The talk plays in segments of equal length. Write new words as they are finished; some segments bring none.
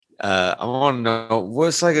I want to know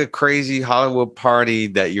what's like a crazy Hollywood party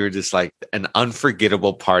that you're just like an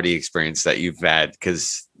unforgettable party experience that you've had,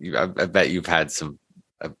 because I bet you've had some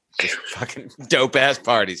just fucking dope ass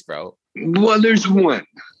parties, bro. Well, there's one,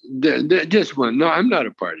 just one. No, I'm not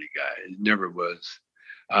a party guy. Never was.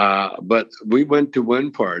 But we went to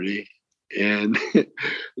one party, and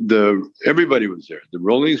everybody was there. The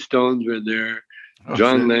Rolling Stones were there,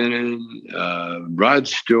 John Lennon, Rod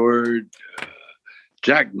Stewart,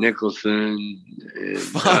 Jack Nicholson, and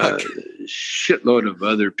shitload of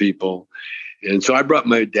other people. And so I brought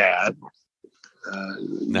my dad.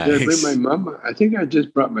 Nice. Did I bring my mom? I think I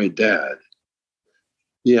just brought my dad.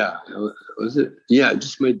 Yeah, was it? Yeah,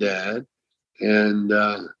 just my dad, and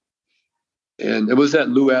it was at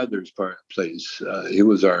Lou Adler's place. He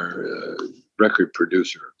was our record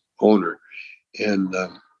producer, owner, and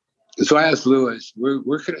so I asked Lou, I said,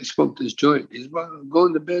 "Where can I smoke this joint?" He said, "Well, go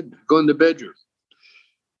in the bedroom."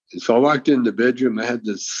 And so I walked in the bedroom. I had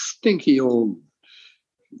this stinky old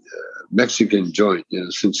Mexican joint,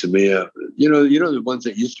 Sinsemilla. You know the ones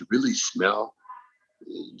that used to really smell,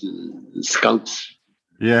 the skunks.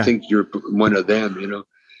 Yeah, I think you're one of them,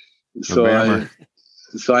 So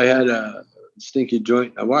I had a stinky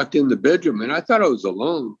joint. I walked in the bedroom and I thought I was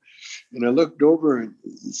alone. And I looked over, and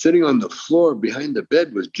sitting on the floor behind the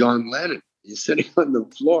bed was John Lennon. He's sitting on the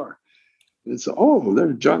floor. And so,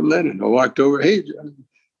 there's John Lennon. I walked over. Hey, John,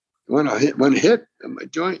 want to hit on my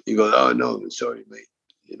joint? He goes, "Oh no, sorry, mate.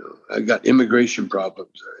 I got immigration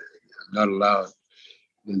problems. I'm not allowed."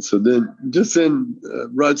 And so then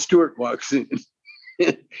Rod Stewart walks in.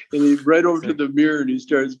 And he's right over to the mirror, and he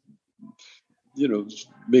starts,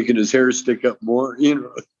 making his hair stick up more,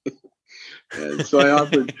 And so I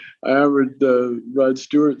offered Rod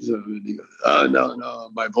Stewart some, and he goes, "Oh no,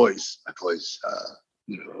 my voice,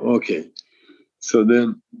 okay." So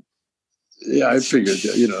then, I figured,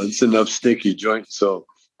 it's enough sticky joint, so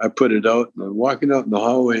I put it out, and I'm walking out in the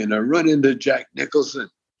hallway, and I run into Jack Nicholson,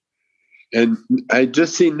 and I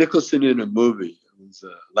just seen Nicholson in a movie. It was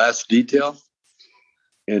Last Detail.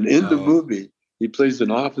 And in the movie, he plays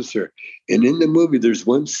an officer. And in the movie, there's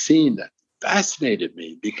one scene that fascinated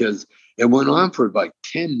me because it went on for like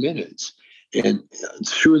 10 minutes. And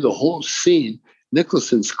through the whole scene,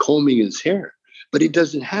 Nicholson's combing his hair, but he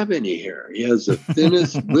doesn't have any hair. He has the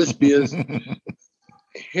thinnest, wispiest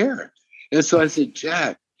hair. And so I said,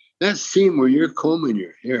 "Jack, that scene where you're combing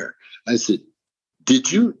your hair," I said,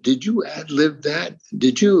 did you ad-lib that?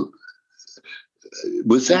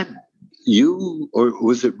 Was that you, or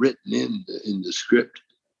was it written in the script?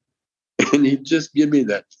 And he just give me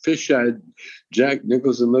that fish-eyed Jack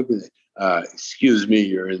Nicholson look at it. "Excuse me,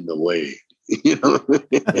 you're in the way."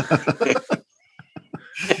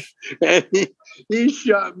 And he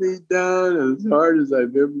shot me down as hard as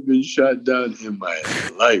I've ever been shot down in my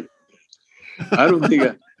life. I don't think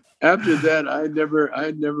after that I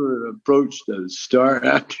never approached a star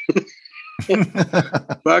after.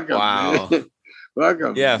 Fuck him, wow. Man. Fuck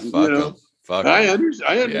him. Yeah, fuck him. Fuck him. I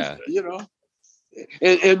understand, Yeah.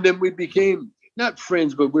 And then we became not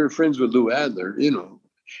friends, but we were friends with Lou Adler,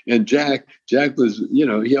 And Jack was,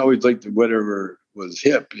 he always liked whatever was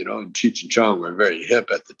hip, and Cheech and Chong were very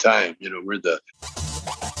hip at the time. We're the...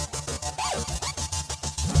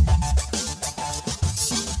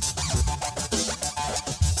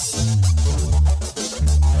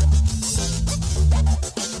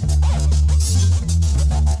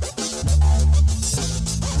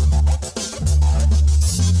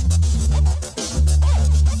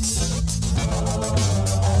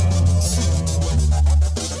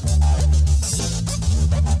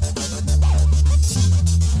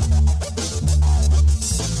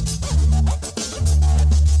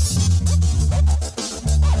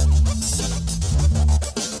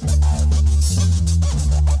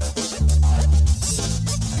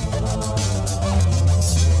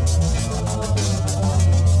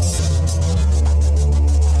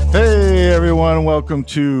 Welcome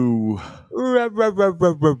to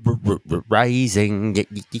Rising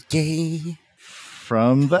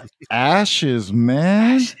from the Ashes,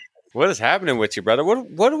 man. What is happening with you, brother?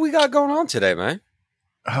 What do we got going on today, man?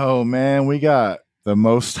 Oh man, we got the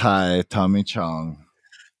Most High Tommy Chong.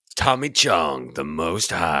 Tommy Chong, the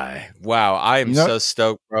Most High. Wow, I am so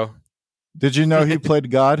stoked, bro. Did you know he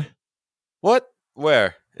played God? What?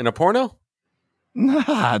 Where? In a porno?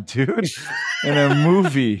 Nah, dude. In a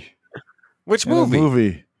movie. Which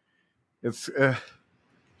movie? It's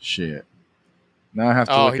shit. Now I have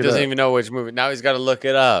to. Oh, he doesn't even know which movie. Now he's got to look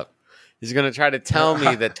it up. He's gonna try to tell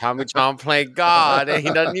me that Tommy Chong played God, and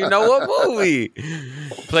he doesn't even know what movie.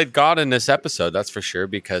 He played God in this episode, that's for sure.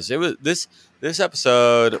 Because it was this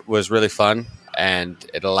episode was really fun. and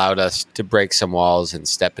it allowed us to break some walls and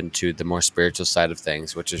step into the more spiritual side of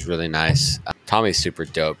things, which is really nice. Tommy's super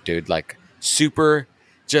dope, dude. Like super,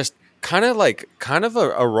 just kind of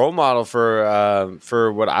a role model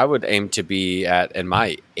for what I would aim to be at in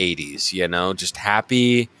my 80s. You know, just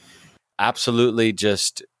happy, absolutely,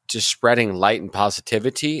 just spreading light and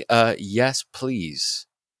positivity. Yes, please.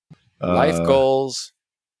 Life goals.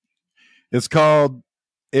 It's called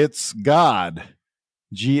It's God.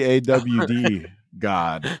 GAWD.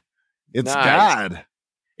 God. It's Nice. God.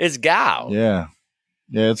 It's Gao. Yeah.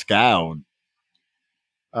 Yeah, it's God.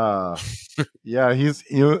 Yeah,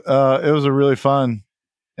 it was a really fun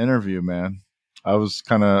interview, man. I was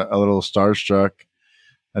kind of a little starstruck.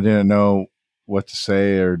 I didn't know what to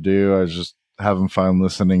say or do. I was just having fun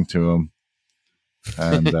listening to him.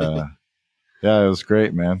 And yeah, it was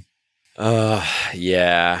great, man.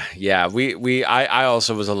 Yeah. I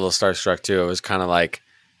also was a little starstruck too. It was kind of like,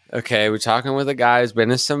 okay, we're talking with a guy who's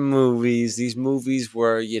been in some movies. These movies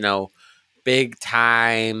were, you know, big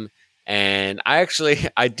time. And I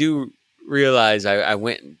do realize I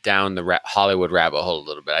went down the Hollywood rabbit hole a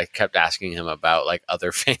little bit. I kept asking him about like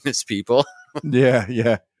other famous people.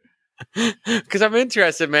 Yeah. Because I'm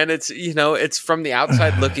interested, man. It's, you know, it's from the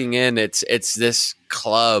outside looking in. It's this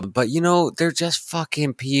club, but you know, they're just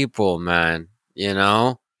fucking people, man. You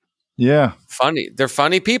know, Yeah. funny. They're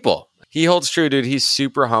funny people. He holds true, dude. He's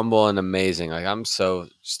super humble and amazing. Like, I'm so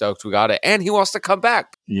stoked we got it, and he wants to come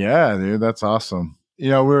back. Yeah, dude, that's awesome. You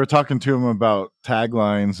know, we were talking to him about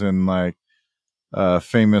taglines and like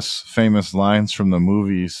famous lines from the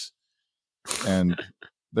movies, and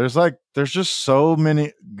there's just so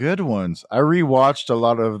many good ones. I rewatched a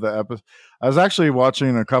lot of the episodes. I was actually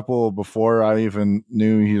watching a couple before I even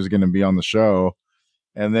knew he was going to be on the show,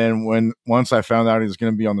 and then once I found out he was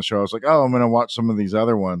going to be on the show, I was like, oh, I'm going to watch some of these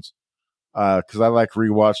other ones because I like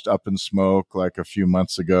rewatched Up in Smoke like a few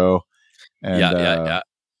months ago, and Yeah.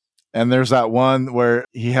 And there's that one where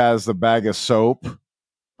he has the bag of soap,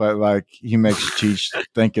 but like he makes Cheech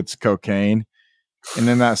think it's cocaine. And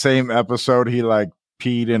in that same episode, he like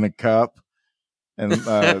peed in a cup, and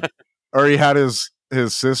or he had his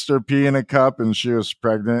sister pee in a cup, and she was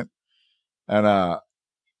pregnant. And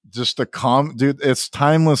just dude, it's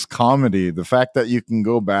timeless comedy. The fact that you can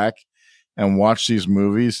go back and watch these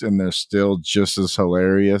movies and they're still just as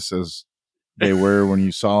hilarious as they were when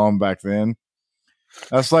you saw them back then.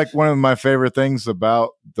 That's like one of my favorite things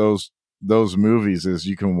about those movies is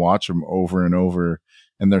you can watch them over and over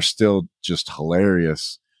and they're still just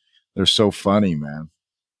hilarious. They're so funny, man.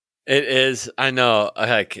 It is. I know.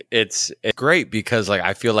 Like it's great because like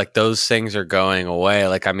I feel like those things are going away.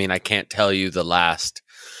 Like, I mean, I can't tell you the last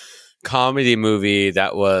comedy movie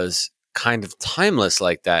that was kind of timeless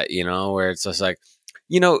like that, you know, where it's just like,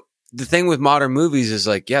 you know, the thing with modern movies is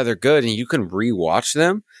like, yeah, they're good and you can rewatch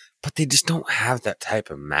them, but they just don't have that type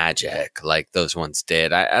of magic like those ones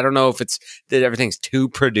did. I don't know if it's that everything's too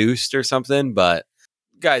produced or something, but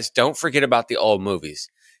guys, don't forget about the old movies.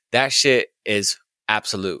 That shit is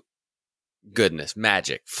absolute goodness,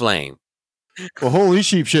 magic, flame. Well, holy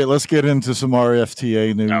sheep shit. Let's get into some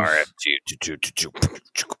RFTA news.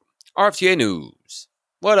 RFTA news.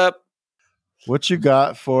 What up? What you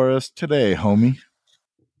got for us today, homie?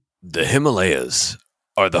 The Himalayas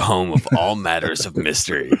are the home of all matters of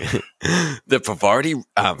mystery. The Parvati,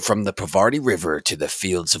 from the Parvati River to the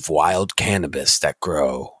fields of wild cannabis that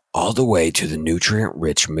grow, all the way to the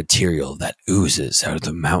nutrient-rich material that oozes out of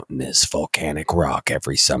the mountainous volcanic rock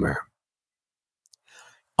every summer.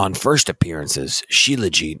 On first appearances,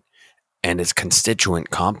 Shilajit and its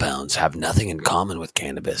constituent compounds have nothing in common with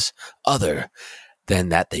cannabis, other than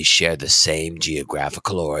that they share the same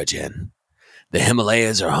geographical origin. The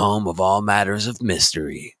Himalayas are home of all matters of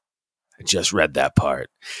mystery. I just read that part.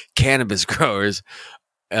 Cannabis growers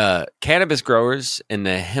in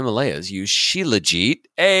the Himalayas use Shilajit.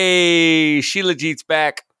 Hey, Shilajit's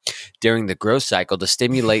back. During the growth cycle to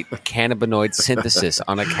stimulate cannabinoid synthesis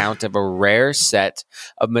on account of a rare set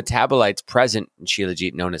of metabolites present in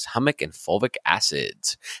Shilajit known as humic and fulvic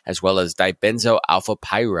acids, as well as dibenzo alpha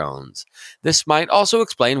pyrones. This might also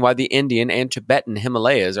explain why the Indian and Tibetan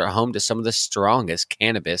Himalayas are home to some of the strongest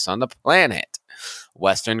cannabis on the planet.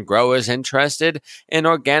 Western growers interested in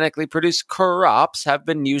organically produced crops have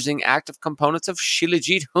been using active components of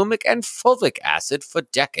Shilajit, humic, and fulvic acid for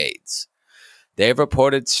decades. They have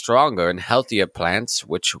reported stronger and healthier plants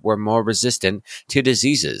which were more resistant to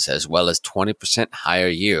diseases, as well as 20% higher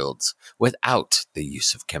yields without the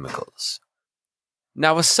use of chemicals.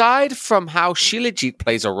 Now, aside from how Shilajit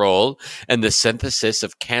plays a role in the synthesis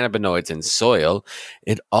of cannabinoids in soil,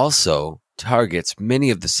 it also targets many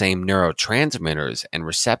of the same neurotransmitters and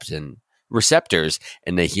receptors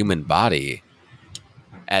in the human body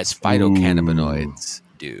as phytocannabinoids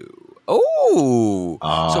do. Oh,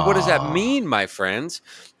 so what does that mean, my friends?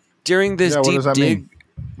 During this what deep does that dig, mean?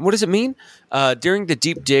 what does it mean? During the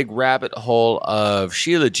deep dig rabbit hole of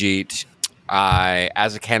Shilajit, I,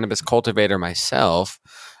 as a cannabis cultivator myself,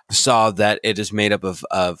 saw that it is made up of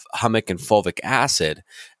humic and fulvic acid,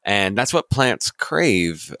 and that's what plants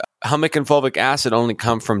crave. Humic and fulvic acid only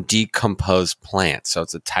come from decomposed plants, so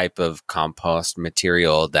it's a type of compost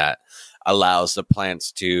material that allows the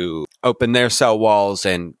plants to open their cell walls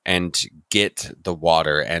and get the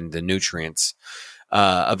water and the nutrients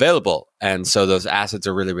available. And so those acids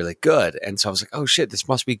are really, really good. And so I was like, oh shit, this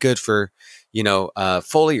must be good for,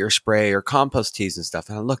 foliar spray or compost teas and stuff.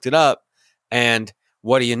 And I looked it up, and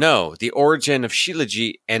what do you know? The origin of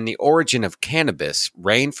Shilajit and the origin of cannabis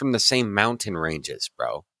range from the same mountain ranges,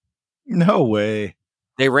 bro. No way.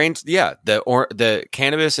 They range, yeah, the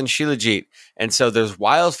cannabis and Shilajit. And so there's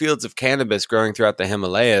wild fields of cannabis growing throughout the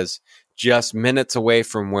Himalayas, just minutes away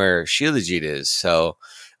from where Shilajit is. So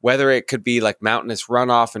whether it could be like mountainous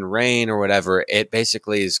runoff and rain or whatever, it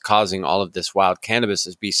basically is causing all of this wild cannabis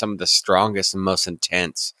to be some of the strongest and most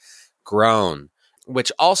intense grown,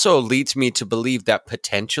 which also leads me to believe that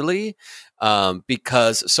potentially,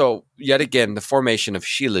 so yet again, the formation of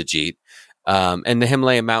Shilajit and the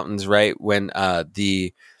Himalaya mountains, right?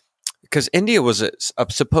 Because India was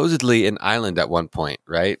supposedly an island at one point,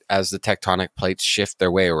 right? As the tectonic plates shift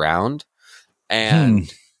their way around.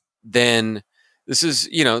 And then this is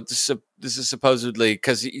supposedly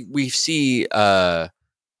because we see,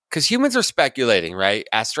 because humans are speculating, right?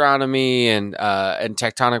 Astronomy and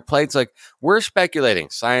tectonic plates, like we're speculating.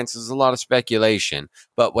 Science is a lot of speculation,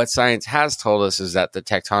 but what science has told us is that the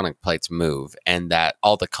tectonic plates move and that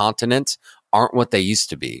all the continents aren't what they used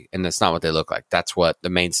to be, and that's not what they look like. That's what the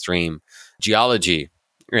mainstream geology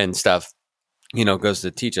and stuff, goes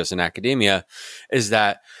to teach us in academia, is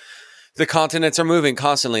that the continents are moving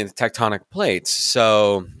constantly in the tectonic plates.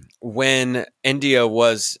 So when India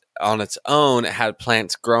was on its own, it had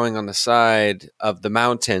plants growing on the side of the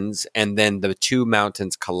mountains, and then the two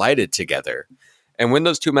mountains collided together. And when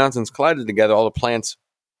those two mountains collided together, all the plants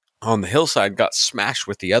on the hillside got smashed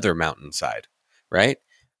with the other mountainside, right?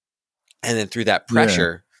 And then through that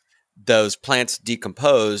pressure, those plants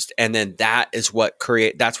decomposed, and then that's what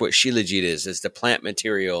Shilajit is the plant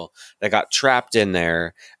material that got trapped in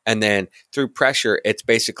there, and then through pressure, it's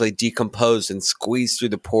basically decomposed and squeezed through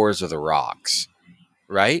the pores of the rocks,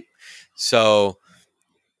 right? So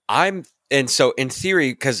in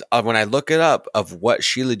theory, because when I look it up of what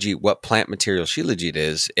plant material Shilajit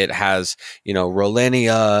is, it has,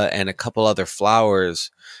 Rolenia and a couple other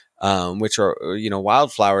flowers, which are,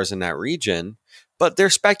 wildflowers in that region, but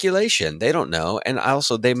they're speculation. They don't know. And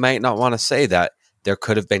also they might not want to say that there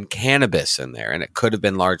could have been cannabis in there, and it could have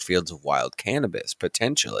been large fields of wild cannabis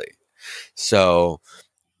potentially. So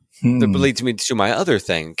that leads me to my other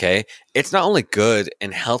thing. Okay. It's not only good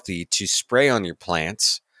and healthy to spray on your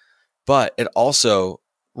plants, but it also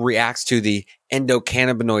reacts to the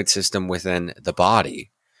endocannabinoid system within the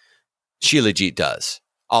body. Shilajit does.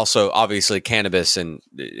 Also, obviously, cannabis and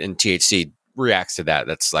THC reacts to that.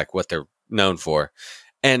 That's like what they're known for.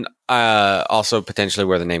 And also potentially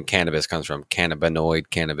where the name cannabis comes from, cannabinoid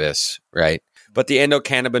cannabis, right? But the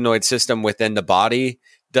endocannabinoid system within the body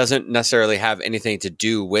doesn't necessarily have anything to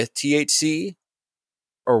do with THC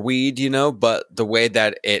or weed, but the way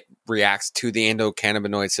that it reacts to the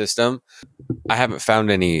endocannabinoid system, I haven't found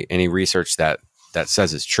any research that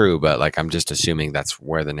says it's true, but like I'm just assuming that's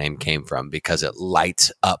where the name came from because it lights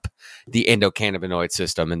up the endocannabinoid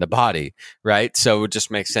system in the body, right? So it just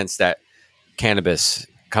makes sense that cannabis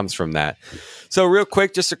comes from that. So real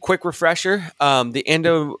quick, just a quick refresher. The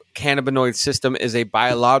endocannabinoid system is a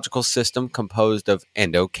biological system composed of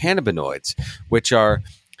endocannabinoids, which are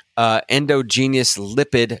endogenous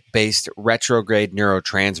lipid-based retrograde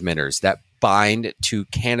neurotransmitters that bind to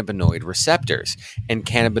cannabinoid receptors and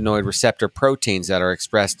cannabinoid receptor proteins that are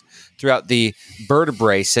expressed throughout the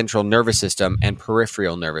vertebrae central nervous system and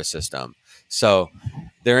peripheral nervous system. So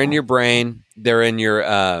they're in your brain, they're in your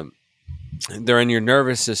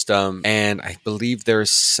nervous system, and I believe there's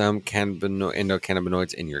some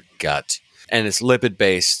endocannabinoids in your gut, and it's lipid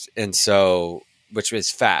based, and so which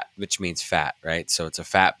means fat, right? So it's a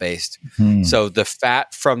fat based. So the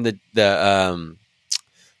fat from the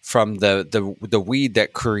weed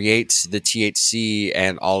that creates the THC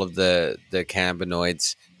and all of the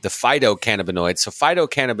cannabinoids, the phytocannabinoids. So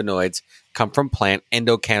phytocannabinoids come from plant,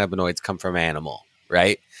 endocannabinoids come from animal,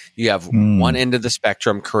 right? You have one end of the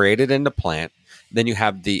spectrum created in the plant, then you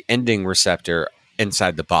have the ending receptor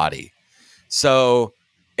inside the body. So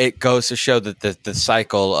it goes to show that the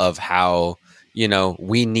cycle of how,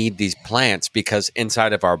 we need these plants because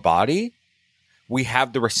inside of our body, we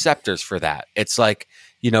have the receptors for that. It's like,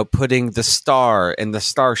 putting the star in the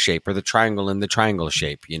star shape or the triangle in the triangle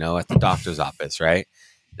shape, at the doctor's office, right?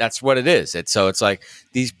 That's what it is. It's like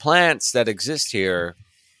these plants that exist here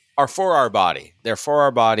are for our body. They're for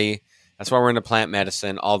our body. That's why we're into plant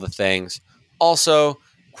medicine, all the things. Also,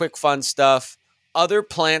 quick fun stuff. Other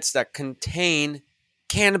plants that contain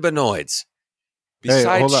cannabinoids Hey,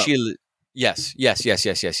 hold besides up. Yes.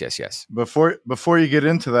 Before you get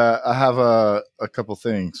into that, I have a couple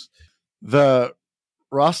things. The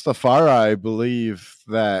Rastafari believe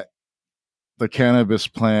that the cannabis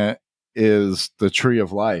plant is the tree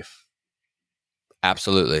of life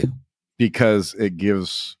Absolutely. because it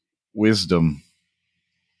gives wisdom.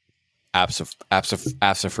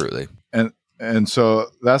 Absolutely. And so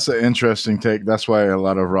that's an interesting take. That's why a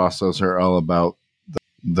lot of Rastas are all about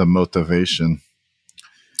the motivation.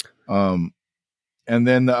 And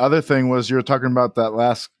then the other thing was you were talking about that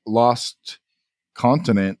last lost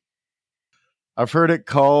continent. I've heard it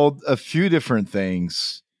called a few different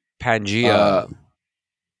things. Pangea.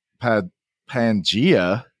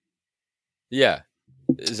 Pangea. Yeah.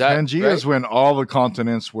 Is that Pangea right? is when all the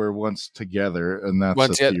continents were once together, and that's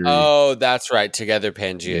a theory. Oh, that's right. Together,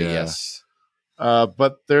 Pangea. Yeah. Yes.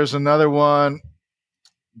 But there's another one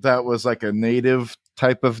that was like a native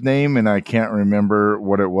type of name, and I can't remember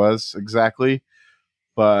what it was exactly.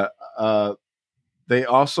 But they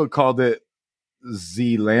also called it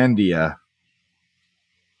Zealandia.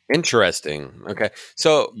 Interesting. Okay.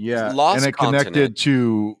 So, Yeah, lost and it continent. connected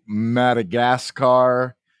to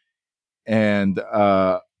Madagascar and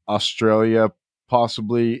Australia,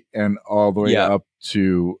 possibly, and all the way up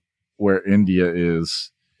to where India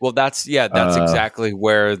is. Well, that's exactly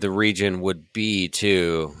where the region would be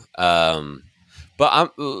too.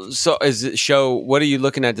 But so is it show? What are you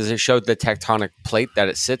looking at? Does it show the tectonic plate that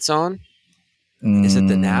it sits on? Is it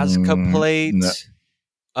the Nazca plate?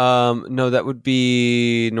 No, that would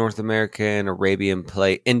be North American, Arabian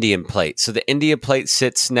plate, Indian plate. So the India plate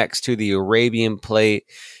sits next to the Arabian plate,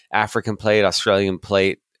 African plate, Australian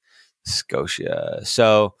plate, Scotia.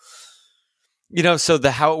 So,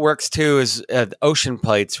 how it works too is the ocean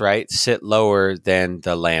plates, right, sit lower than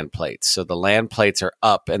the land plates. So the land plates are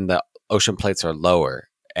up and the ocean plates are lower.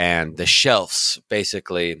 And the shelves,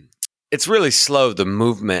 basically, it's really slow, the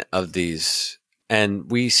movement of these. And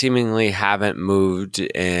we seemingly haven't moved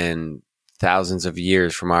in thousands of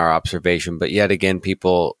years from our observation. But yet again,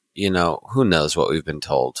 people, who knows what we've been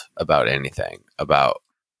told about anything, about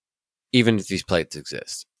even if these plates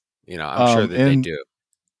exist. I'm sure that they do.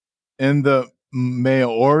 In the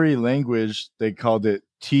Maori language, they called it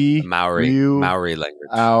Maori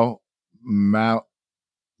language.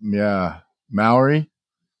 Maori.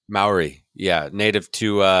 Maori, yeah, native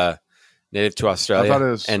to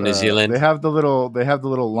Australia and New Zealand. They have the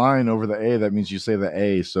little line over the A that means you say the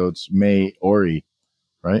A, so it's Maori,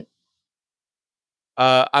 right?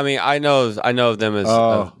 I mean, I know of them as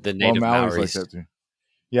the native Maoris. Like that too.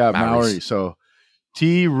 Yeah, Maori. So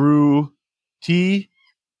Riu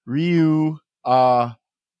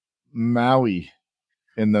Maui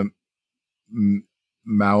in the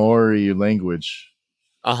Maori language.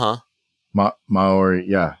 Maori,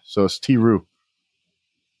 yeah. So it's Tiru.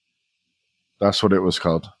 That's what it was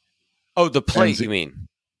called. Oh, the plate, you mean?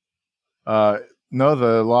 No,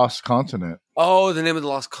 the lost continent. Oh, the name of the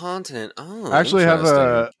lost continent. Oh, I actually have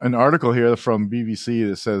an article here from BBC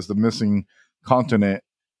that says the missing continent,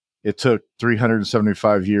 it took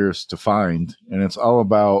 375 years to find, and it's all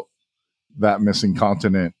about that missing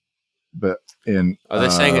continent. But are they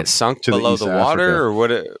saying it sunk below the water, Africa. or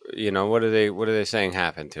what? What are they saying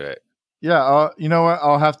happened to it? Yeah, you know what?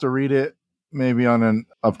 I'll have to read it maybe on an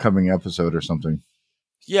upcoming episode or something.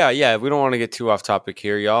 Yeah. We don't want to get too off topic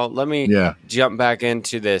here, y'all. Let me jump back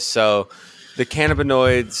into this. So, the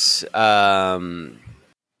cannabinoids.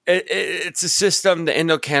 It's a system, the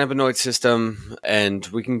endocannabinoid system, and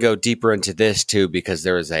we can go deeper into this too because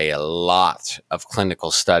there is a lot of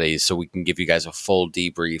clinical studies, so we can give you guys a full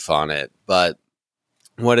debrief on it. But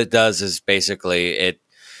what it does is basically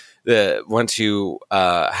once you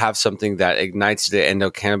have something that ignites the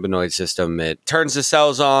endocannabinoid system, it turns the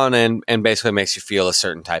cells on and basically makes you feel a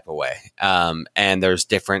certain type of way. And there's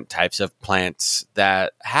different types of plants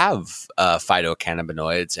that have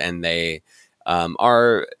phytocannabinoids, and they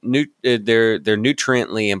they're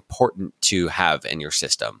nutriently important to have in your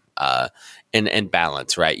system and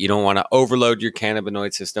balance, right? You don't want to overload your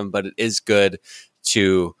cannabinoid system, but it is good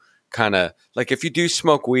to kind of like if you do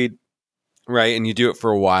smoke weed, right, and you do it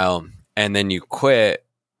for a while and then you quit,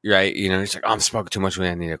 right? You know, he's like, oh, I'm smoking too much.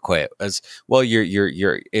 I need to quit. As well, your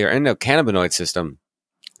endocannabinoid system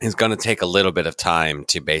is going to take a little bit of time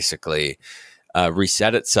to basically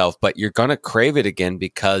reset itself, but you're going to crave it again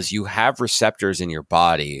because you have receptors in your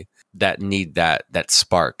body that need that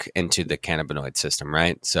spark into the cannabinoid system,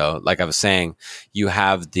 right? So, like I was saying, you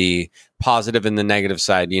have the positive and the negative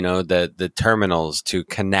side, you know, the terminals to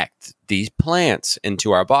connect these plants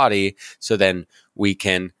into our body, so then we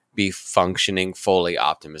can be functioning fully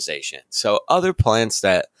optimization. So, other plants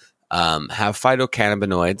that have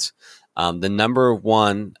phytocannabinoids, the number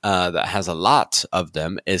one that has a lot of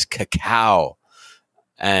them is cacao,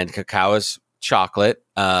 and cacao is chocolate,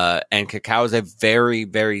 and cacao is a very,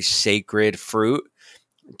 very sacred fruit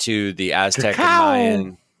to the Aztec and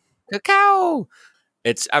Mayan. Cacao.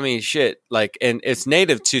 It's, I mean, shit, like, and it's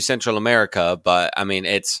native to Central America, but I mean,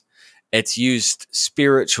 it's used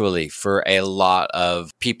spiritually for a lot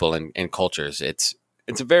of people and cultures. It's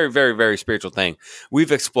a very, very, very spiritual thing.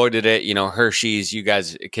 We've exploited it. You know, Hershey's, you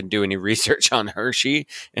guys can do any research on Hershey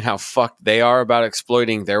and how fucked they are about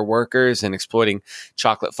exploiting their workers and exploiting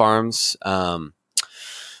chocolate farms.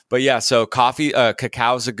 But yeah, so coffee,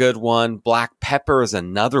 cacao is a good one. Black pepper is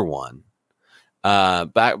another one.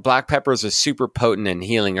 Black pepper is a super potent and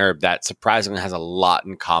healing herb that surprisingly has a lot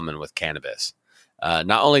in common with cannabis.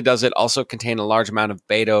 Not only does it also contain a large amount of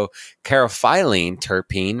beta-caryophyllene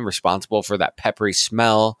terpene responsible for that peppery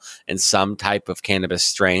smell in some type of cannabis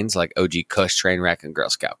strains like OG Kush, Trainwreck, and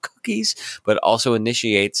Girl Scout cookies, but also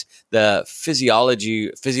initiates the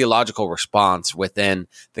physiological response within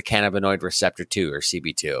the cannabinoid receptor 2 or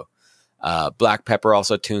CB2. Black pepper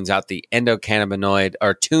also tunes the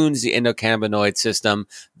endocannabinoid system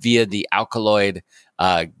via the alkaloid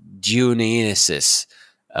guainosis.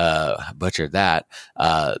 Butchered that.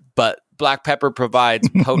 But black pepper provides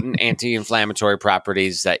potent anti-inflammatory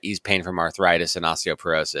properties that ease pain from arthritis and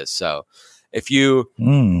osteoporosis. So if you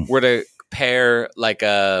were to pair like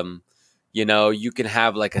you know, you can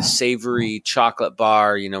have like a savory chocolate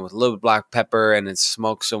bar, you know, with a little black pepper, and then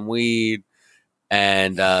smoke some weed,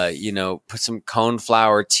 and you know, put some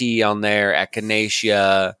coneflower tea on there,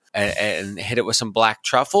 echinacea, and hit it with some black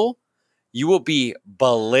truffle. You will be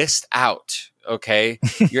blissed out. Okay,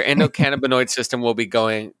 your endocannabinoid system will be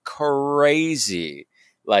going crazy.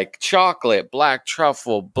 Like chocolate, black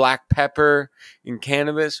truffle, black pepper, and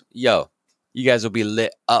cannabis. Yo, you guys will be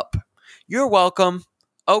lit up. You're welcome.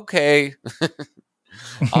 Okay.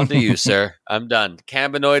 I'll do you, sir. I'm done.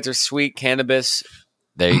 Cannabinoids are sweet. Cannabis.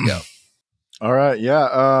 There you go. All right.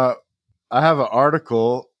 Yeah. I have an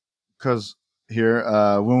article because here,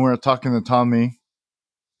 when we were talking to Tommy,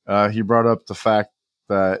 he brought up the fact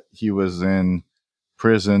that he was in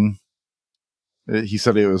prison. He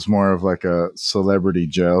said it was more of like a celebrity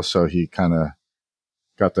jail, so he kind of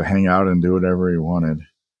got to hang out and do whatever he wanted.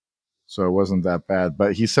 So it wasn't that bad.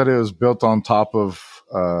 But he said it was built on top of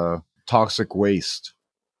toxic waste.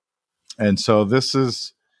 And so this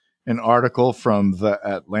is an article from The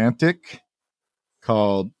Atlantic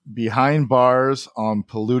called Behind Bars on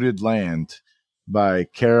Polluted Land by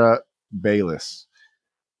Kara Bayless.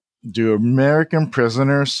 Do American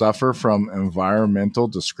prisoners suffer from environmental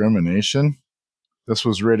discrimination? This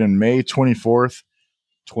was written May 24th,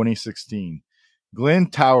 2016. Glenn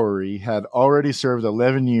Towery had already served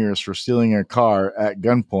 11 years for stealing a car at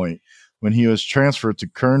gunpoint when he was transferred to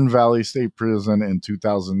Kern Valley State Prison in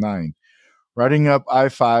 2009. Riding up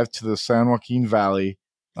I-5 to the San Joaquin Valley,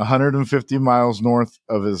 150 miles north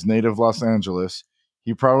of his native Los Angeles,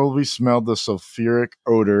 he probably smelled the sulfuric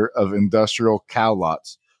odor of industrial cow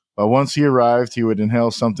lots. But once he arrived, he would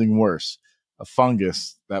inhale something worse, a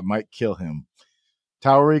fungus that might kill him.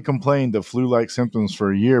 Towery complained of flu-like symptoms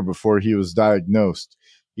for a year before he was diagnosed.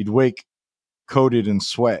 He'd wake coated in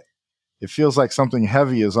sweat. It feels like something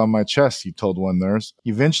heavy is on my chest, he told one nurse.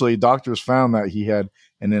 Eventually, doctors found that he had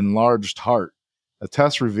an enlarged heart. A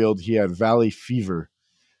test revealed he had valley fever.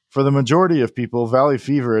 For the majority of people, valley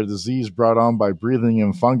fever, a disease brought on by breathing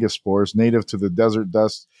in fungus spores native to the desert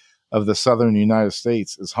dust of the southern United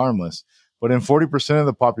States, is harmless. But in 40% of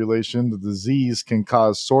the population, the disease can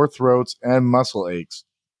cause sore throats and muscle aches.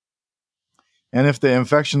 And if the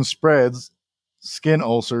infection spreads, skin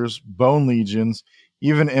ulcers, bone lesions,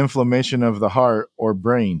 even inflammation of the heart or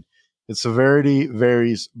brain. Its severity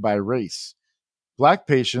varies by race. Black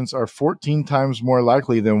patients are 14 times more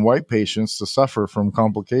likely than white patients to suffer from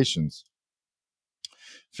complications.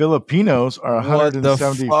 Filipinos are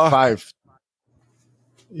 175.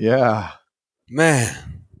 Yeah.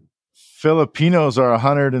 Man. Filipinos are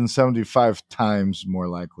 175 times more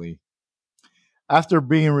likely. After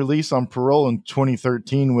being released on parole in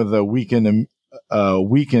 2013 with a weakened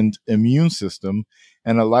immune system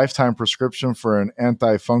and a lifetime prescription for an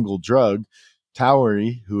antifungal drug,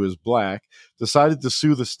 Towery, who is black, decided to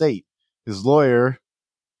sue the state. His lawyer,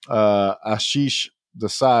 Ashish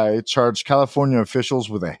Desai, charged California officials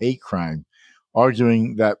with a hate crime,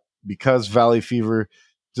 arguing that because valley fever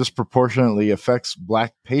disproportionately affects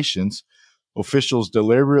black patients, officials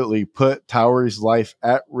deliberately put Towery's life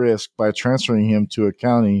at risk by transferring him to a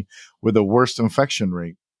county with a worse infection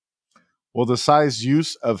rate. While Desai's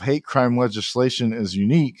use of hate crime legislation is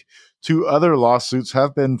unique, 2 other lawsuits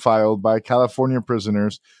have been filed by California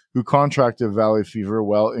prisoners who contracted valley fever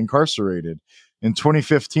while incarcerated. In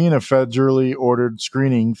 2015, a federally ordered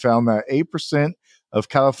screening found that 8% of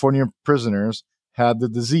California prisoners had the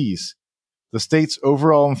disease. The state's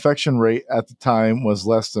overall infection rate at the time was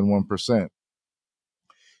less than 1%.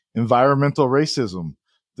 Environmental racism.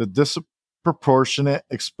 The disproportionate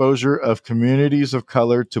exposure of communities of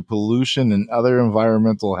color to pollution and other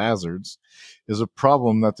environmental hazards is a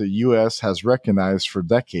problem that the U.S. has recognized for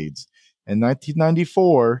decades. In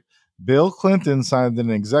 1994, Bill Clinton signed an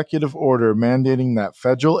executive order mandating that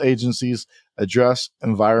federal agencies address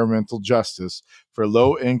environmental justice for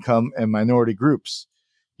low-income and minority groups.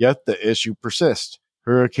 Yet the issue persists.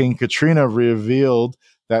 Hurricane Katrina revealed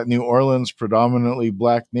that New Orleans' predominantly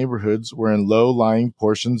black neighborhoods were in low-lying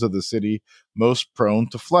portions of the city most prone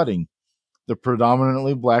to flooding. The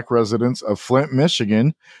predominantly black residents of Flint,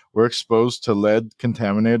 Michigan, were exposed to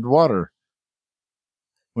lead-contaminated water.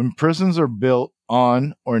 When prisons are built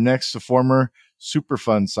on or next to former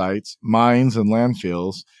Superfund sites, mines, and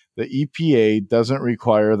landfills, the EPA doesn't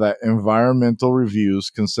require that environmental reviews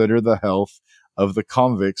consider the health of the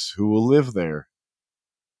convicts who will live there.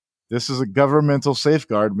 This is a governmental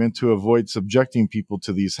safeguard meant to avoid subjecting people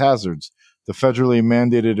to these hazards. The federally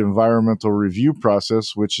mandated environmental review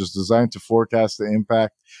process, which is designed to forecast the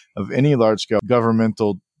impact of any large-scale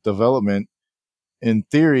governmental development. In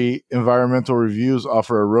theory, environmental reviews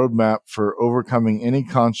offer a roadmap for overcoming any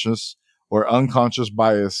conscious or unconscious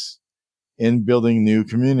bias in building new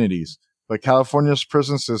communities. But California's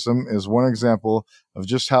prison system is one example of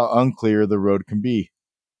just how unclear the road can be.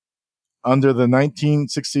 Under the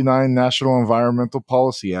 1969 National Environmental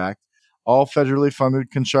Policy Act, all federally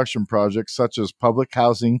funded construction projects such as public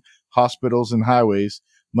housing, hospitals, and highways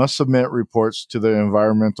must submit reports to the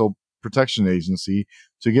Environmental Protection Agency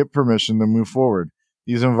to get permission to move forward.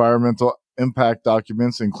 These environmental impact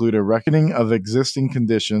documents include a reckoning of existing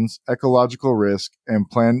conditions, ecological risk, and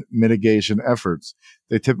planned mitigation efforts.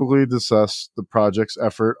 They typically discuss the project's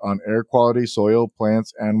effort on air quality, soil,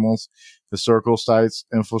 plants, animals, historical sites,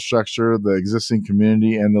 infrastructure, the existing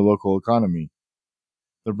community, and the local economy.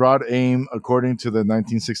 The broad aim, according to the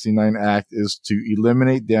 1969 Act, is to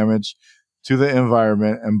eliminate damage to the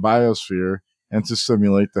environment and biosphere and to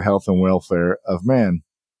stimulate the health and welfare of man.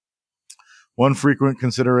 One frequent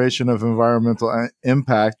consideration of environmental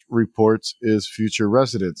impact reports is future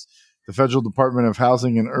residents. The Federal Department of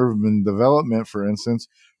Housing and Urban Development, for instance,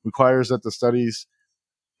 requires that the studies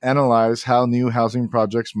analyze how new housing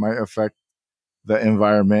projects might affect the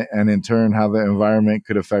environment and, in turn, how the environment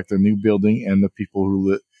could affect a new building and the people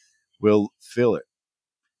who will fill it.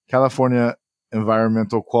 California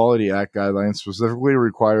Environmental Quality Act guidelines specifically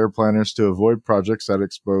require planners to avoid projects that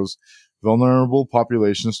expose vulnerable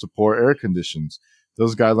populations to poor air conditions.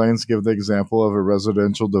 Those guidelines give the example of a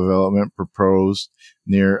residential development proposed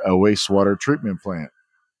near a wastewater treatment plant.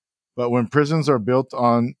 But when prisons are built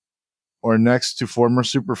on or next to former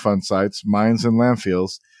Superfund sites, mines, and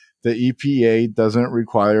landfills, the EPA doesn't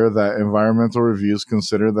require that environmental reviews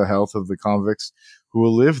consider the health of the convicts who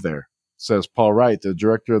will live there, says Paul Wright, the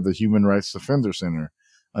director of the Human Rights Defender Center,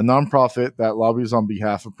 a nonprofit that lobbies on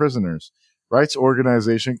behalf of prisoners. Wright's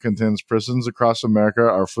organization contends prisons across America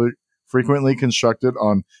are frequently constructed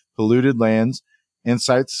on polluted lands and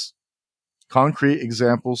cites concrete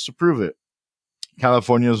examples to prove it.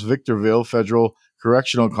 California's Victorville Federal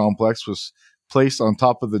Correctional Complex was placed on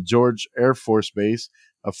top of the George Air Force Base,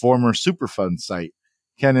 a former Superfund site.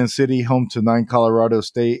 Canyon City, home to 9 Colorado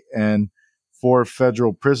state and 4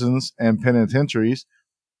 federal prisons and penitentiaries,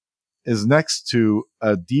 is next to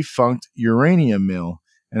a defunct uranium mill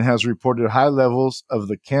and has reported high levels of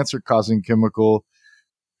the cancer-causing chemical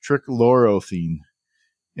trichloroethene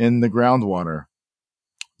in the groundwater.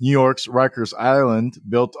 New York's Rikers Island,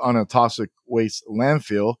 built on a toxic waste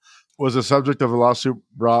landfill, was the subject of a lawsuit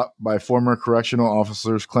brought by former correctional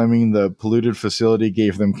officers claiming the polluted facility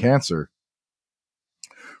gave them cancer.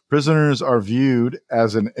 Prisoners are viewed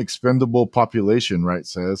as an expendable population, Wright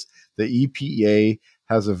says. The EPA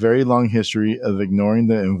has a very long history of ignoring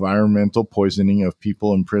the environmental poisoning of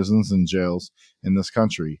people in prisons and jails in this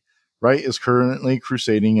country. Wright is currently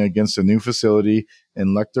crusading against a new facility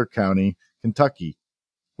in Lecter County, Kentucky,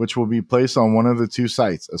 which will be placed on one of the two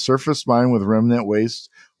sites, a surface mine with remnant waste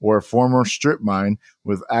or a former strip mine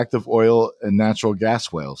with active oil and natural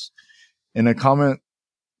gas wells. In a comment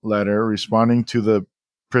letter responding to the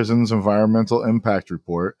prison's environmental impact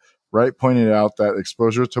report, Wright pointed out that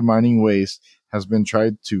exposure to mining waste has been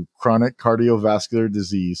tied to chronic cardiovascular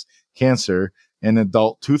disease, cancer, and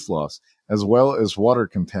adult tooth loss, as well as water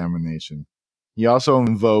contamination. He also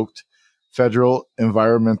invoked federal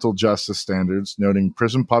environmental justice standards, noting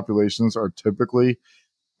prison populations are typically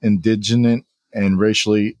indigenous and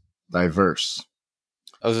racially diverse.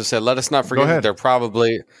 I was going to say, let us not Go forget that ahead.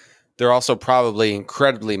 they're also probably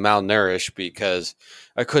incredibly malnourished, because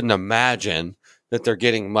I couldn't imagine that they're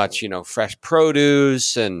getting much, fresh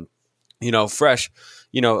produce and, fresh,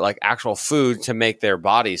 like actual food to make their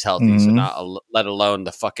bodies healthy. So not let alone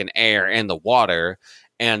the fucking air and the water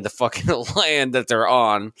and the fucking land that they're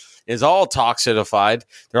on is all toxinified.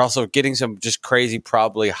 They're also getting some just crazy,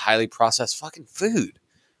 probably highly processed fucking food.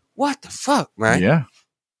 What the fuck, man? Yeah.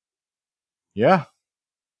 Yeah.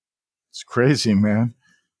 It's crazy, man.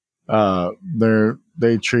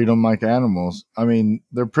 They treat them like animals. I mean,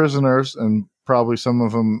 they're prisoners, and probably some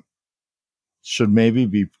of them should maybe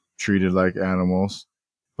be treated like animals.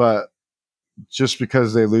 But just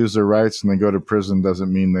because they lose their rights and they go to prison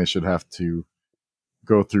doesn't mean they should have to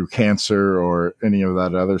go through cancer or any of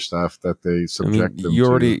that other stuff that they subject them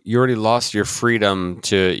to. You already lost your freedom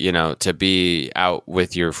to be out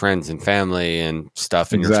with your friends and family and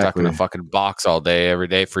stuff, and you're stuck in a fucking box all day, every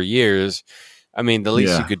day for years. I mean, the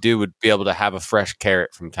least you could do would be able to have a fresh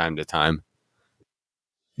carrot from time to time.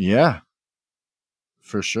 Yeah,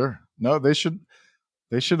 for sure. No, they should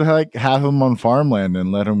like have them on farmland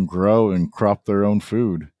and let them grow and crop their own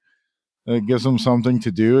food. It gives them something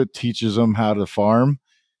to do. It teaches them how to farm,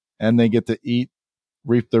 and they get to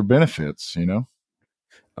reap their benefits.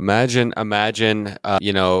 Imagine, and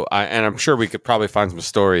I'm sure we could probably find some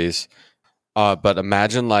stories. But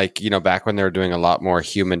imagine, like, back when they were doing a lot more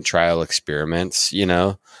human trial experiments,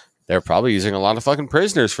 they're probably using a lot of fucking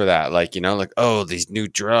prisoners for that. Like, oh, these new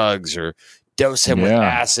drugs, or dose him with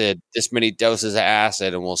acid, this many doses of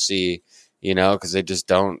acid, and we'll see, because they just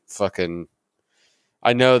don't fucking.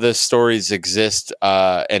 I know the stories exist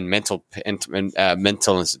in mental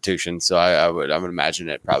institutions, so I would imagine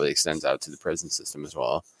it probably extends out to the prison system as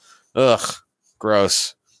well. Ugh,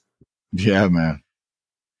 gross. Yeah, man.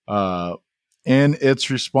 In its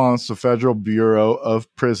response, the Federal Bureau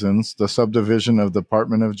of Prisons, the subdivision of the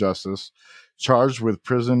Department of Justice, charged with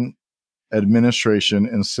prison administration,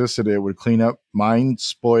 insisted it would clean up mine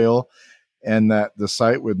spoil and that the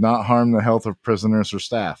site would not harm the health of prisoners or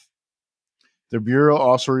staff. The Bureau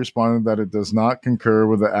also responded that it does not concur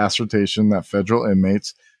with the assertion that federal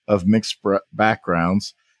inmates of mixed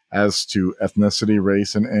backgrounds as to ethnicity,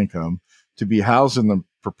 race, and income to be housed in the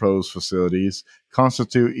proposed facilities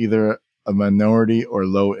constitute either a minority or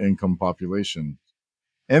low-income population.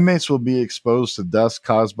 Inmates will be exposed to dust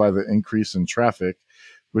caused by the increase in traffic,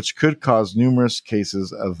 which could cause numerous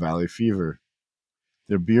cases of valley fever.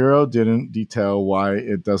 The Bureau didn't detail why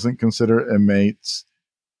it doesn't consider inmates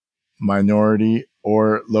minority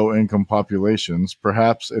or low-income populations.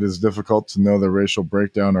 Perhaps it is difficult to know the racial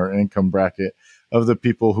breakdown or income bracket of the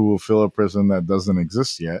people who will fill a prison that doesn't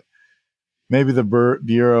exist yet. Maybe the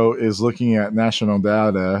Bureau is looking at national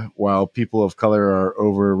data. While people of color are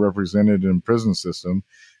overrepresented in prison system,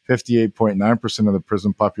 58.9% of the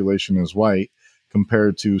prison population is white,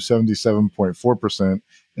 compared to 77.4%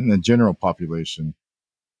 in the general population.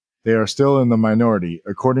 They are still in the minority.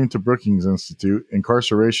 According to Brookings Institute,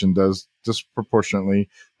 incarceration does disproportionately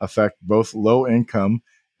affect both low-income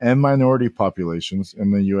and minority populations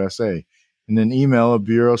in the USA. In an email, a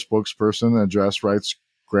Bureau spokesperson addressed Wright's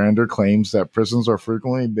grander claims that prisons are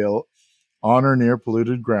frequently built on or near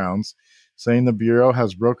polluted grounds, saying the Bureau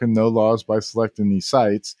has broken no laws by selecting these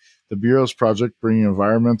sites. The Bureau's project bringing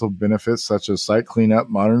environmental benefits such as site cleanup,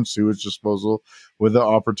 modern sewage disposal, with the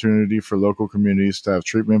opportunity for local communities to have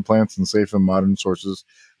treatment plants and safe and modern sources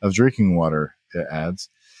of drinking water, it adds.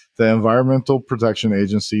 The Environmental Protection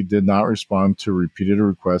Agency did not respond to repeated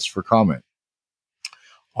requests for comment.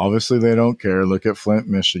 Obviously, they don't care. Look at Flint,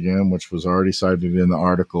 Michigan, which was already cited in the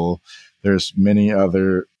article. There's many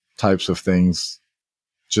other types of things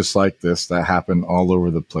just like this that happen all over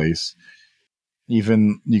the place.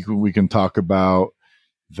 Even we can talk about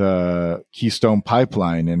the Keystone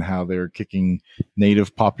Pipeline and how they're kicking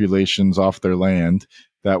native populations off their land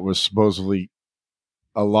that was supposedly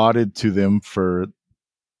allotted to them for,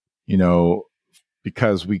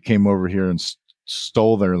 because we came over here and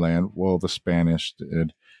stole their land. Well, the Spanish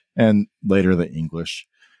did. and later the English.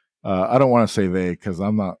 I don't want to say they because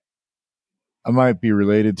I'm not. I might be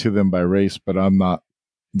related to them by race, but I'm not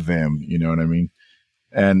them. You know what I mean?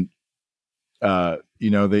 And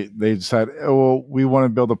they decide, oh, well, we want to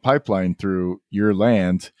build a pipeline through your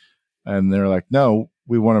land, and they're like, no,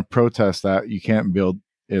 we want to protest that. You can't build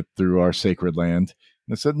it through our sacred land.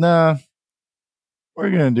 And they said, nah,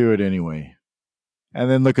 we're going to do it anyway. And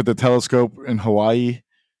then look at the telescope in Hawaii.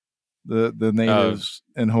 The natives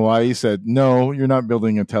in Hawaii said, no, you're not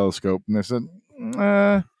building a telescope. And they said,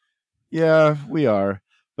 yeah, we are.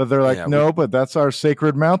 But they're like, no, but that's our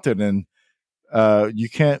sacred mountain. And you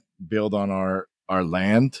can't build on our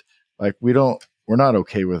land. Like we're not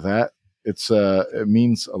okay with that. It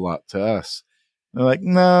means a lot to us. They're like,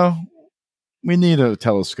 no, we need a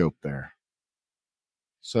telescope there.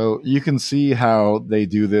 So you can see how they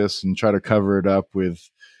do this and try to cover it up with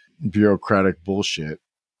bureaucratic bullshit.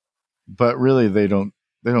 But really they don't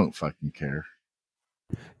fucking care.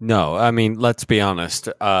 No, I mean, let's be honest.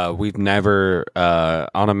 We've never,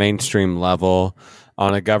 on a mainstream level,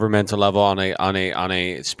 on a governmental level, on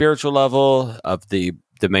a spiritual level of the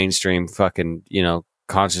mainstream fucking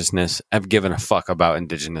consciousness, have given a fuck about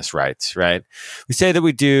indigenous rights. Right? We say that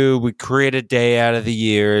we do. We create a day out of the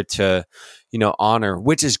year to honor,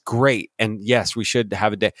 which is great. And yes, we should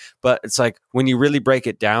have a day. But it's like when you really break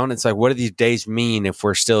it down, it's like, what do these days mean if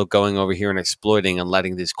we're still going over here and exploiting and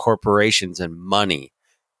letting these corporations and money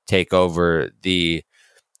take over the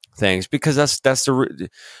things? Because that's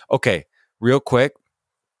okay. Real quick,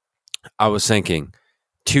 I was thinking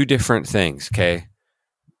two different things. Okay,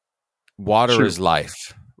 water is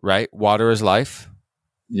life, right? Water is life.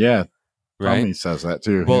 Yeah, right. Tommy says that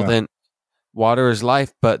too. Well, then water is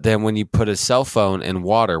life, but then when you put a cell phone in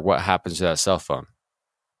water, what happens to that cell phone?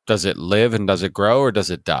 Does it live and does it grow, or does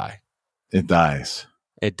it die? It dies.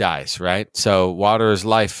 It dies, right? So water is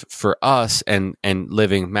life for us, and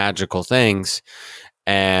living magical things,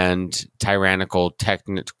 and tyrannical,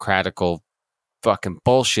 technocratical fucking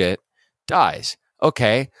bullshit dies.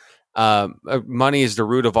 Okay. Money is the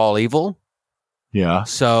root of all evil. Yeah.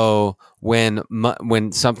 So when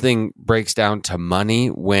something breaks down to money,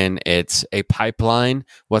 when it's a pipeline,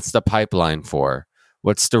 what's the pipeline for?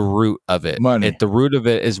 What's the root of it? Money. The root of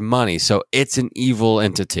it is money. So it's an evil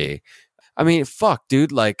entity. I mean, fuck,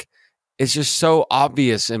 dude. Like, it's just so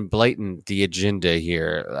obvious and blatant, the agenda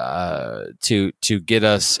here, to get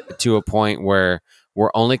us to a point where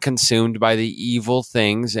we're only consumed by the evil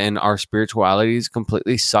things, and our spirituality is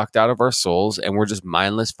completely sucked out of our souls, and we're just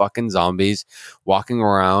mindless fucking zombies walking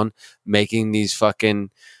around making these fucking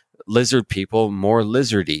lizard people more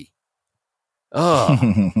lizardy.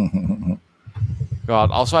 Oh. God.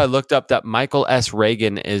 Also, I looked up that Michael S.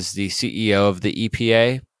 Reagan is the CEO of the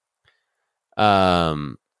EPA.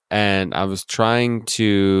 And I was trying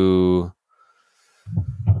to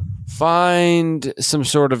find some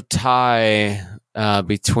sort of tie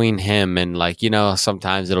between him and, like,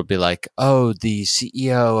 sometimes it'll be like, oh, the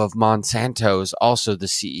CEO of Monsanto is also the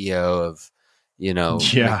CEO of,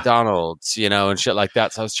 McDonald's, and shit like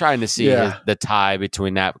that. So I was trying to see the tie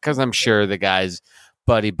between that, because I'm sure the guy's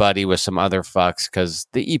buddy with some other fucks, because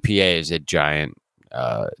the EPA is a giant,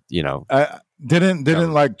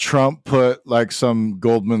 Didn't like Trump put like some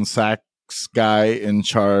Goldman Sachs guy in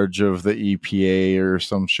charge of the EPA or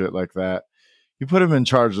some shit like that? He put him in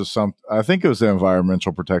charge of I think it was the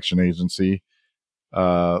Environmental Protection Agency.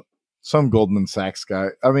 Some Goldman Sachs guy.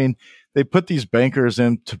 I mean, they put these bankers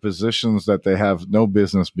into positions that they have no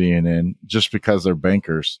business being in just because they're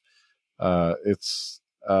bankers. I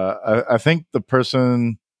think the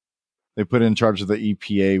person they put in charge of the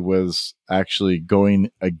EPA was actually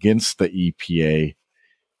going against the EPA,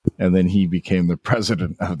 and then he became the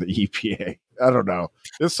president of the EPA. I don't know.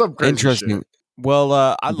 It's some crazy interesting shit. Well,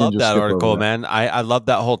 I love that article, man. I love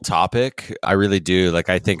that whole topic. I really do. Like,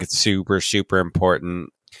 I think it's super, super important.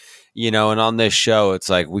 And on this show, it's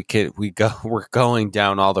like we're going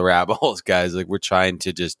down all the rabbit holes, guys. Like, we're trying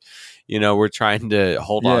to just, we're trying to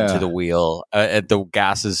hold on to the wheel. And the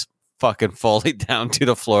gas is fucking fully down to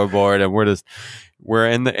the floorboard, and we're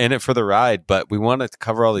in it for the ride. But we want to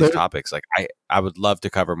cover all these topics. Like, I would love to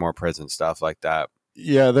cover more prison stuff like that.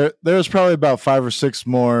 Yeah, there's probably about 5 or 6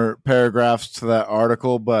 more paragraphs to that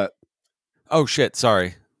article, but oh shit,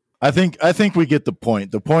 sorry. I think we get the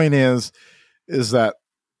point. The point is that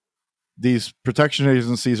these protection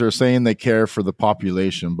agencies are saying they care for the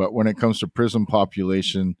population, but when it comes to prison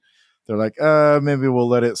population, they're like, maybe we'll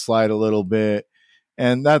let it slide a little bit.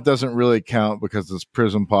 And that doesn't really count because it's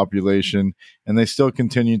prison population, and they still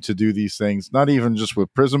continue to do these things, not even just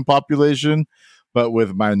with prison population, but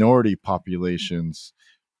with minority populations.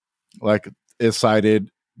 Like, it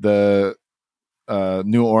cited the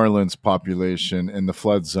New Orleans population and the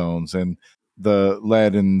flood zones and the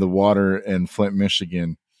lead in the water in Flint,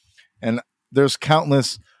 Michigan. And there's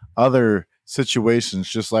countless other situations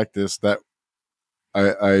just like this that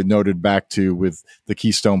I noted back to with the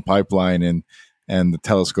Keystone Pipeline and the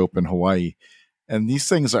telescope in Hawaii. And these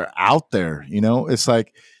things are out there, it's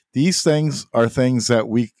like these things are things that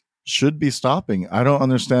we should be stopping. I don't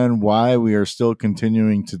understand why we are still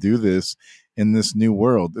continuing to do this in this new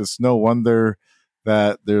world. It's no wonder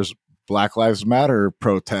that there's Black Lives Matter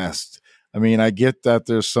protests. I mean, I get that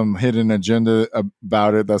there's some hidden agenda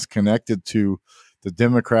about it that's connected to the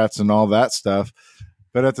Democrats and all that stuff.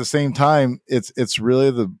 But at the same time, it's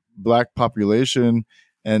really the Black population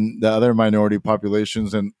and the other minority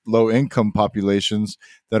populations and low income populations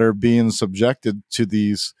that are being subjected to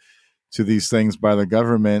these things by the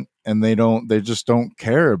government, and they just don't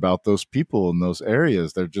care about those people in those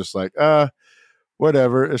areas. They're just like,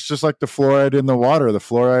 whatever. It's just like the fluoride in the water. The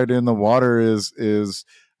fluoride in the water is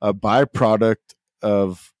a byproduct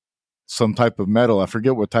of some type of metal. I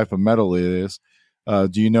forget what type of metal it is.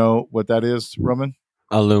 Do you know what that is, Roman?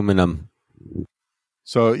 Aluminum.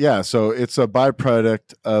 So it's a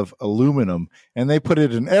byproduct of aluminum, and they put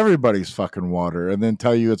it in everybody's fucking water and then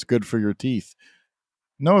tell you it's good for your teeth.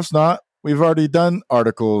 No, it's not. We've already done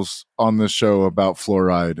articles on this show about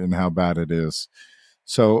fluoride and how bad it is.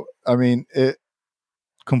 So, I mean, it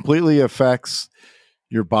completely affects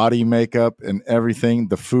your body makeup and everything,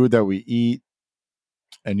 the food that we eat.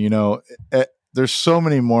 And, there's so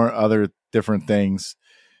many more other different things.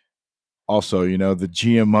 Also, the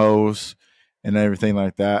GMOs and everything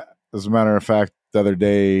like that. As a matter of fact, the other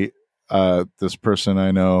day, this person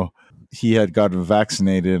I know, he had gotten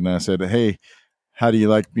vaccinated, and I said, "Hey, how do you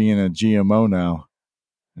like being a GMO now?"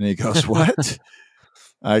 And he goes, "What?"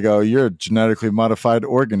 I go, "You're a genetically modified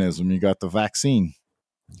organism. You got the vaccine."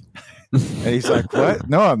 And he's like, "What?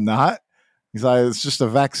 No, I'm not." He's like, "It's just a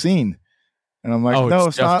vaccine." And I'm like, "No,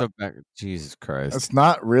 it's not." Jesus Christ. It's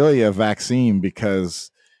not really a vaccine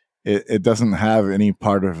because it doesn't have any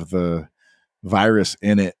part of the virus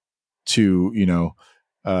in it to,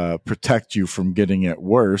 protect you from getting it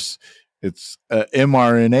worse. It's a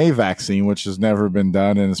mRNA vaccine, which has never been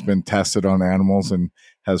done, and it's been tested on animals and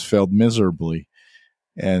has failed miserably.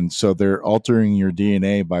 And so they're altering your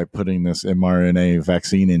DNA by putting this mRNA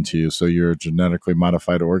vaccine into you. So you're a genetically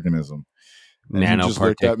modified organism. And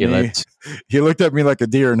nanoparticulates. He looked at me like a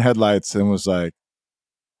deer in headlights and was like,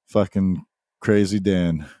 "Fucking crazy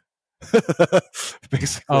Dan."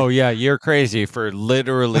 Basically. Oh yeah, you're crazy for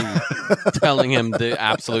literally telling him the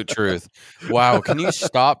absolute truth. Wow, can you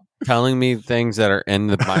stop telling me things that are in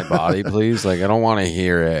my body, please? Like, I don't want to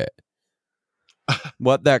hear it.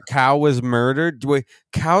 What, that cow was murdered? Wait,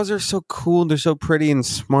 cows are so cool. They're so pretty and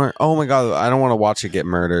smart. Oh my God, I don't want to watch it get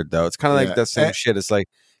murdered though. It's kind of like the same shit. It's like,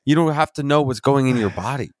 you don't have to know what's going in your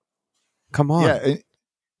body. Come on. Yeah,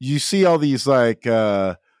 you see all these like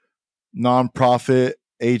nonprofit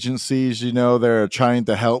agencies, they're trying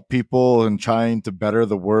to help people and trying to better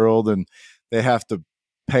the world, and they have to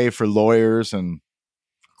pay for lawyers and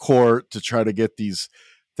court to try to get these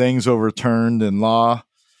things overturned in law.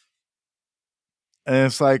 And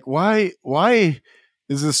it's like, why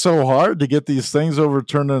is it so hard to get these things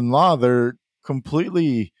overturned in law? They're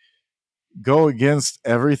completely go against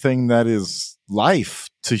everything that is life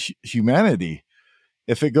to humanity.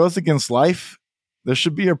 If it goes against life, there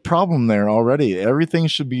should be a problem there already. Everything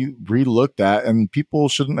should be relooked at, and people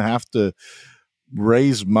shouldn't have to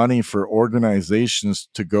raise money for organizations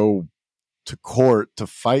to go to court to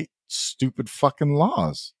fight stupid fucking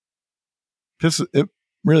laws. It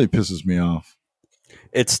really pisses me off.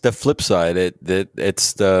 It's the flip side.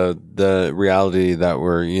 It's the reality that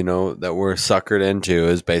we're suckered into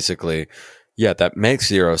is basically, yeah, that makes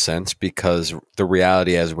zero sense because the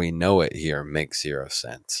reality as we know it here makes zero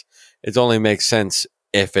sense. It only makes sense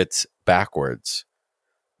if it's backwards.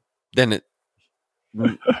 Then it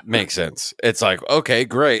makes sense. It's like, okay,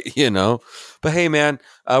 great, But hey, man,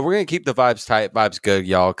 we're going to keep the vibes tight, vibes good,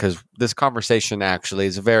 y'all, because this conversation actually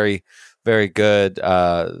is very, very good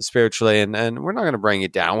spiritually, and we're not going to bring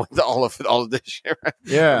it down with all of this shit. Right?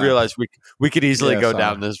 Yeah. I realize we could easily go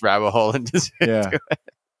down this rabbit hole and just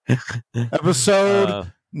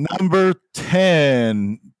Episode number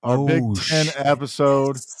 10, our Big 10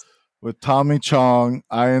 episode with Tommy Chong.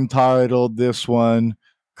 I entitled this one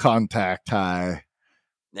Contact High.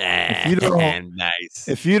 If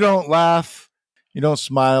you don't laugh, you don't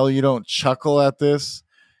smile, you don't chuckle at this,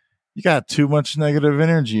 you got too much negative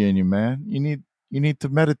energy in you, man. You need to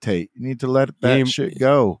meditate. You need to let that shit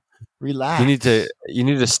go. Relax. You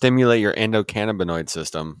need to stimulate your endocannabinoid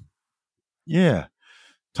system. Yeah.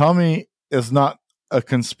 Tommy is not a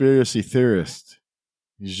conspiracy theorist.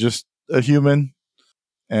 He's just a human,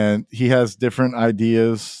 and he has different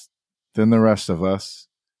ideas than the rest of us.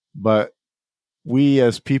 But we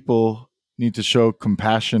as people need to show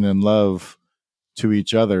compassion and love to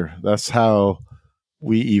each other. That's how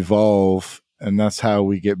we evolve, and that's how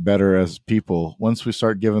we get better as people. Once we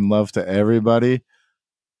start giving love to everybody,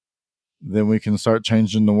 then we can start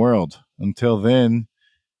changing the world. Until then,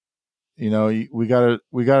 we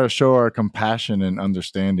gotta show our compassion and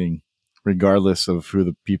understanding, regardless of who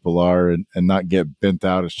the people are, and not get bent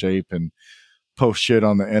out of shape and post shit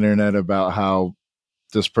on the internet about how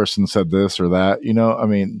this person said this or that. I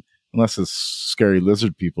mean, unless it's scary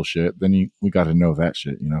lizard people shit, then we got to know that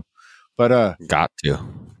shit. But got to.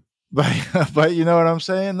 But you know what I'm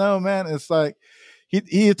saying? No, man, it's like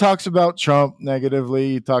he talks about Trump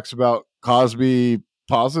negatively, he talks about Cosby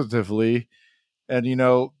positively, and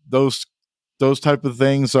those type of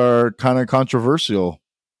things are kind of controversial,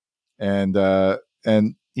 and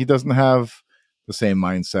he doesn't have the same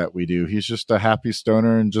mindset we do. He's just a happy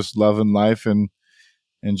stoner and just loving life and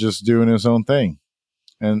just doing his own thing,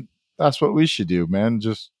 and that's what we should do, man.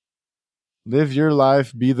 Just live your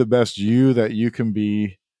life, be the best you that you can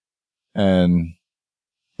be, and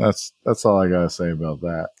that's all I gotta say about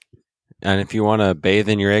that. And if you want to bathe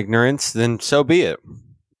in your ignorance, then so be it.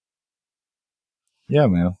 Yeah,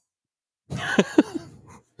 man.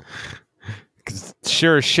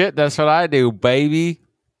 Sure as shit, that's what I do, baby.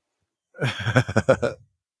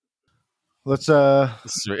 Let's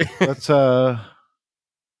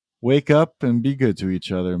wake up and be good to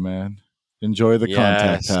each other, man. Enjoy the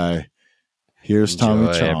contact high. Here's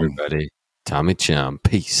Tommy Chong. Everybody. Tommy Chong.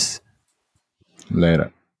 Peace.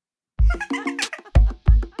 Later.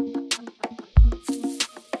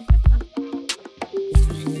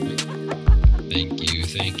 Thank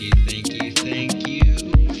you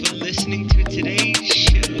for listening to today's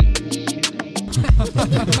show.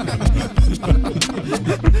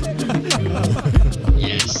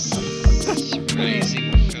 Yes,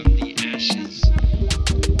 rising from the ashes.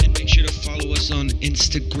 And make sure to follow us on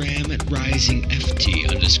Instagram at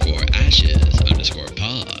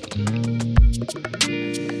risingft_ashes_pod.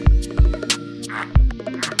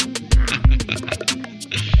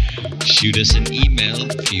 Shoot us an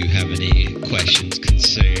email if you have any questions,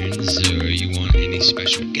 concerns, or you want any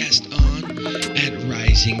special guest on at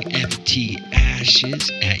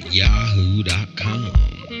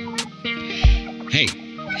risingftashes@yahoo.com. Hey,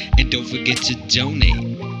 and don't forget to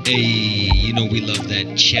donate. Hey, we love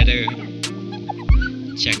that cheddar.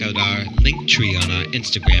 Check out our link tree on our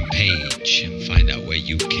Instagram page and find out where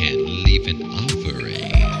you can leave an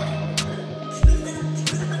offering.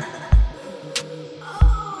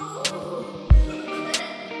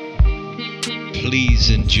 Please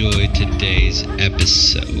enjoy today's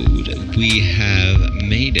episode. We have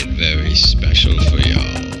made it very special for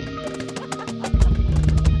y'all.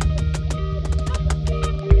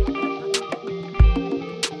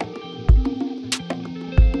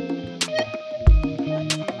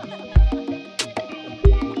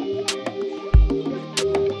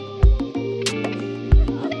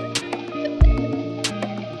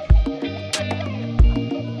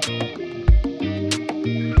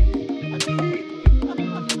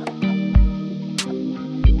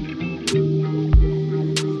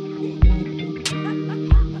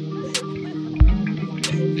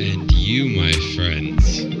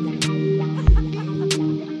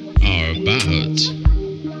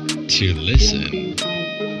 To listen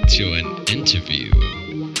to an interview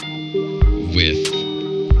with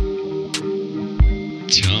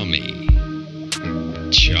Tommy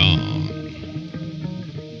Chong.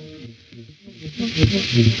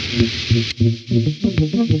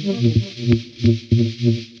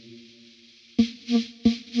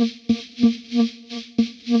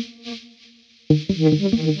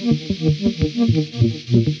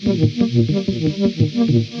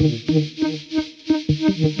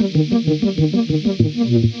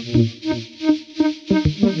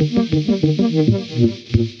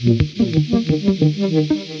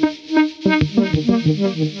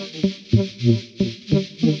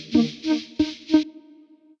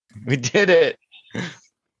 We did it.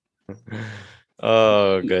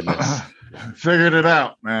 Oh goodness. Figured it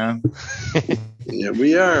out, man. Yeah,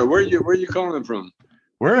 we are. Where you calling from?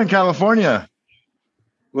 We're in California.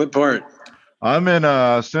 What part? I'm in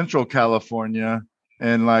Central California,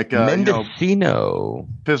 in Mendocino,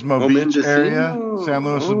 Pismo Beach area, San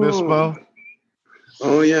Luis Obispo.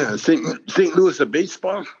 Oh yeah, St. Louis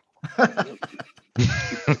Obispo.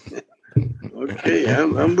 Okay,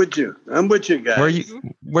 I'm with you. I'm with you guys.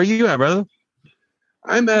 Where you at, brother?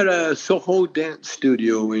 I'm at a Soho dance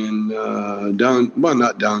studio in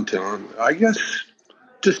not downtown. I guess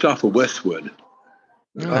just off of Westwood.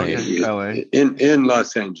 Nice. LA. In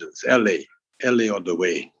Los Angeles, LA all the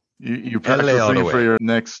way. You LA all the practicing for way. your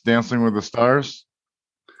next Dancing with the Stars?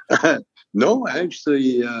 No,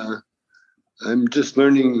 actually, I'm just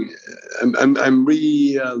learning. I'm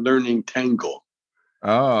learning tango.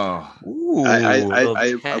 Oh, Ooh,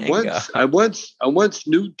 I once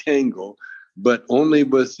knew tango, but only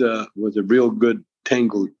with a real good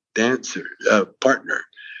tango dancer partner.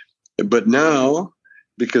 But now,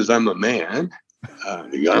 because I'm a man, I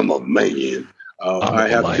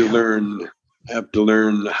have to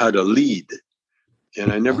learn how to lead.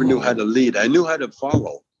 And I never knew how to lead. I knew how to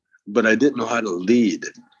follow, but I didn't know how to lead.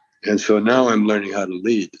 And so now I'm learning how to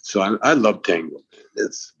lead. So I love tango.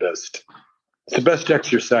 It's the best. It's the best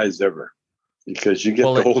exercise ever because you get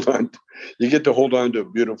to hold on. You get to hold on to a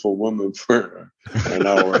beautiful woman for an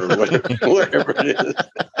hour or whatever it is.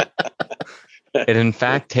 It in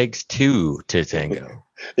fact takes two to tango.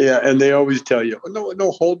 Yeah, and they always tell you, oh,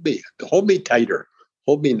 no, hold me tighter,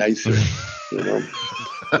 hold me nicer, you know.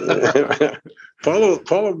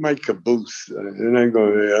 follow my caboose, and I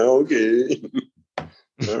go, yeah, okay,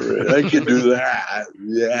 all right, I can do that.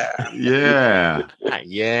 yeah.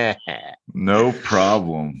 Yeah. No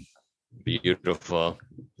problem. Beautiful.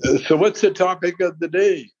 So, what's the topic of the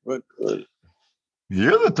day? What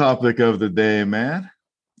You're the topic of the day, man.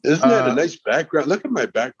 isn't that a nice background? Look at my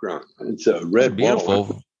background. It's a red Beautiful.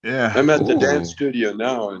 wall. Yeah. I'm at the dance studio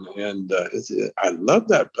now, and I love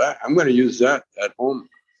that. I'm going to use that at home.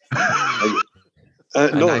 I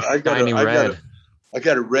got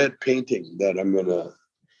a red painting that I'm going to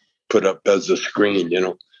put up as a screen.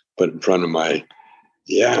 Put in front of my.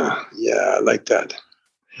 Yeah, I like that.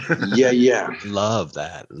 Yeah. Love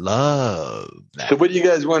that. So, what do you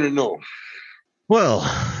guys want to know? Well,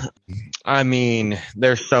 I mean,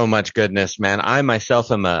 there's so much goodness, man. I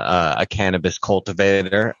myself am a cannabis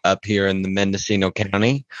cultivator up here in the Mendocino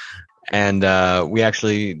County. And we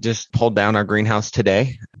actually just pulled down our greenhouse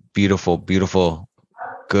today. Beautiful,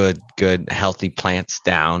 good, healthy plants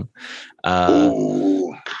down.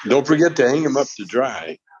 Ooh, don't forget to hang them up to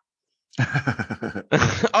dry.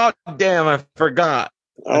 Oh, damn, I forgot.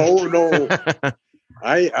 Oh, no.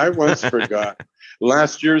 I once forgot.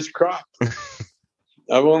 Last year's crop.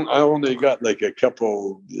 I only got like a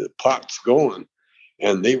couple pots going,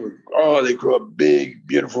 and they grew a big,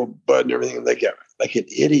 beautiful bud and everything like an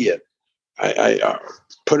idiot. I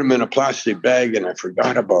put them in a plastic bag and I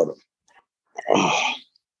forgot about them. Oh,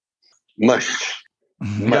 mush.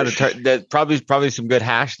 You got to probably some good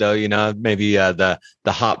hash though. Maybe the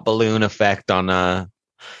hot balloon effect on.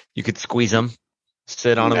 You could squeeze them,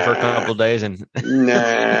 sit on them for a couple of days, and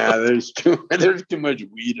there's too much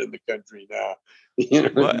weed in the country now.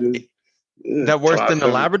 That worse than the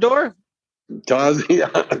Labrador? Toss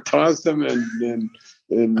them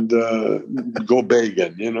and go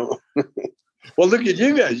begging. Well, look at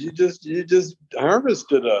you guys. You just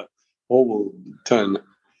harvested a whole ton.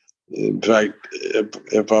 In fact,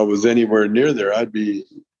 if I was anywhere near there, I'd be,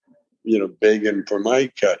 begging for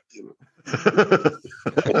my cut.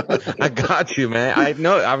 I got you, man. I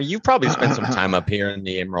know. I mean, you probably spent some time up here in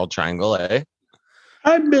the Emerald Triangle, eh?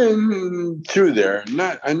 I've been through there.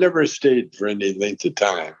 I never stayed for any length of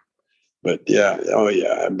time, but yeah. Oh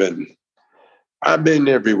yeah, I've been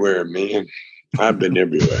everywhere, man. I've been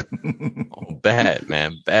everywhere. Oh, bet,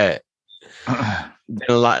 man, bet. Been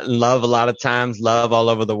love a lot of times, love all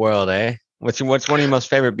over the world, eh? What's one of your most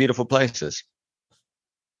favorite beautiful places?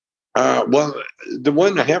 Well, the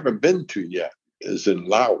one I haven't been to yet is in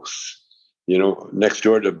Laos, next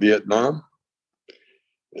door to Vietnam.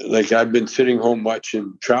 Like I've been sitting home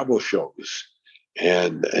watching travel shows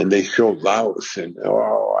and they show Laos and,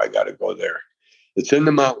 I got to go there. It's in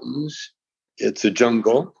the mountains. It's a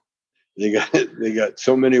jungle. They got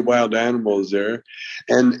so many wild animals there,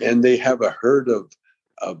 and they have a herd of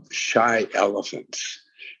shy elephants.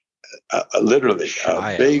 Literally,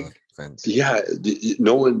 big. Elephants. Yeah,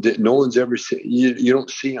 no one's ever seen. You don't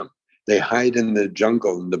see them. They hide in the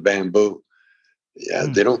jungle in the bamboo. Yeah,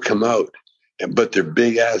 they don't come out, but they're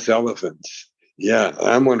big ass elephants. Yeah,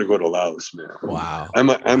 I'm going to go to Laos, man. Wow.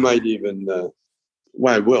 I might even.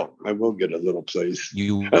 Well, I will get a little place.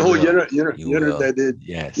 You know what I did?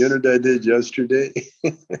 Yes. You know what I did yesterday?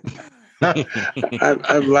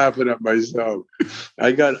 I'm laughing at myself.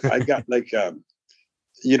 I got like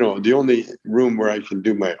the only room where I can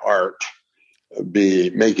do my art, be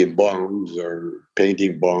making bongs or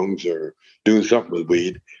painting bongs or doing something with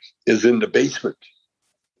weed, is in the basement.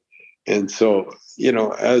 And so,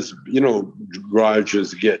 as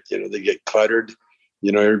garages get, they get cluttered.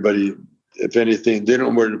 You know, everybody, if anything, they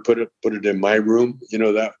don't know where to put it in my room, you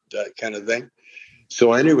know, that kind of thing.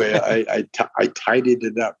 So anyway, I tidied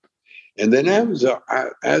it up. And then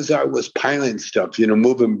as I was piling stuff, you know,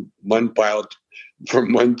 moving one pile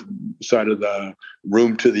from one side of the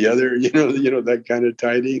room to the other, you know, that kind of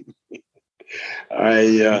tidying.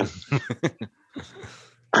 I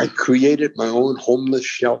created my own homeless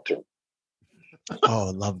shelter.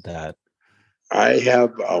 Oh, love that. I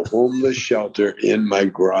have a homeless shelter in my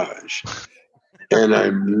garage, and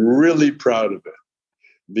I'm really proud of it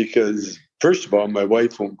because, first of all, my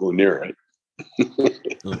wife won't go near it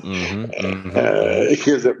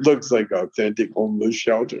because it looks like authentic homeless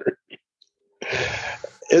shelter.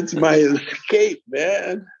 It's my escape,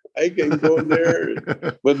 man. I can go there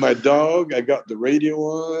with my dog. I got the radio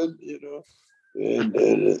on, you know, and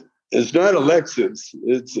it's not a Lexus.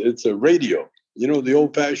 It's a radio. You know, the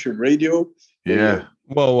old-fashioned radio. Yeah.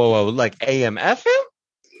 Whoa. Like AM, FM?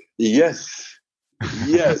 Yes.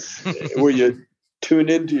 Where you tune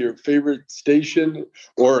into your favorite station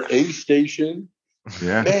or a station.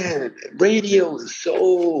 Yeah. Man, radio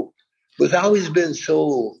was always been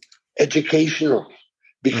so educational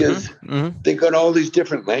because they got all these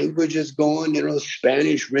different languages going, you know,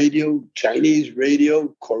 Spanish radio, Chinese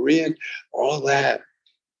radio, Korean, all that.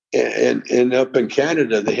 And up in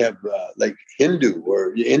Canada, they have like Hindu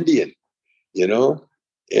or Indian, you know,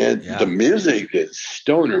 and the music is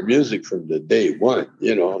stoner music from the day one,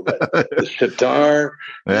 you know, the sitar.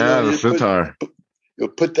 Yeah, you know, the sitar. You'll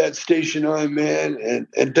put that station on, man, and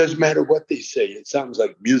it doesn't matter what they say. It sounds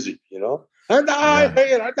like music, you know? And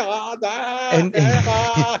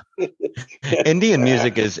Indian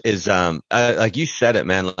music is like you said it,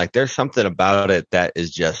 man. Like there's something about it that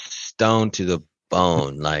is just stoned to the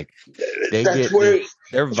bone. Like their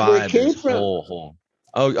vibe is whole.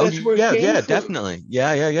 Oh, yeah, definitely.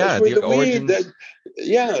 Yeah. That's where The origins.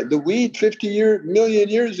 The weed 50 million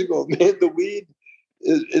years ago, man. The weed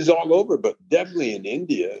is all over, but definitely in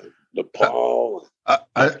India, Nepal,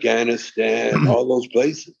 Afghanistan, all those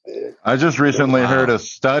places, man. I just recently heard a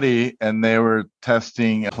study, and they were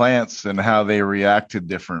testing plants and how they react to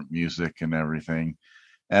different music and everything.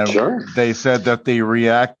 And they said that they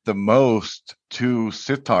react the most to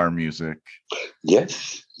sitar music.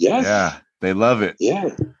 Yes. Yeah, they love it.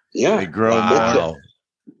 Yeah. They grow more.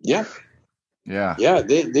 Yeah.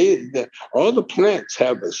 They all the plants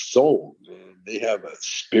have a soul, man. They have a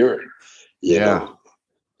spirit, you know.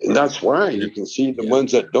 And that's why you can see the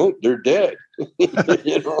ones that don't, they're dead.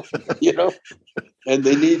 you know. And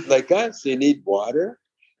they need, like us, they need water,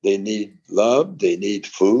 they need love, they need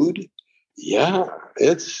food. Yeah,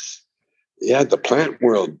 the plant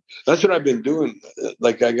world. That's what I've been doing.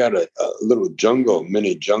 Like I got a little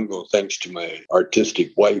mini jungle, thanks to my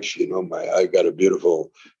artistic wife. You know, I got a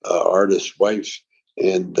beautiful artist wife,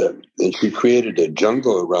 and she created a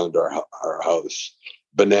jungle around our house.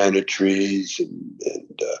 Banana trees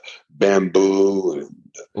and bamboo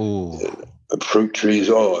and fruit trees.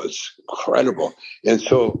 Oh, it's incredible. And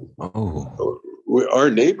so our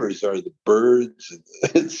neighbors are the birds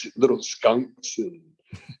and little skunks and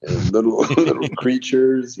little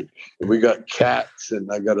creatures. And we got cats,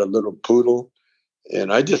 and I got a little poodle.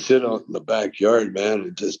 And I just sit out in the backyard,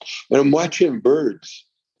 man, and I'm watching birds,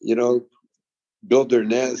 you know, build their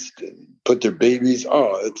nest and put their babies.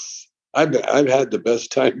 Oh, I've had the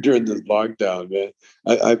best time during this lockdown, man.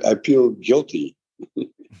 I feel guilty.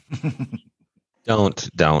 Don't.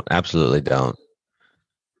 Absolutely don't.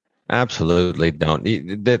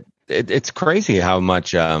 It's crazy how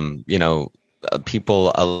much,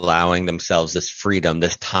 people allowing themselves this freedom,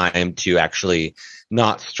 this time to actually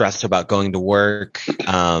not stress about going to work,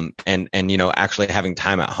 and actually having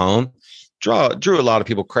time at home drew a lot of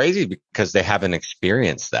people crazy because they haven't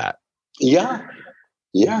experienced that. Yeah.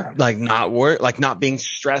 Like not being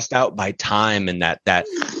stressed out by time and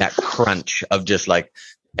that crunch of just like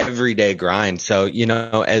everyday grind. So, you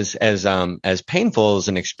know, as painful as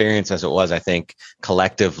an experience as it was, I think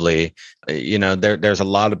collectively, you know, there's a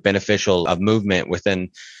lot of beneficial of movement within,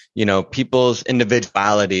 you know, people's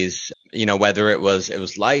individualities, you know, whether it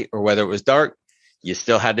was light or whether it was dark, you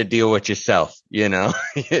still had to deal with yourself, you know?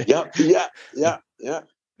 Yeah.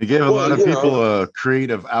 It gave a lot of people a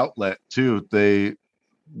creative outlet too.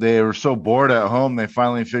 They were so bored at home, they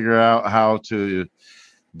finally figured out how to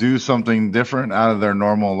do something different out of their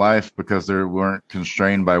normal life because they weren't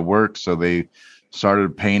constrained by work. So they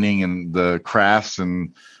started painting, and the crafts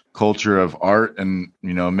and culture of art and,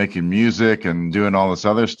 you know, making music and doing all this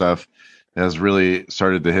other stuff has really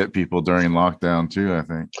started to hit people during lockdown too, I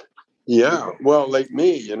think. Yeah. Well, like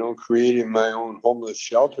me, you know, creating my own homeless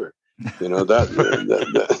shelter. You know,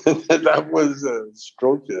 that was a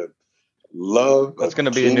stroke of love. That's going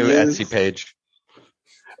to be a new Etsy page.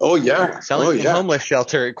 Oh yeah, selling homeless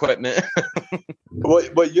shelter equipment.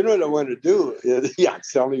 Well, you know what I want to do?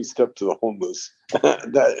 Selling stuff to the homeless.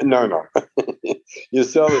 No. You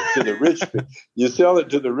sell it to the rich. You sell it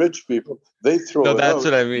to the rich people. They throw it out. That's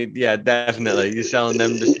what I mean. Yeah, definitely. You're selling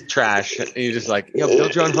them just trash. And you're just like, yo,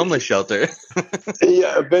 build your own homeless shelter.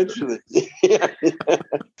 Yeah, eventually.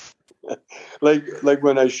 Like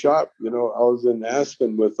when I shop, you know, I was in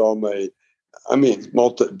Aspen with all my,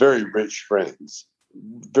 very rich friends,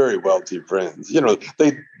 very wealthy friends. You know,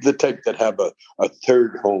 the type that have a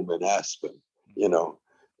third home in Aspen. You know,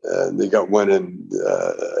 they got one in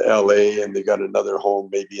L.A. and they got another home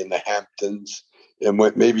maybe in the Hamptons and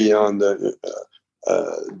went maybe on the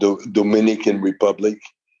Dominican Republic,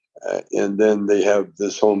 and then they have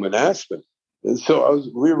this home in Aspen. And so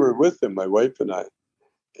we were with them, my wife and I,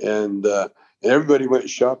 and everybody went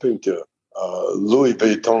shopping to Louis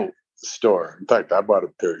Vuitton store. In fact, I bought a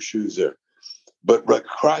pair of shoes there. But right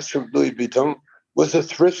across from Louis Vuitton was a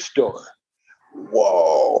thrift store.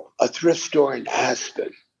 Whoa, a thrift store in Aspen.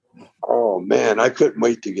 Oh, man, I couldn't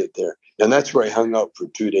wait to get there. And that's where I hung out for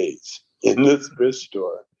 2 days, in the thrift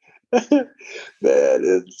store. Man,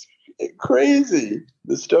 it's crazy.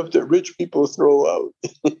 The stuff that rich people throw out.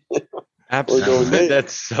 Absolutely.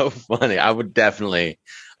 That's so funny. I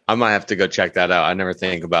might have to go check that out. I never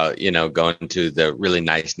think about, you know, going to the really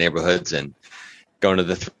nice neighborhoods and going to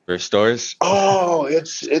the thrift stores. Oh,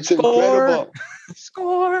 it's incredible.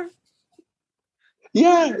 Score.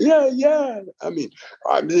 Yeah. I mean,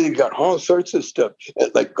 they got all sorts of stuff,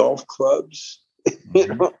 like golf clubs. You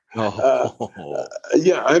know, I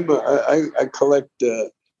collect.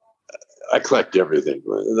 I collect everything.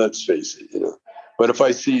 Let's face it, you know. But if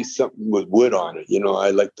I see something with wood on it, you know,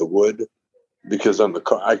 I like the wood because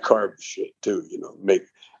I carve shit too. You know,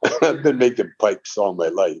 I've been making pipes all my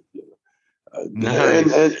life. You know,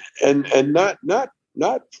 nice. and not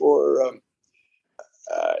for.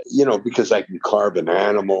 You know, because I can carve an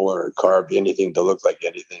animal or carve anything to look like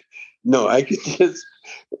anything. No, I can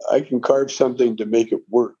carve something to make it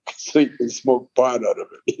work so you can smoke pot out of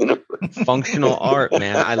it, you know. Functional art,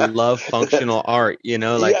 man. I love functional art, you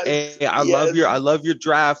know, like, yes, hey, I love your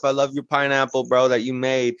draft. I love your pineapple, bro, that you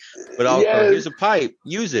made. But also, here's a pipe.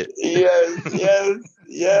 Use it.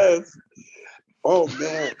 Yes. Oh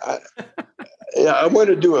man. I want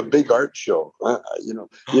to do a big art show. You know,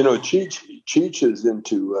 Cheech is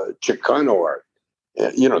into Chicano art.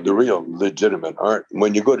 You know, the real legitimate art.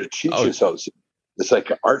 When you go to Cheech's house, it's like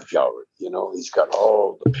an art gallery. You know, he's got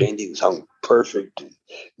all the paintings hung perfect and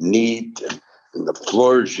neat, and the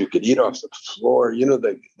floors you could eat off the floor. You know,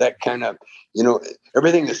 that kind of, you know,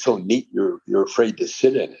 everything is so neat. You're afraid to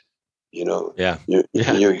sit in it. You know, you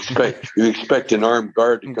expect an armed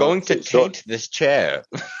guard to come. I'm going to taint this chair.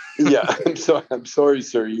 Yeah, I'm sorry,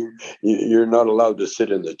 sir. You're not allowed to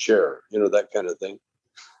sit in the chair. You know, that kind of thing.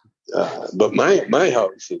 But my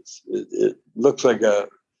house, it looks like a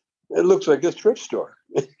thrift store.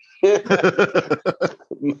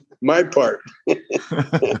 My part,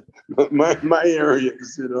 my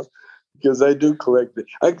areas, you know, because I do collect.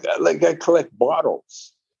 I collect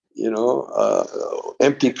bottles. You know,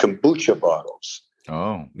 empty kombucha bottles.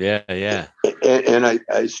 Oh, yeah. And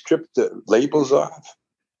I strip the labels off.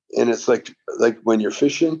 And it's like when you're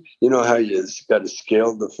fishing, you know how you got to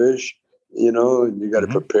scale the fish, you know, and you got to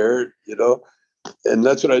prepare it, you know. And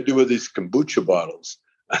that's what I do with these kombucha bottles.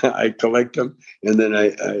 I collect them, and then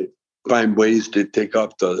I find ways to take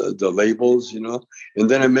off the labels, you know, and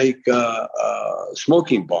then I make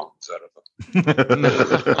smoking bongs out of them.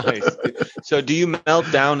 Nice. So do you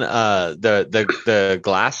melt down the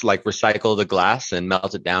glass, like recycle the glass and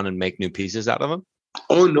melt it down and make new pieces out of them?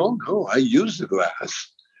 Oh no, I use the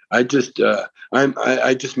glass. I just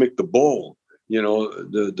I just make the bowl, you know,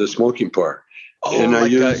 the smoking part. Oh, and I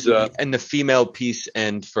use and the female piece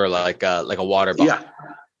end for like a water bottle.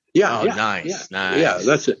 Yeah. Nice. Yeah,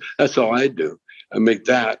 that's it. That's all I do. I make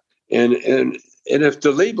that, and if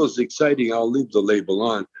the label's exciting, I'll leave the label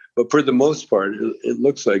on. But for the most part, it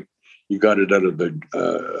looks like you got it out of the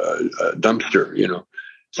dumpster, you know.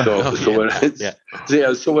 So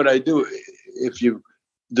what I do,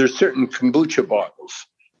 there's certain kombucha bottles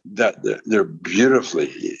that they're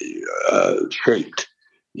beautifully shaped,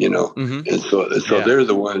 you know, and so they're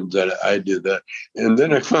the ones that I do that. And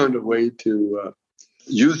then I found a way to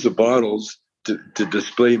use the bottles to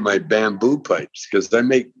display my bamboo pipes, because I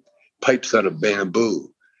make pipes out of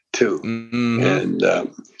bamboo too, and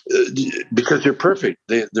because they're perfect,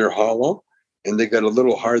 they're hollow, and they got a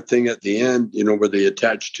little hard thing at the end, you know, where they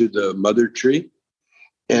attach to the mother tree.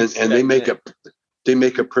 and they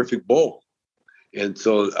make a perfect bowl. And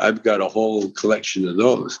so I've got a whole collection of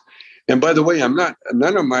those. And by the way,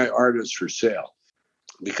 none of my art is for sale,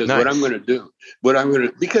 because Nice. what I'm going to do,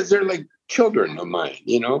 because they're like children of mine,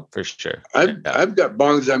 you know. For sure. I've got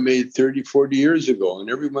bongs I made 30, 40 years ago, and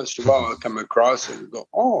every once in a while I'll come across it and go,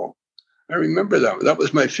 oh, I remember that. That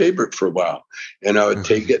was my favorite for a while. And I would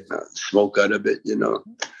take it and I'd smoke out of it, you know.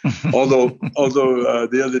 although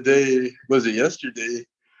the other day, was it yesterday,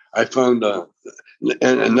 I found, and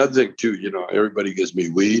another thing too, you know, everybody gives me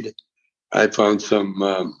weed. I found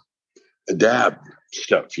some dab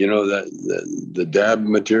stuff, you know, that the dab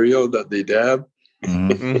material that they dab.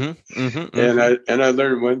 And I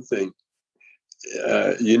learned one thing.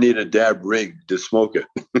 You need a dab rig to smoke it.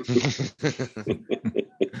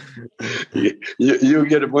 you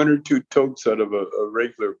get one or two tokes out of a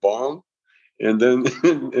regular bong, and then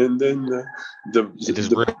it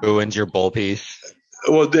just ruins your bowl piece.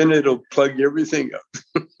 Well, then it'll plug everything up.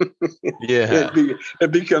 Yeah,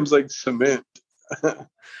 it becomes like cement.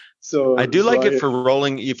 So I do like it for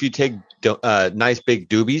rolling. If you take nice big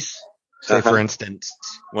doobies, say for instance,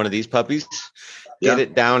 one of these puppies, get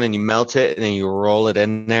it down and you melt it, and then you roll it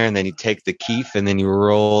in there, and then you take the keef, and then you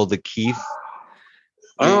roll the keef.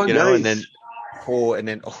 Oh, you know, nice. and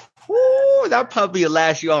then that puppy will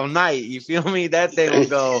last you all night. You feel me? That thing will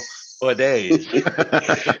go for days.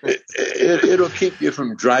 It'll keep you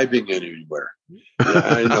from driving anywhere. Yeah,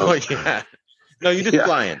 I know. Oh yeah. No, you're just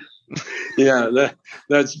flying. Yeah,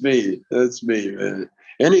 that's me. That's me, man.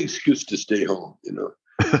 Any excuse to stay home, you know.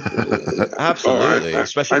 Absolutely,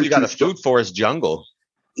 especially if you got a food forest jungle.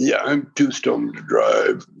 Yeah, I'm too stoned to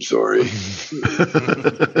drive. I'm sorry.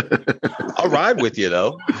 I'll ride with you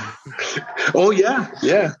though. Oh yeah.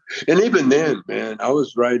 And even then, man, I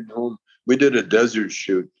was riding home. We did a desert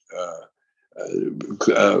shoot,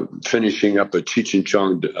 finishing up a Cheech and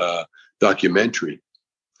Chong documentary,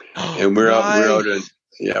 and we're out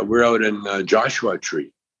in Joshua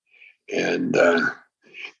Tree, and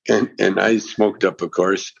I smoked up, of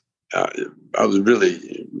course. I was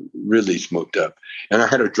really, really smoked up, and I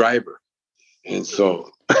had a driver, and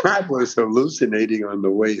so I was hallucinating on the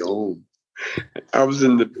way home. I was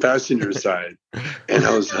in the passenger side, and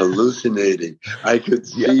I was hallucinating. I could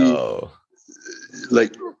see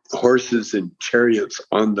like horses and chariots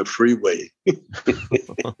on the freeway.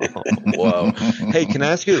 Whoa! Hey, can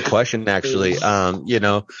I ask you a question? Actually, you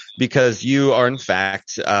know, because you are in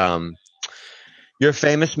fact, you're a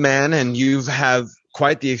famous man, and you have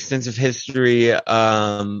quite the extensive history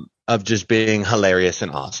of just being hilarious and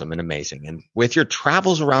awesome and amazing. And with your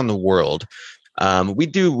travels around the world, we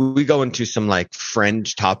go into some like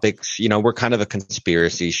fringe topics. You know, we're kind of a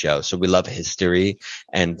conspiracy show, so we love history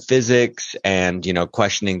and physics and, you know,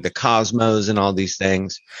 questioning the cosmos and all these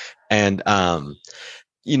things. And,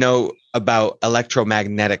 you know, about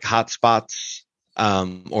electromagnetic hotspots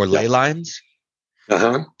or ley lines.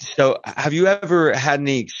 So have you ever had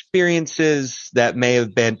any experiences that may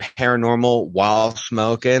have been paranormal while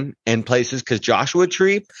smoking in places? Because Joshua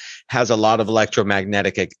Tree has a lot of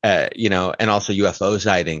electromagnetic, you know, and also UFO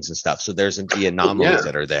sightings and stuff. So there's the anomalies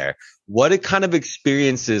that are there. What kind of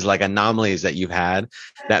experiences, like anomalies that you've had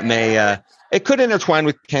that may, it could intertwine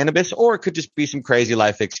with cannabis, or it could just be some crazy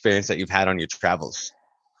life experience that you've had on your travels?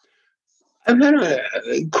 I've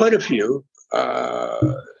had quite a few,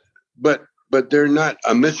 but they're not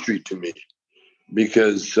a mystery to me,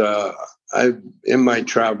 because I've, in my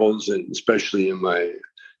travels, and especially in my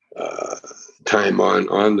time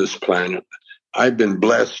on this planet, I've been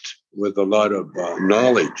blessed with a lot of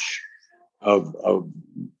knowledge of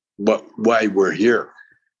why we're here,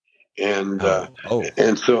 and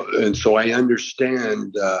so I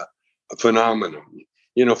understand a phenomenon.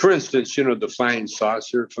 You know, for instance, you know, the flying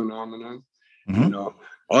saucer phenomenon. You know,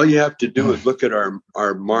 all you have to do is look at our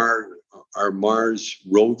Mars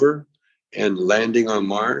rover and landing on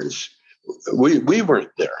Mars. We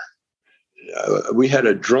weren't there. We had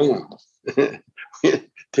a drone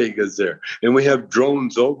take us there, and we have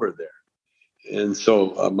drones over there. And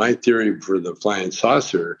so my theory for the flying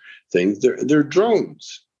saucer things, they're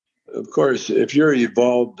drones. Of course, if you're an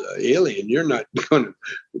evolved alien, you're not going to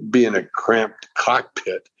be in a cramped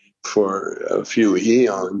cockpit for a few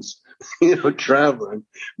eons, you know, traveling,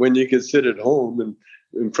 when you can sit at home and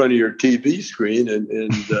in front of your TV screen and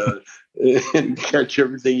catch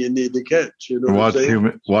everything you need to catch. You know,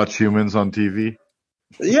 watch humans on TV.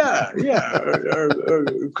 Yeah, or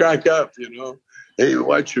crack up. You know, hey,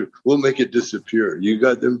 watch you. We'll make it disappear. You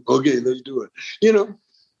got them. Okay, let's do it. You know,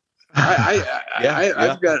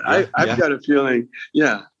 I've got a feeling.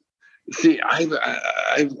 Yeah. See,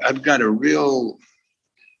 I've got a real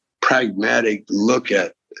pragmatic look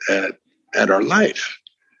at at our life,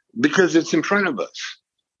 because it's in front of us.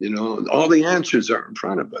 All the answers are in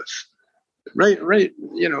front of us. Right.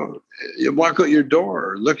 You walk out your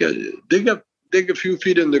door, dig a few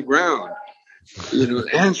feet in the ground.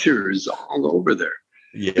 Answer is all over there.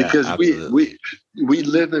 Yeah, because absolutely. we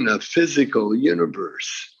live in a physical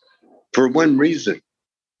universe for one reason,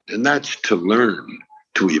 and that's to learn,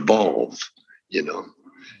 to evolve.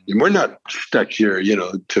 And we're not stuck here,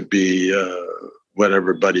 to be what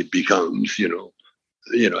everybody becomes,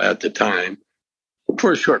 at the time,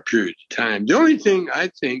 for a short period of time. The only thing I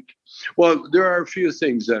think, well, there are a few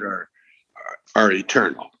things that are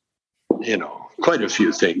eternal, quite a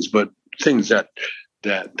few things, but things that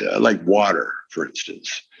like water, for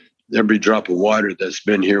instance. Every drop of water that's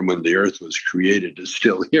been here when the earth was created is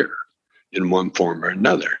still here in one form or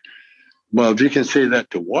another. Well, if you can say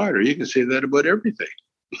that to water, you can say that about everything.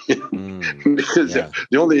 Because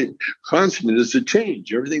the only constant is the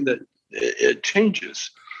change. Everything that it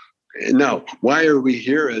changes. Now, why are we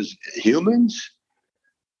here as humans?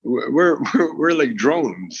 We're like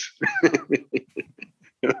drones.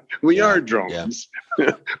 We are drones.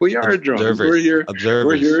 Yeah. We are drones. We're here.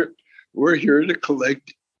 Observers. We're here to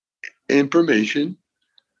collect information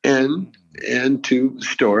and to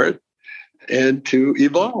store it and to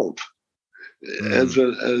evolve as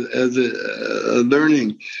a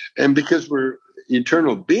learning. And because we're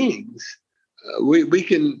eternal beings, we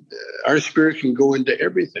can, our spirit can go into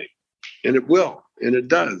everything, and it will, and it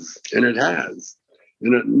does, and it has,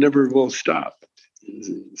 and it never will stop.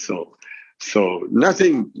 So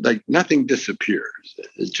nothing disappears.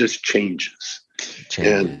 It just changes.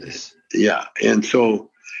 And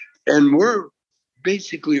we're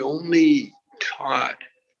basically only taught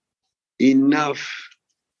enough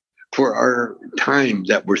for our time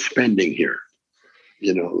that we're spending here.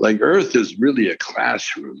 Like Earth is really a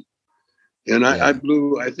classroom. And I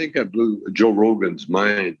think I blew Joe Rogan's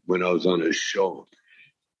mind when I was on his show.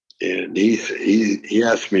 And he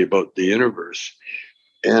asked me about the universe.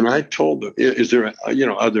 And I told him, is there,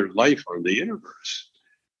 other life on the universe?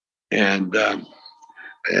 And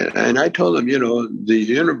I told him, the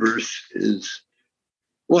universe is,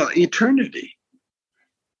 eternity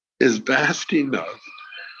is vast enough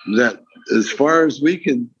that as far as we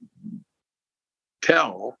can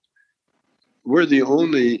tell, we're the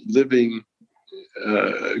only living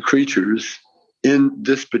creatures in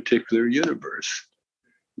this particular universe.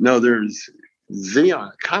 Now there's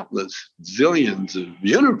countless zillions of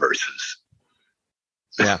universes.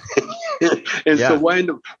 Yeah. And so why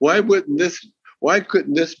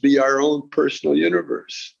couldn't this be our own personal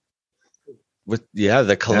universe? With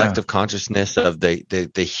the collective consciousness of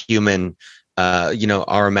the human,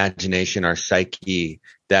 our imagination, our psyche,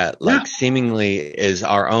 that seemingly is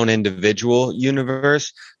our own individual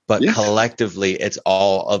universe, but collectively it's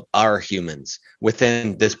all of our humans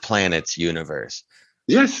within this planet's universe.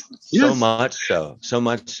 Yes. So much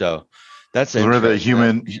so. That's we're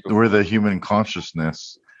the human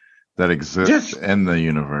consciousness that exists in the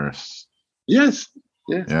universe. Yes.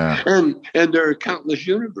 Yeah. And there are countless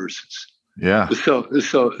universes. Yeah. So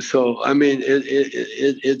I mean,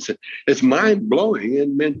 it's mind blowing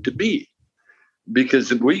and meant to be,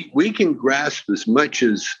 because we can grasp as much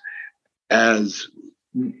as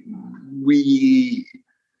we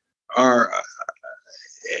are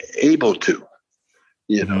able to,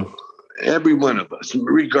 every one of us,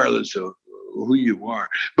 regardless of who you are.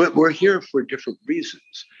 But we're here for different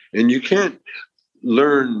reasons, and you can't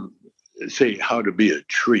learn, say, how to be a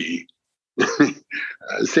tree.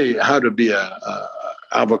 Say how to be a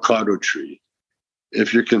avocado tree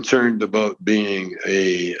if you're concerned about being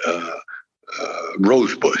a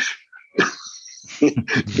rose bush.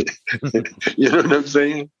 You know what I'm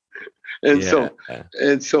saying?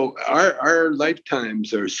 And so our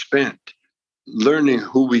lifetimes are spent learning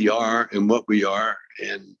who we are and what we are,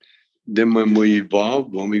 and then when we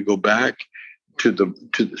evolve, when we go back to the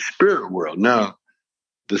spirit world. Now,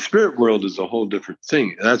 the spirit world is a whole different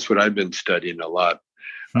thing. That's what I've been studying a lot.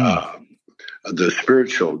 The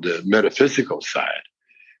spiritual, the metaphysical side.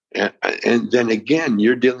 And then again,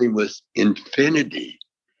 you're dealing with infinity.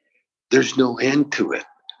 There's no end to it.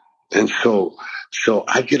 And so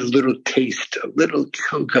I get a little taste, a little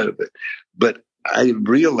chunk out of it. But I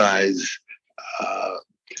realize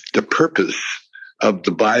the purpose of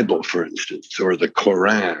the Bible, for instance, or the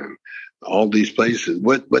Quran, all these places,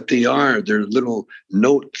 what they are, they're little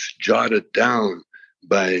notes jotted down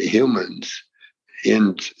by humans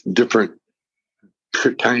in different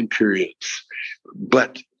time periods,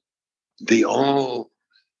 but they all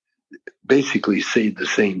basically say the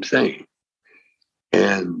same thing.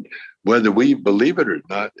 And whether we believe it or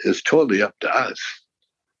not is totally up to us.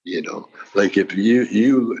 You know, like if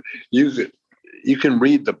you can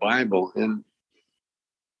read the Bible and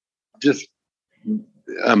just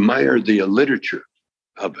admire the literature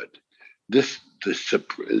of it. The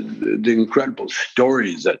incredible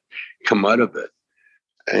stories that come out of it,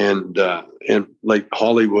 and like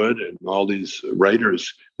Hollywood and all these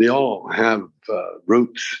writers, they all have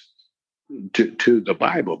roots to the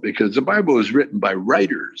Bible, because the Bible was written by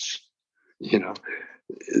writers. You know,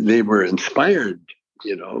 they were inspired,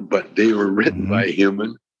 but they were written by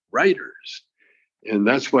human writers. And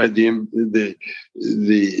that's why the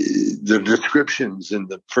descriptions in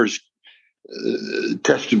the first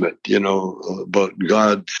Testament, about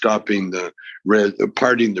God stopping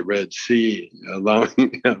parting the Red Sea,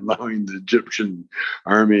 allowing the Egyptian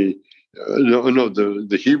army,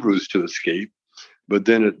 the Hebrews to escape, but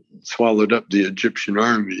then it swallowed up the Egyptian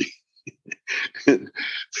army.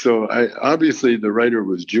 So obviously the writer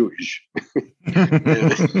was Jewish.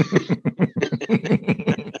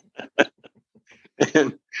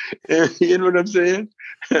 And you know what I'm saying?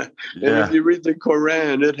 And if you read the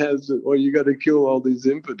Quran, it has, you got to kill all these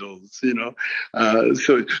infidels, so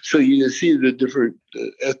you see the different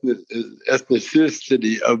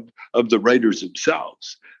ethnicity of the writers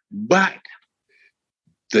themselves. But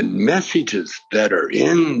the messages that are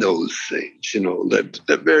in those things,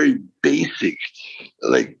 the very basic,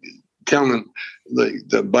 like telling, like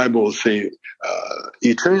the Bible will say,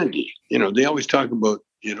 eternity. They always talk about,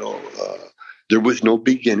 there was no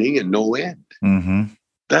beginning and no end. Mm-hmm.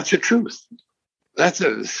 That's a truth. That's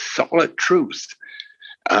a solid truth.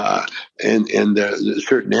 And the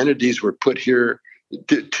certain entities were put here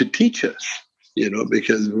to teach us,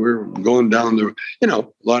 because we're going down a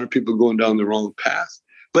lot of people going down the wrong path.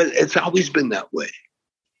 But it's always been that way.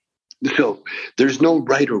 So there's no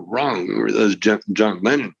right or wrong, as John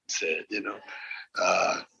Lennon said.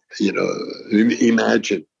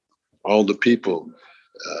 Imagine all the people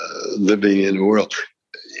living in the world.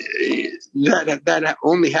 That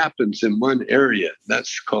only happens in one area.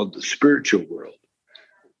 That's called the spiritual world.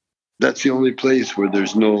 That's the only place where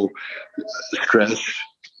there's no stress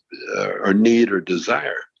or need or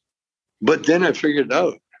desire. But then I figured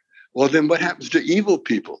out, well, then what happens to evil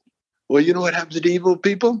people? Well, you know what happens to evil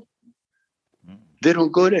people? They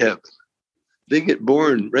don't go to heaven. They get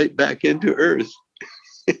born right back into earth.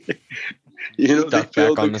 Stuck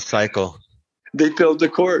back on the cycle. They failed the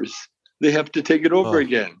course. They have to take it over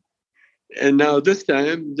again. And now this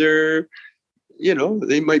time they're,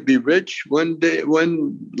 they might be rich one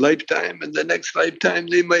lifetime, and the next lifetime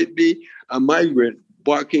they might be a migrant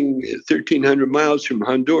walking 1,300 miles from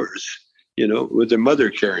Honduras, with their mother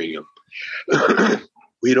carrying them.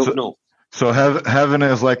 We don't know. So heaven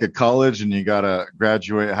is like a college, and you got to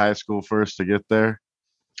graduate high school first to get there?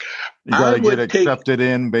 You got to get accepted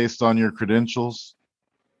in based on your credentials?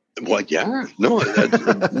 Well, yeah, no,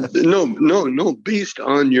 no, based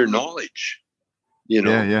on your knowledge,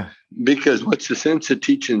 Yeah. Because what's the sense of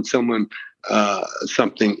teaching someone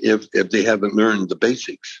something if they haven't learned the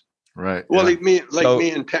basics? Right. Well, it's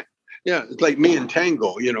like me and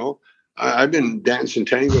tango. I've been dancing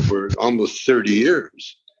tango for almost 30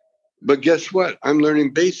 years, but guess what? I'm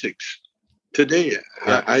learning basics today.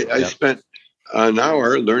 Yeah. I spent an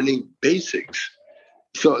hour learning basics.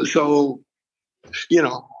 So.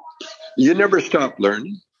 You never stop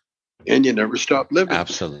learning, and you never stop living.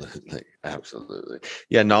 Absolutely.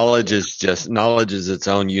 Yeah, knowledge is its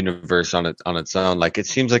own universe on its own. Like, it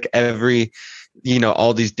seems like every,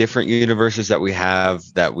 all these different universes that we have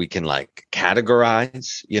that we can like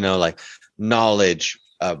categorize, like knowledge,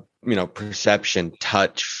 perception,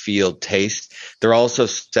 touch, feel, taste. They're also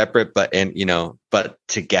separate, but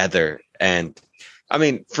together. And I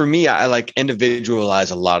mean, for me, I like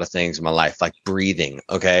individualize a lot of things in my life, like breathing.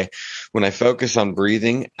 Okay. When I focus on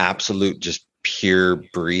breathing, absolute, just pure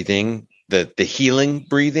breathing, the healing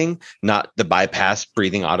breathing, not the bypass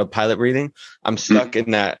breathing, autopilot breathing. I'm stuck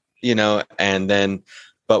in that, and then,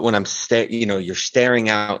 but when I'm you're staring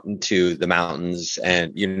out into the mountains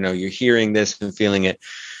and, you're hearing this and feeling it.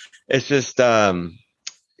 It's just,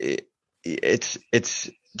 it's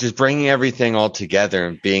just bringing everything all together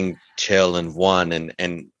and being chill and one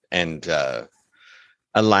and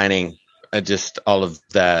aligning just all of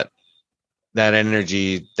that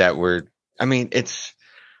energy that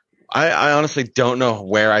I honestly don't know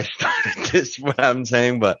where I started this, what I'm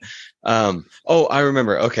saying, but I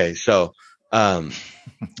remember. Okay. So I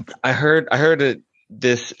heard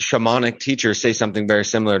this shamanic teacher say something very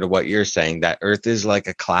similar to what you're saying, that Earth is like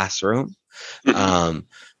a classroom.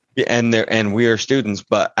 And we are students,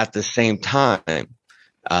 but at the same time,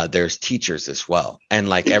 there's teachers as well. And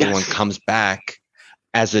like everyone comes back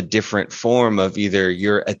as a different form of either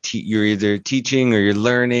you're either teaching or you're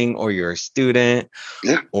learning or you're a student,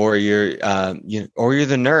 or you're or you're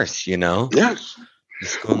the nurse, Yes. the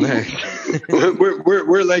school nurse.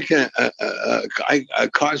 we're like a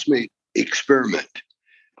cosmic experiment,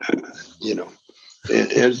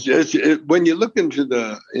 when you look into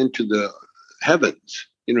the heavens,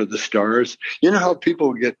 the stars, how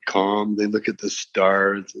people get calm, they look at the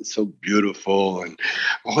stars, it's so beautiful, and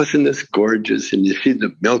isn't this gorgeous, and you see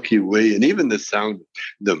the Milky Way and even the sound of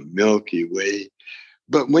the Milky Way.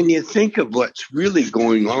 But when you think of what's really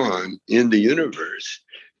going on in the universe,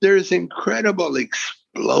 there's incredible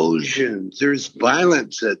explosions, there's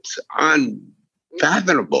violence that's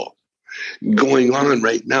unfathomable going on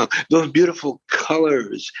right now. Those beautiful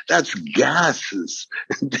colors, that's gases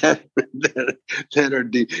that are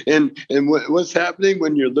deep. And what's happening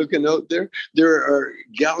when you're looking out there? There are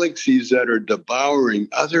galaxies that are devouring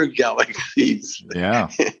other galaxies. Yeah.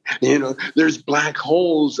 There's black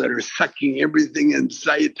holes that are sucking everything in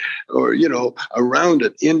sight or, around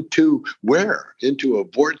it into where? Into a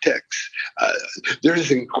vortex.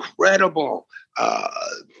 There's incredible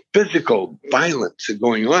physical violence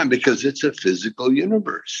going on because it's a physical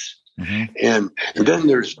universe. Mm-hmm. And then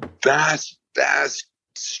there's vast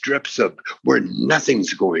strips of where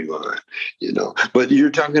nothing's going on, But you're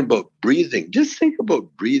talking about breathing. Just think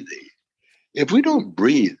about breathing. If we don't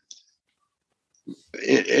breathe,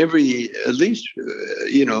 I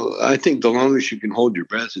think the longest you can hold your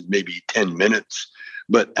breath is maybe 10 minutes.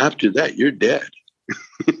 But after that, you're dead.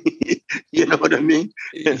 You know what I mean?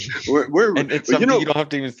 And it's something you don't have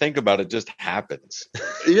to even think about. It just happens.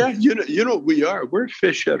 Yeah, we are. We're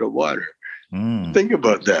fish out of water. Think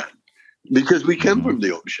about that. Because we come from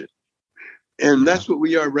the ocean. And that's what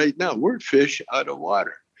we are right now. We're fish out of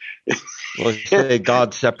water. Well,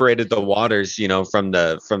 God separated the waters, from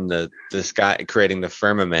the sky, creating the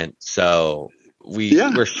firmament. So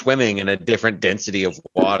we're swimming in a different density of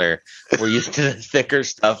water. We're used to the thicker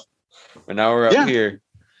stuff. But now we're up here.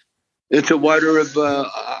 It's a water of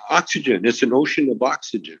oxygen. It's an ocean of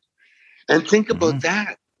oxygen. And think about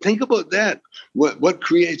that. Think about that. What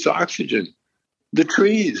creates oxygen? The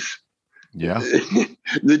trees. Yeah.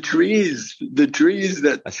 the trees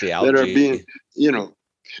that are being,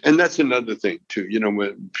 and that's another thing too.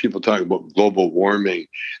 When people talk about global warming,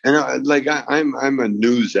 and I'm a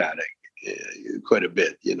news addict quite a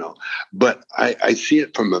bit, but I see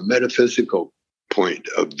it from a metaphysical point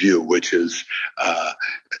of view, which is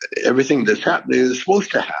everything that's happening is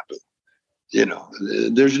supposed to happen.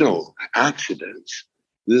 There's no accidents.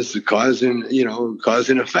 This is cause and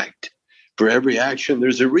effect. For every action,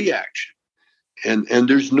 there's a reaction, and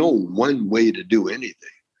there's no one way to do anything.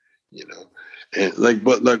 And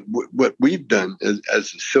what we've done as a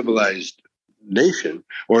civilized nation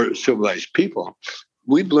or civilized people,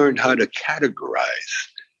 we've learned how to categorize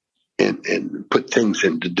and put things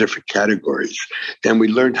into different categories. And we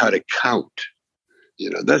learned how to count.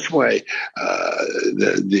 That's why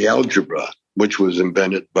the algebra, which was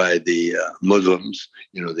invented by the Muslims,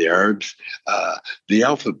 the Arabs, the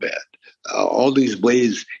alphabet, all these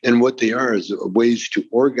ways, and what they are is ways to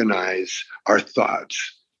organize our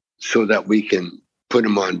thoughts so that we can put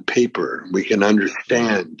them on paper. We can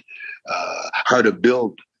understand how to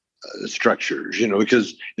build structures,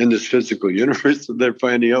 because in this physical universe they're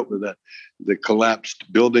finding out with the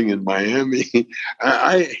collapsed building in Miami.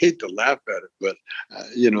 I hate to laugh at it, but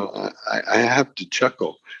I have to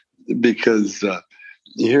chuckle because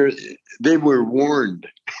here they were warned.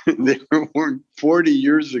 They were warned 40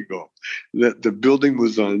 years ago that the building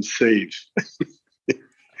was unsafe.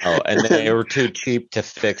 Oh, and they were too cheap to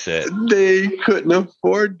fix it. They couldn't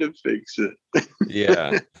afford to fix it.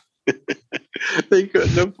 Yeah. They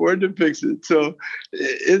couldn't afford to fix it. So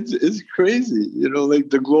it's crazy, like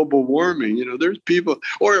the global warming, there's people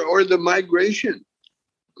or the migration.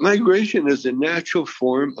 Migration is a natural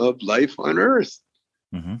form of life on Earth.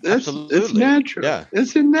 Mm-hmm. It's natural. Yeah.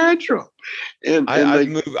 It's a natural. And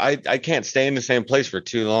I can't stay in the same place for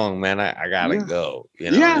too long, man. I gotta go.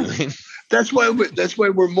 What I mean? That's why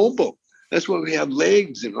we're mobile. That's why we have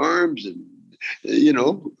legs and arms, and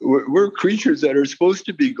we're creatures that are supposed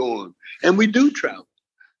to be going, and we do travel.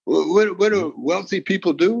 What do wealthy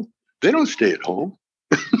people do? They don't stay at home.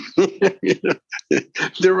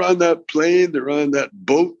 They're on that plane, they're on that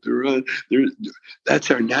boat,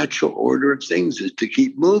 that's our natural order of things, is to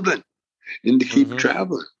keep moving and to keep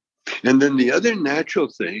traveling. And then the other natural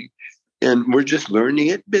thing, and we're just learning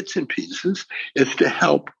it bits and pieces, is to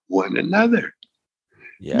help one another.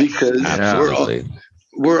 Yes, because absolutely.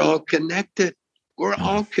 we're all connected. We're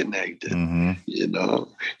all connected, and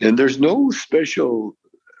there's no special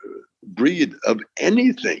breed of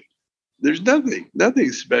anything. There's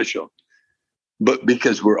nothing special, but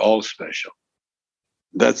because we're all special.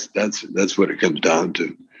 That's what it comes down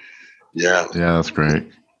to. Yeah. Yeah, that's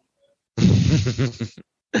great.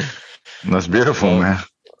 That's beautiful, man.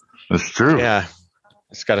 That's true. Yeah.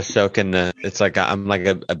 It's got to soak in it's like I'm like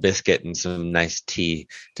a biscuit and some nice tea,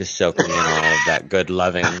 just soaking in all of that good,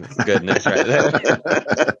 loving goodness right there.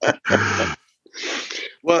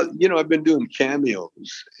 Well, I've been doing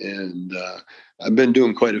cameos, and I've been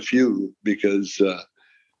doing quite a few because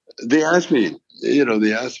they asked me,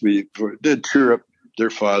 to cheer up their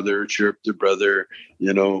father, cheer up their brother,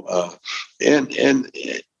 and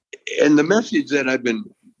the message that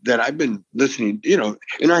I've been listening,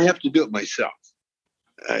 and I have to do it myself.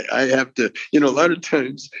 I have to, a lot of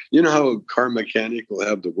times, how a car mechanic will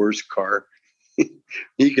have the worst car.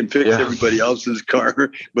 He can fix everybody else's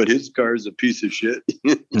car, but his car is a piece of shit.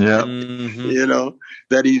 Yeah.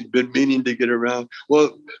 That he's been meaning to get around.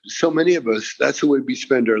 Well, so many of us, that's the way we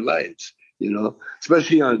spend our lives,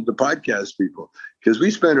 especially on the podcast people, because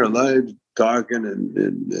we spend our lives talking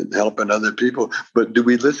and helping other people. But do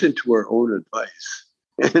we listen to our own advice?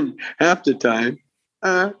 And half the time,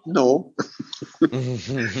 no.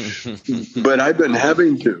 But I've been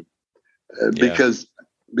having to because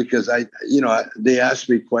they ask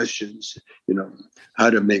me questions, how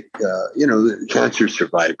to make, the cancer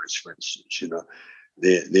survivors, for instance,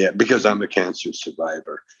 because I'm a cancer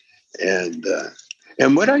survivor. And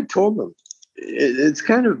what I told them, it's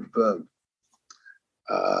kind of,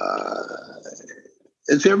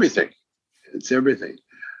 it's everything. It's everything.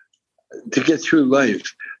 To get through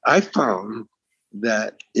life, I found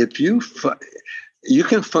that if you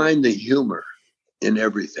can find the humor in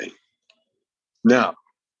everything. Now,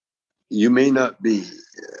 you may not be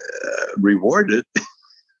rewarded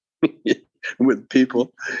with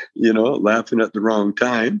people, laughing at the wrong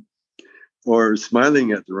time or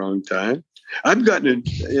smiling at the wrong time. I've gotten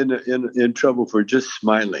in trouble for just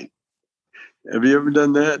smiling. Have you ever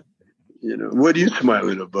done that? What are you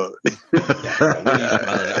smiling about? What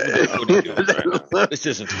are you doing right now? This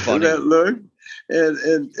isn't funny. That look,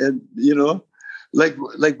 and like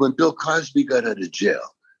when Bill Cosby got out of jail,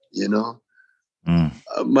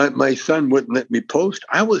 my son wouldn't let me post.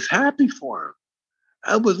 I was happy for him.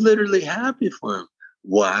 I was literally happy for him.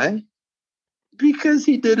 Why? Because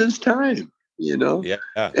he did his time.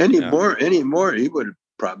 Anymore, he would have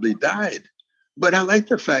probably died. But I like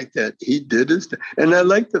the fact that he did his time. And I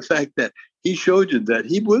like the fact that he showed you that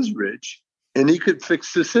he was rich and he could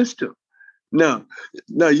fix the system. Now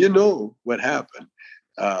what happened.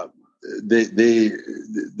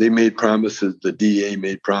 They made promises. The DA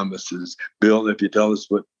made promises. Bill, if you tell us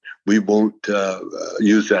what, we won't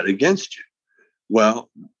use that against you. Well,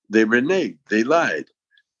 they reneged. They lied.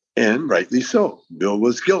 And rightly so. Bill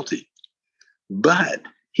was guilty. But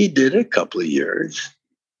he did a couple of years,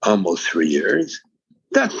 almost 3 years.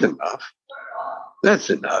 That's enough. That's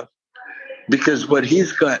enough. Because what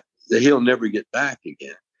he's got that he'll never get back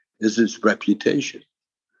again is his reputation.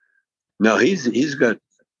 Now, he's got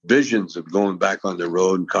visions of going back on the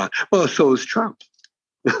road. So is Trump.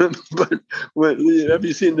 But have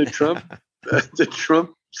you seen the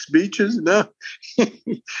Trump speeches? No,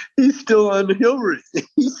 he's still on Hillary.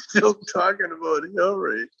 He's still talking about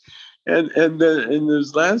Hillary. And in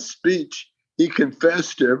his last speech, he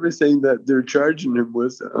confessed to everything that they're charging him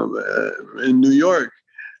with in New York,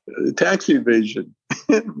 tax evasion.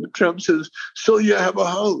 Trump says, so you have a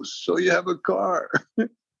house, so you have a car.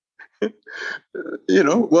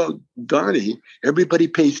 Well, Donnie, everybody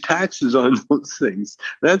pays taxes on those things.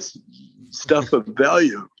 That's stuff of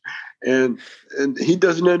value. And he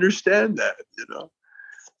doesn't understand that,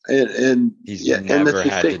 And he's never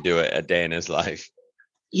had to do it a day in his life.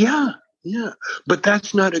 Yeah. But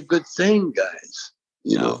that's not a good thing, guys.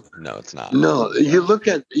 No, it's not. No, you look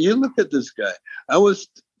at this guy. I was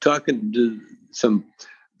talking to some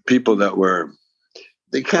people that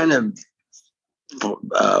they kind of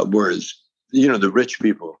were, the rich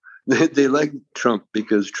people. They like Trump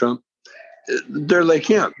because Trump, they're like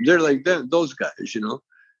him. They're like them, those guys,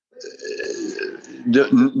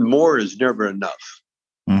 more is never enough.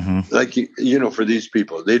 Mm-hmm. Like, for these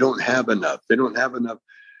people, they don't have enough. They don't have enough.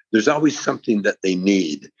 There's always something that they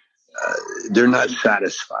need. They're not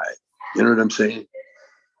satisfied. You know what I'm saying?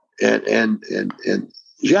 And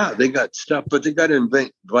yeah, they got stuff, but they got to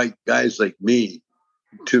invite guys like me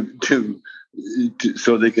to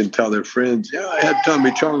so they can tell their friends, yeah, I had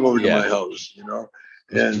Tommy Chong over to my house,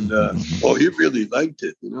 and he really liked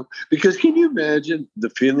it, because can you imagine the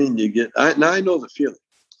feeling you get? I know the feeling.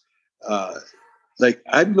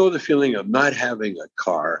 I know the feeling of not having a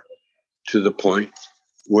car to the point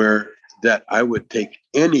where that I would take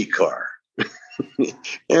any car,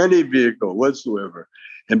 any vehicle whatsoever,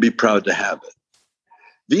 and be proud to have it.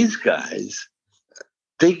 These guys,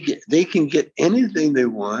 they can get anything they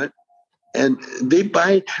want, and they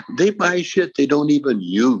buy shit they don't even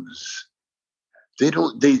use.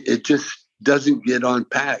 It just doesn't get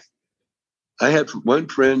unpacked. I had one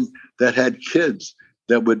friend that had kids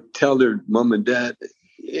that would tell their mom and dad,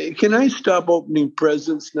 "Hey, can I stop opening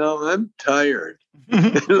presents now? I'm tired."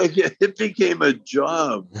 Like it became a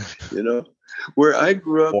job, you know. Where I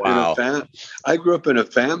grew up Wow. I grew up in a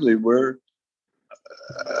family where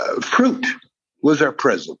fruit was our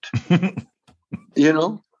present. You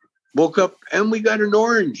know, woke up and we got an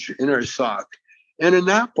orange in our sock and an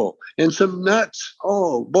apple and some nuts.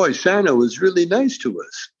 Oh boy, Santa was really nice to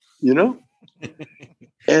us, you know.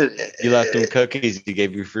 And You left him cookies. He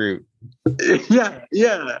gave you fruit. yeah.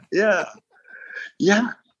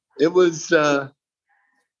 It was.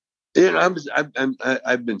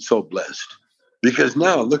 I've been so blessed because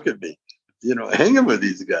now look at me, you know, hanging with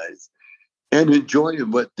these guys and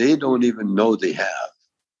enjoying what they don't even know they have.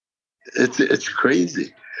 It's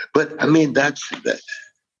crazy, but I mean that's that.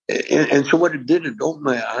 And so what it did, it opened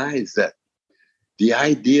my eyes that the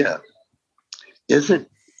idea isn't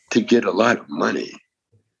to get a lot of money.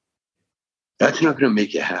 That's not going to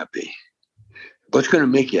make you happy. What's going to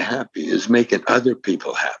make you happy is making other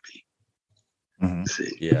people happy. Mhm.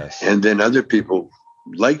 See, Yes. and then other people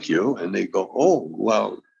like you, and they go, "Oh,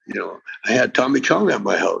 well, you know, I had Tommy Chong at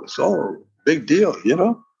my house. Oh, big deal, you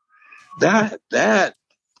know." That's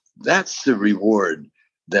the reward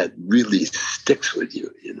that really sticks with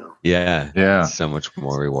you, you know. Yeah. Yeah. It's so much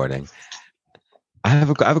more rewarding. I have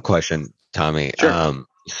a question, Tommy. Sure.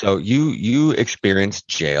 So you experienced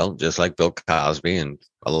jail just like Bill Cosby and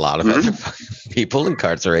a lot of other people,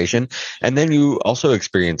 incarceration, and then you also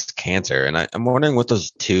experienced cancer. And I'm wondering what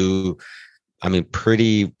those two, I mean,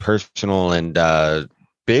 pretty personal and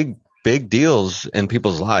big deals in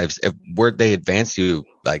people's lives. Were they advanced you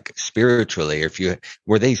like spiritually? If you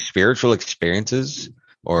were they spiritual experiences,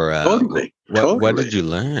 or Totally. what did you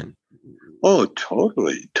learn? Oh,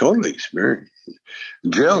 totally experience.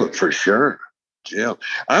 Jail for sure. Jail.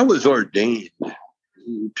 I was ordained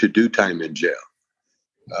to do time in jail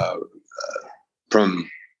from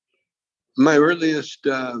my earliest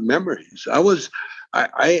memories.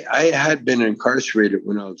 I had been incarcerated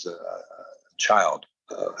when I was a child.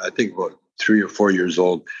 I think about 3 or 4 years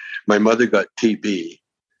old. My mother got TB,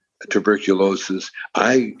 tuberculosis.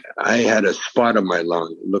 I had a spot on my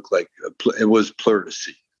lung. It looked like it was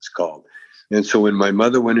pleurisy. It's called. And so when my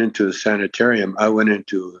mother went into a sanitarium, I went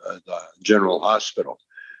into the general hospital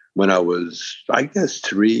when I was, I guess,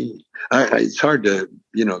 3. It's hard to,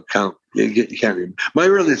 count. You can't remember. My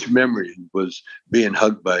earliest memory was being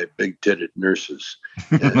hugged by big-titted nurses.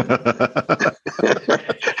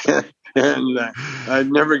 And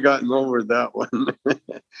I'd never gotten over that one.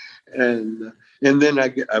 and then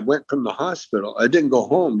I went from the hospital. I didn't go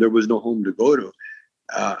home. There was no home to go to.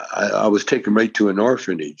 I was taken right to an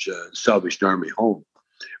orphanage, Salvation Army home,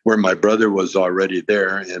 where my brother was already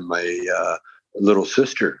there and my little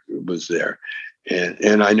sister was there.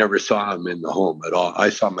 And I never saw him in the home at all. I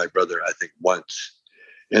saw my brother, I think, once.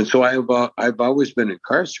 And so I've always been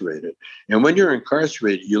incarcerated. And when you're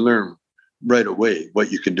incarcerated, you learn right away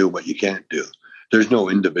what you can do, what you can't do. There's no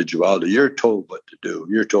individuality. You're told what to do.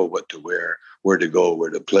 You're told what to wear, where to go, where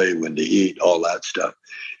to play, when to eat, all that stuff.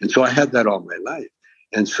 And so I had that all my life.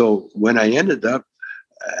 And so when I ended up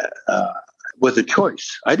with a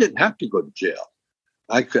choice, I didn't have to go to jail.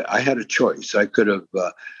 I had a choice. I could have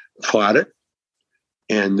fought it,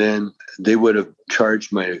 and then they would have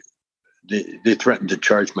charged they threatened to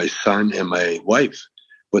charge my son and my wife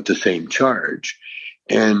with the same charge.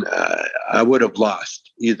 And I would have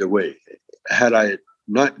lost either way. Had I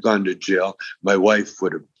not gone to jail, my wife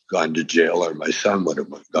would have gone to jail, or my son would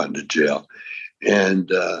have gone to jail.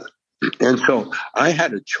 And so I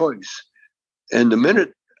had a choice. And the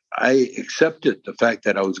minute I accepted the fact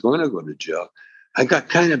that I was going to go to jail, I got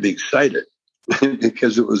kind of excited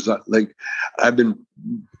because it was like I've been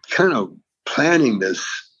kind of planning this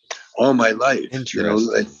all my life.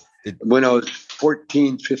 Interesting. When I was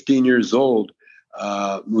 14, 15 years old,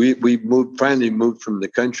 we finally moved from the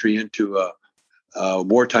country into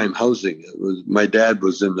wartime housing. My dad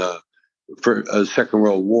was in the Second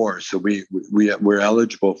World War, so we were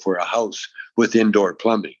eligible for a house with indoor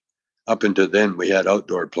plumbing. Up until then, we had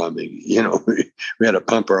outdoor plumbing. We had to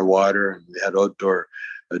pump our water, and we had outdoor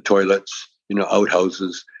toilets,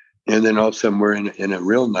 outhouses. And then all of a sudden, we're in a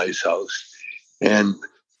real nice house, and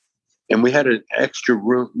we had an extra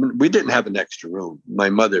room. We didn't have an extra room. My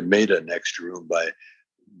mother made an extra room by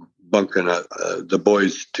bunking the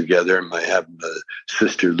boys together, and my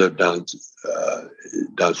sister lived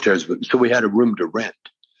downstairs. So we had a room to rent.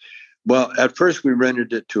 Well, at first we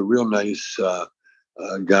rented it to a real nice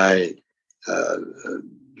guy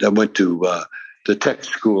that went to the tech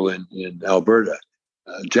school in Alberta,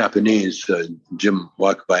 Japanese, Jim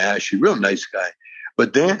Wakabayashi, real nice guy.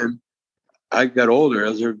 But then I got older.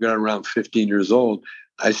 As I got around 15 years old,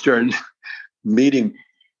 I started meeting,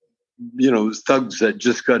 thugs that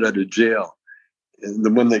just got out of jail. And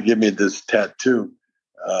the one that gave me this tattoo,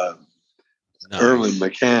 nice. Erwin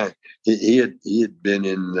McCann, he had been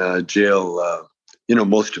in jail,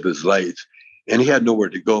 most of his life, and he had nowhere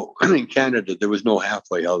to go. In Canada, there was no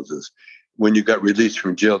halfway houses. When you got released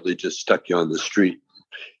from jail, they just stuck you on the street,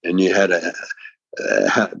 and you had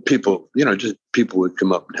people, just people would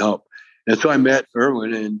come up and help. And so I met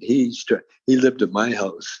Erwin, and he lived at my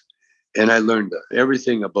house, and I learned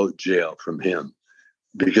everything about jail from him,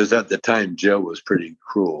 because at the time jail was pretty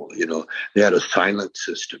cruel. They had a silent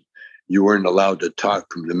system. You weren't allowed to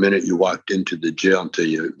talk from the minute you walked into the jail until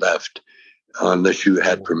you left, unless you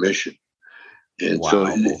had permission. And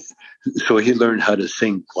wow. So he learned how to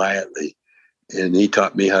sing quietly, and he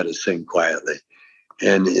taught me how to sing quietly.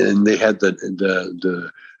 And they had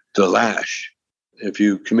the lash. If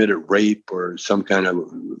you committed rape or some kind of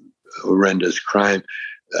horrendous crime,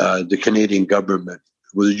 the Canadian government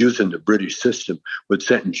was using the British system, would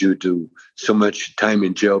sentence you to so much time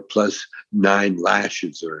in jail plus 9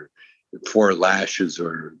 lashes or 4 lashes,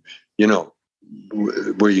 or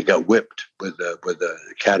where you got whipped with a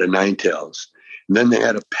cat of 9 tails. And then they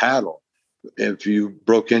had a paddle. If you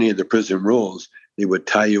broke any of the prison rules, they would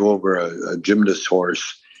tie you over a gymnast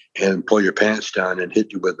horse and pull your pants down and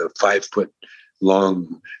hit you with a 5-foot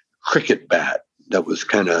long cricket bat that was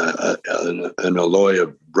kind of an alloy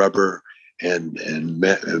of rubber and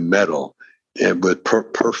metal, and with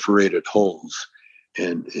perforated holes.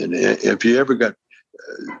 And if you ever got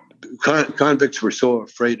convicts were so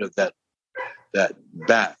afraid of that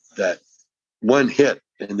bat that one hit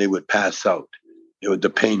and they would pass out.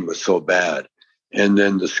 The pain was so bad, and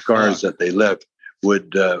then the scars that they left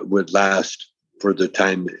would last for the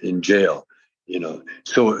time in jail.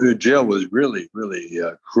 So jail was really, really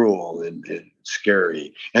cruel and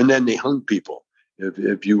scary. And then they hung people.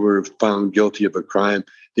 If you were found guilty of a crime,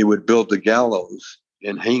 they would build the gallows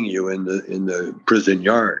and hang you in the prison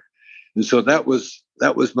yard. And so that was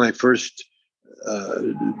my first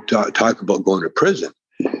talk about going to prison.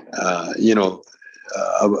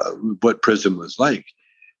 What prison was like,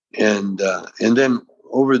 and then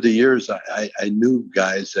over the years, I knew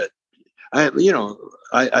guys that I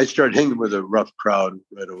started hanging with a rough crowd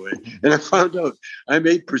right away, and I found out I'm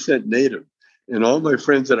 8% Native, and all my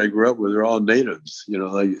friends that I grew up with are all natives,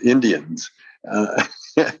 like Indians,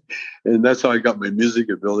 and that's how I got my music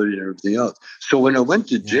ability and everything else. So when I went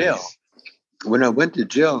to jail,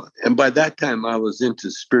 and by that time I was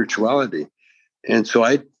into spirituality, and so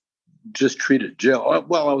I just treated jail.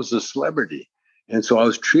 Well, I was a celebrity, and so I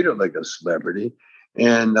was treated like a celebrity,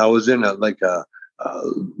 and I was in a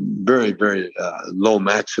very, very low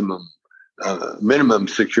minimum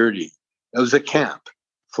security. It was a camp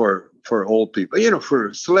for old people,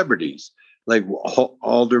 for celebrities like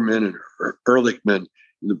Alderman and Ehrlichman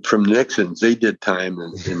from Nixon's. They did time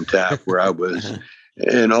in TAP where I was,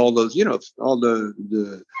 and all those, all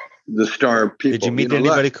the star people. Did you meet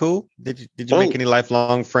anybody cool? Did you make any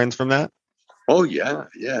lifelong friends from that? Oh yeah.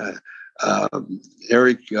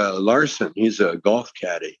 Eric Larson, he's a golf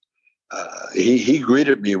caddy. He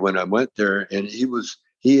greeted me when I went there, and he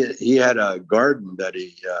had a garden that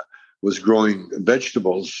he was growing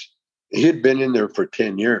vegetables. He had been in there for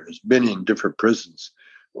 10 years, been in different prisons,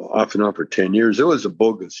 off and on for 10 years. It was a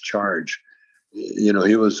bogus charge. He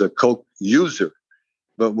was a coke user,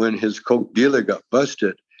 but when his coke dealer got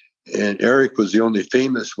busted, and Eric was the only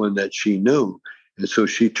famous one that she knew, and so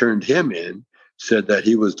she turned him in, said that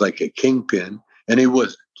he was like a kingpin, and he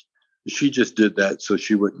wasn't. She just did that so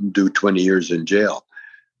she wouldn't do 20 years in jail.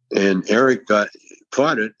 And Eric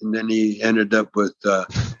fought it, and then he ended up with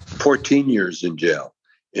 14 years in jail,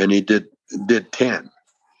 and he did 10.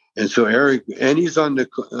 And so Eric, and he's on the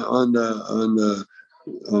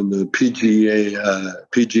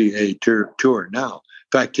PGA tour now.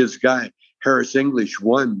 In fact, his guy Harris English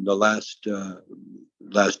won the last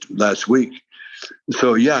week.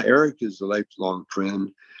 So yeah, Eric is a lifelong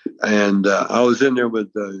friend. And I was in there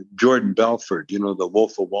with Jordan Belfort, the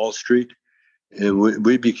Wolf of Wall Street, and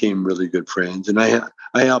we became really good friends. And I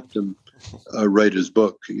helped him write his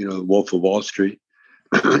book, Wolf of Wall Street.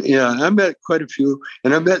 Yeah, I met quite a few,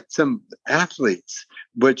 and I met some athletes,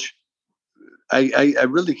 which I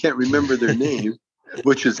really can't remember their name.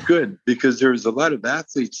 which is good because there's a lot of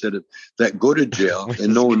athletes that go to jail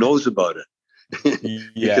and no one knows about it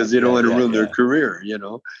because they don't want to ruin their career,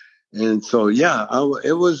 And so,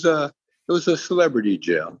 it was a celebrity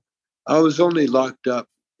jail. I was only locked up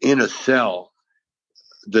in a cell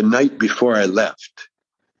the night before I left.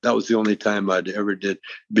 That was the only time I'd ever did,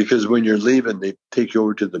 because when you're leaving, they take you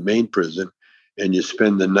over to the main prison and you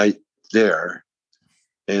spend the night there,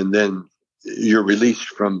 and then you're released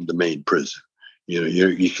from the main prison.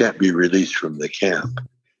 You can't be released from the camp.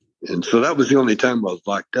 And so that was the only time I was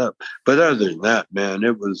locked up. But other than that, man,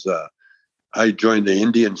 it was, I joined the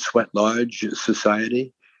Indian Sweat Lodge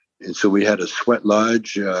Society. And so we had a sweat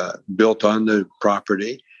lodge built on the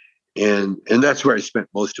property. And that's where I spent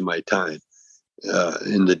most of my time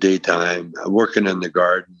in the daytime, working in the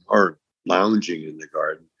garden or lounging in the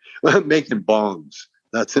garden, making bongs.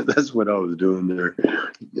 That's what I was doing there,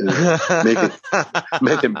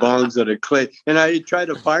 making bongs out of clay. And I tried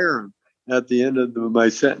to fire them at the end of my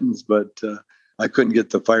sentence, but I couldn't get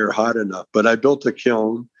the fire hot enough. But I built a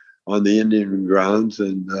kiln on the Indian grounds,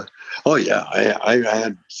 and I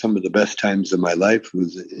had some of the best times of my life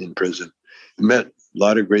was in prison. I met a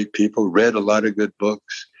lot of great people, read a lot of good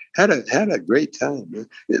books, had a great time.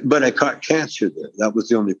 But I caught cancer there. That was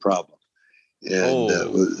the only problem. And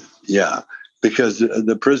because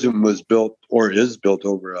the prison was built or is built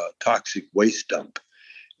over a toxic waste dump.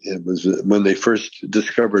 It was when they first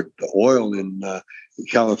discovered the oil in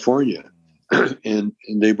California, and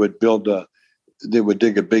they would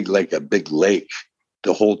dig a big lake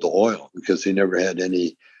to hold the oil, because they never had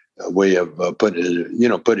any way of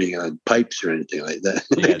putting on pipes or anything like that.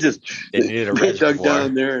 Yeah, they needed a reservoir. Dug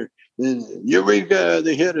down there, and Eureka!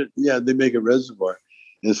 They hit it. Yeah, they make a reservoir,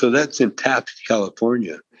 and so that's in Taft,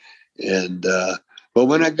 California. And but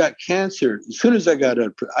when I got cancer, as soon as I got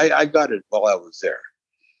it, I got it while I was there,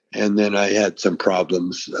 and then I had some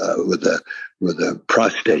problems with a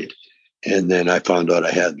prostate. And then I found out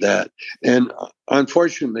I had that. And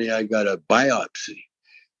unfortunately, I got a biopsy.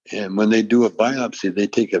 And when they do a biopsy, they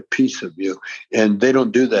take a piece of you. And they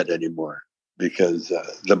don't do that anymore because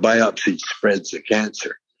the biopsy spreads the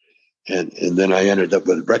cancer. And then I ended up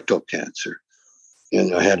with rectal cancer.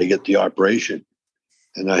 And I had to get the operation.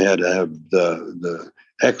 And I had to have the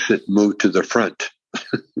exit moved to the front.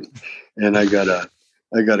 And I got a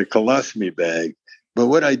colostomy bag. But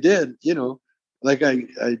what I did, like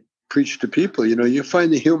I preach to people, you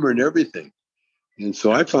find the humor in everything. And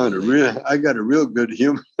so I got a real good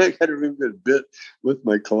humor. I got a real good bit with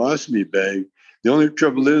my colostomy bag. The only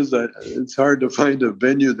trouble is that it's hard to find a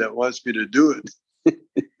venue that wants me to do it.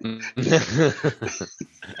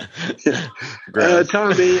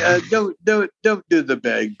 Tommy, don't do the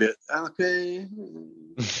bag bit. Okay.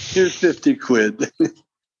 Here's 50 quid.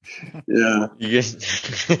 Yeah.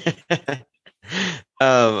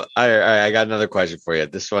 All right, I got another question for you.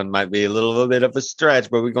 This one might be a little bit of a stretch,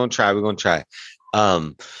 but we're gonna try.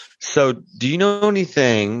 So do you know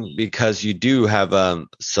anything, because you do have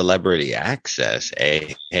celebrity access,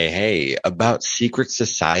 hey, about secret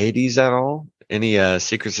societies at all? Any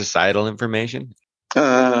secret societal information?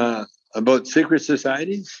 About secret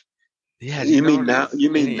societies? Yeah. You mean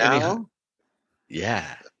now?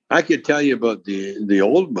 Yeah. I could tell you about the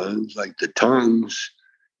old ones, like the Tongs,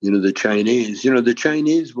 the Chinese. The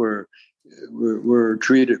Chinese were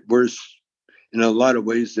treated worse in a lot of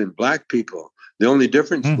ways than black people. The only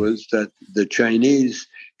difference was that the Chinese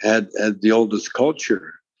had the oldest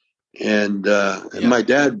culture. And my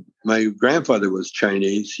grandfather was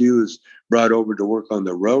Chinese. He was brought over to work on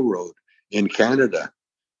the railroad in Canada.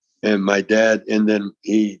 And my dad, and then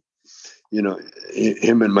him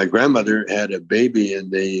and my grandmother had a baby, and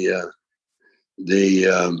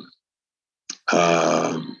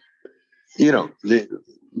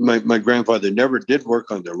my grandfather never did work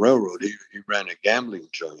on the railroad. He ran a gambling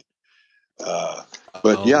joint. I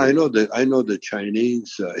know the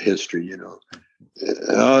Chinese history.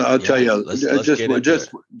 I'll tell you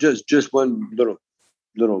just one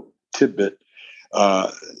little tidbit.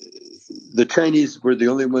 The Chinese were the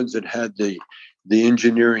only ones that had the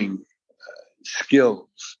engineering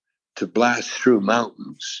skills to blast through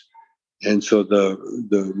mountains. And so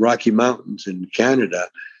the Rocky Mountains in Canada,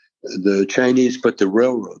 the Chinese put the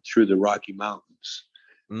railroad through the Rocky Mountains.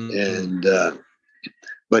 Mm-hmm. And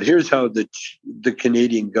but here's how the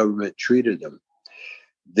Canadian government treated them.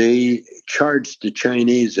 They charged the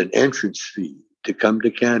Chinese an entrance fee to come to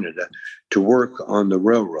Canada to work on the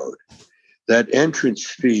railroad. That entrance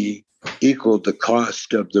fee equaled the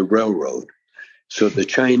cost of the railroad. So the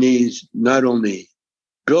Chinese not only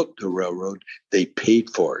built the railroad, they paid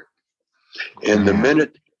for it. And the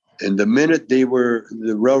minute the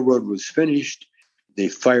railroad was finished, they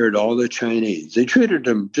fired all the Chinese. They treated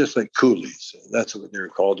them just like coolies. That's what they were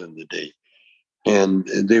called in the day. And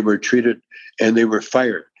they were treated, and they were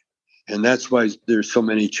fired. And that's why there's so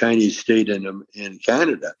many Chinese stayed in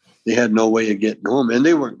Canada. They had no way of getting home, and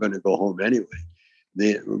they weren't going to go home anyway.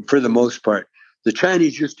 For the most part, the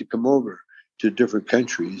Chinese used to come over to different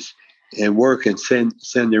countries and work and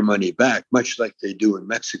send their money back, much like they do in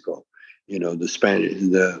Mexico. The Spanish,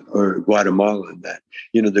 or Guatemala, and that.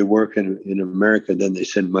 They work in America, then they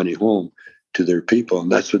send money home to their people, and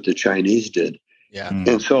that's what the Chinese did. Yeah.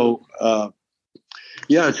 And so,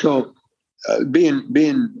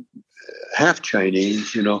 being half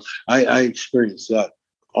Chinese, I experienced that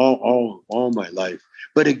all my life.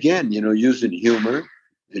 But again, using humor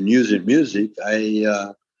and using music,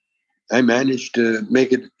 I managed to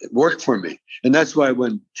make it work for me. And that's why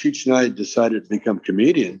when Cheech and I decided to become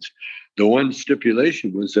comedians, the one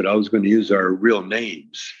stipulation was that I was going to use our real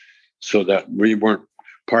names so that we weren't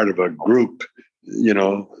part of a group,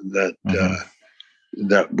 that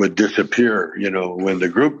that would disappear, when the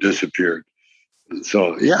group disappeared.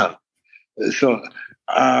 So, yeah. So,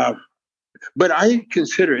 but I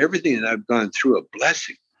consider everything that I've gone through a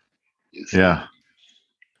blessing. Yeah.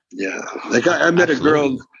 Yeah. Like I met a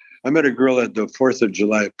girl at the 4th of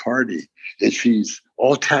July party, and she's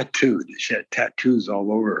all tattooed. She had tattoos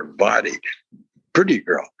all over her body. Pretty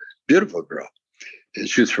girl, beautiful girl. And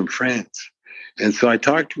she was from France. And so I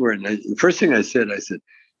talked to her, and the first thing I said,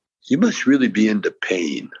 you must really be into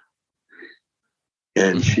pain.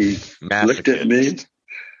 And she looked at me.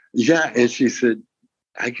 Yeah. And she said,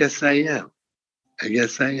 I guess I am.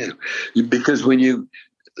 Because when you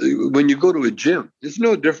go to a gym, it's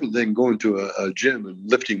no different than going to a gym and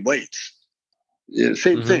lifting weights.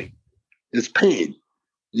 Same thing. It's pain.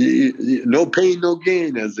 No pain, no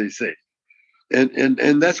gain, as they say.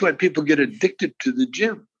 And that's why people get addicted to the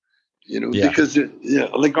gym, because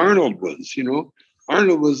like Arnold was,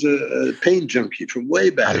 Arnold was a pain junkie from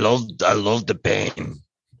way back. I love the pain.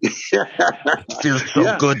 It feels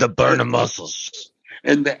so good to burn the muscles.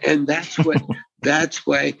 And that's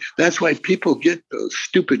why people get those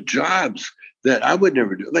stupid jobs that I would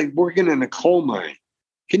never do, like working in a coal mine.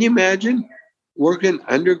 Can you imagine working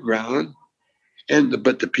underground?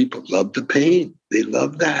 But the people love the pain. They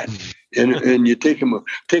love that. And you take them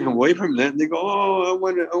away from that, and they go, "Oh, I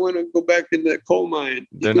want to go back in that coal mine."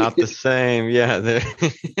 They're not the same. Yeah,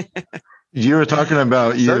 you were talking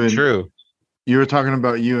about you. So and, true. You were talking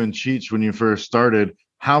about you and Cheech when you first started.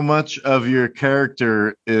 How much of your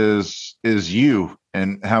character is you,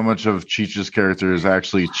 and how much of Cheech's character is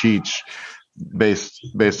actually Cheech,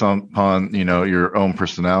 based upon your own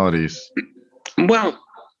personalities? Well,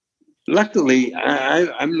 luckily,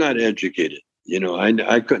 I'm not educated.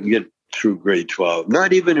 I couldn't get through grade 12,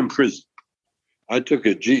 not even in prison. I took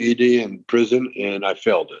a GED in prison, and I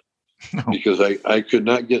failed it because I could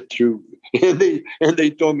not get through. And they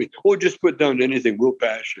told me, "Oh, just put down anything, we'll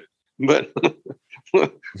pass you." But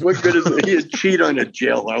what good is it? You cheat on a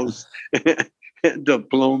jailhouse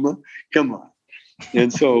diploma? Come on.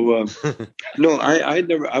 And so, no,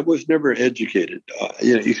 I was never educated,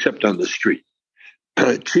 except on the street.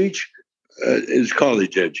 Cheech is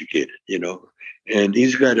college educated, and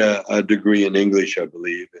he's got a degree in English, I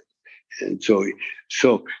believe. And so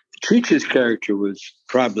Cheech's character was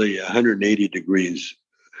probably 180 degrees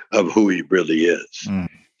of who he really is.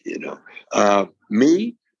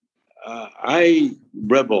 Me, I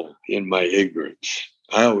revel in my ignorance.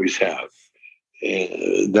 I always have,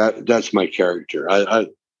 and that's my character. I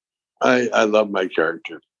love my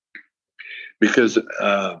character because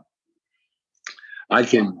I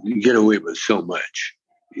can get away with so much,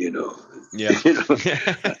 Yeah. And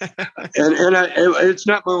it's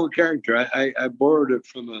not my own character. I borrowed it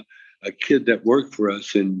from a kid that worked for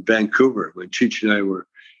us in Vancouver when Cheech and I were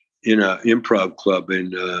in an improv club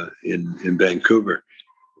in Vancouver,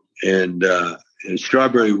 and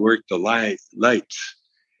Strawberry worked the lights,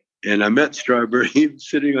 and I met Strawberry. He was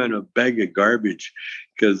sitting on a bag of garbage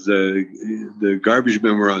because the garbage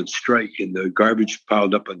men were on strike, and the garbage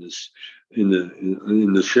piled up on this in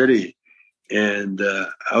the city. And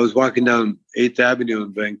I was walking down 8th Avenue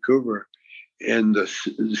in Vancouver, and the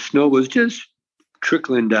snow was just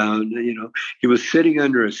trickling down. He was sitting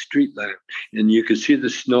under a street lamp, and you could see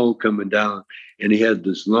the snow coming down, and he had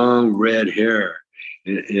this long red hair.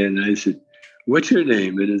 And I said, "What's your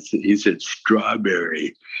name?" And he said,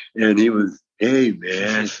 "Strawberry." And he was, hey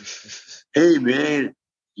man,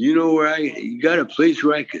 you got a place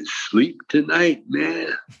where I can sleep tonight,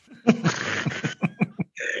 man?"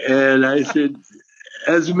 And I said,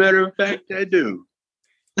 "As a matter of fact, I do."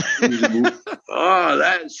 Oh,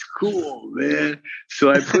 that's cool, man.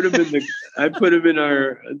 So I put him in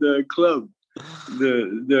the club,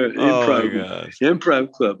 the Oh my gosh.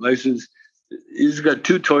 improv club. I says, he's got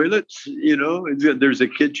 2 toilets, there's a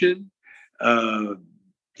kitchen, uh,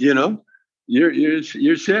 you know,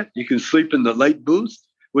 you're set. You can sleep in the light booth,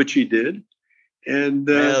 which he did. And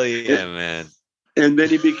Hell yeah, man. and then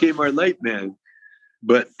he became our light man.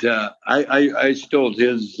 But I stole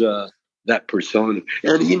his that persona,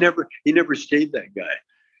 and he never stayed that guy.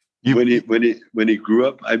 When he grew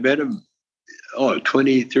up, I met him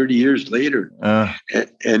 20, 30 years later,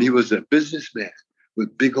 and he was a businessman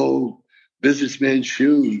with big old businessman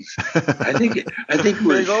shoes. I think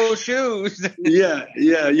Big old shoes. yeah,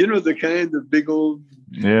 the kind of big old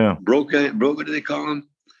broke, what do they call them,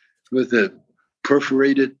 with the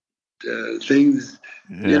perforated things,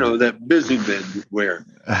 that businessmen wear.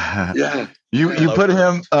 Yeah. You put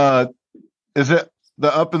him, is it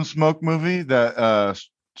the Up in Smoke movie that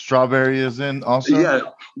Strawberry is in also? Yeah.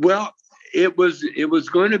 Well, it was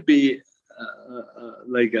going to be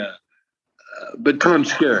like but Tom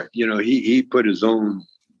Skerritt, he put his own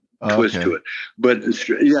twist to it. But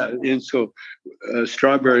and so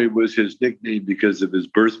Strawberry was his nickname because of his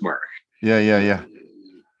birthmark. Yeah.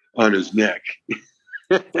 On his neck.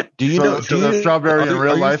 Do you know? So the Strawberry in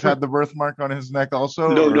real life had the birthmark on his neck also?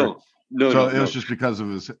 No. So it was just because of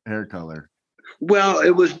his hair color. Well,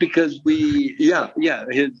 it was because he had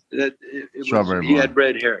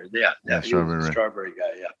red hair. Yeah, strawberry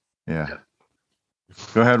guy. Yeah.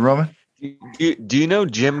 Go ahead, Roman. Do you know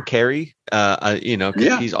Jim Carrey?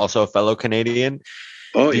 He's also a fellow Canadian.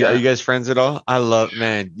 Oh, Are you guys friends at all?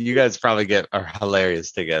 You guys probably are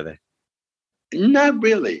hilarious together. Not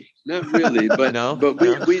really, but No? But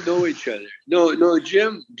we know each other. No,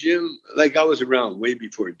 Jim. Like, I was around way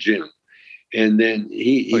before Jim, and then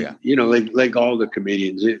he like all the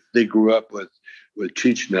comedians, they grew up with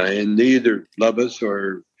Cheech and I, and they either love us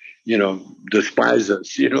or despise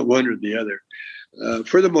us, one or the other.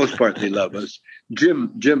 For the most part, they love us.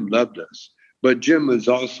 Jim loved us, but Jim was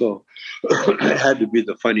also had to be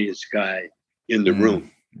the funniest guy in the room.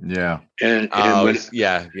 Yeah. And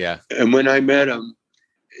when I met him,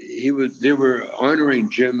 they were honoring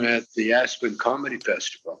Jim at the Aspen Comedy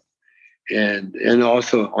Festival, and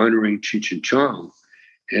also honoring Cheech and Chong.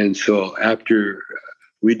 And so after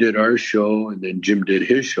we did our show and then Jim did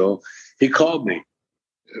his show, he called me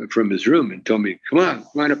from his room and told me, come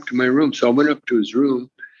on up to my room. So I went up to his room,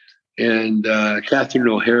 and Catherine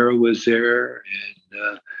O'Hara was there,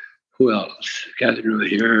 and who else? Catherine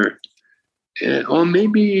O'Hara. And,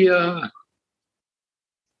 maybe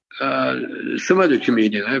some other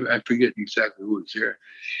comedian. I forget exactly who was there.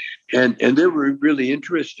 And they were really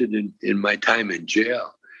interested in my time in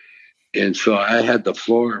jail. And so I had the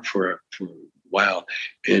floor for a while.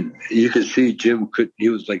 And you could see Jim he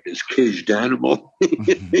was like this caged animal.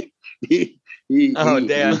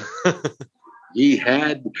 Damn. He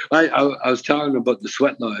had, I was talking about the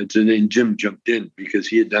sweat lodge, and then Jim jumped in because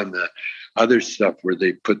he had done the other stuff where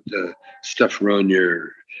they put the stuff around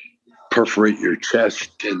perforate your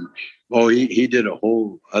chest. And he did a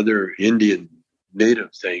whole other Indian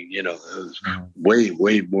native thing. It was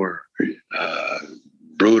way more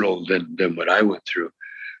brutal than what I went through.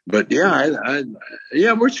 But we're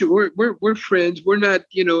friends. We're not,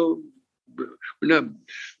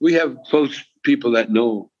 we have close people that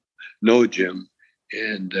know Jim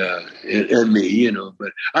and me,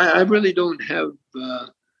 but I really don't have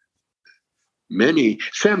many.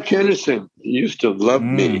 Sam Kennison used to love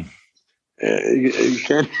me.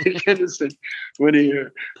 Kennison, when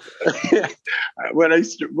I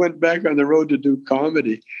went back on the road to do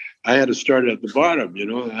comedy, I had to start at the bottom.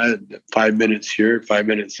 I had 5 minutes here, 5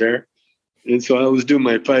 minutes there, and so I was doing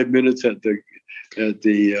my 5 minutes at the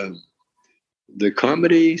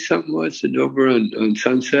comedy something was over on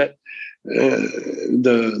Sunset,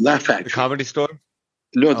 the Laugh Factory, the comedy store.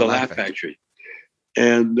 No, the Laugh Factory,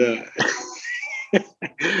 and.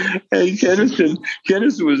 And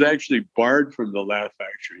Kennison was actually barred from the Laugh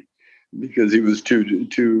Factory because he was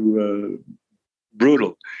too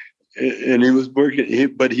brutal, and he was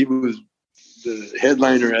working. But he was the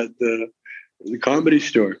headliner at the comedy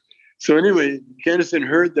store. So anyway, Kennison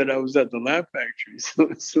heard that I was at the Laugh Factory,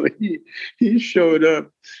 so he showed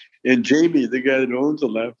up. And Jamie, the guy that owns the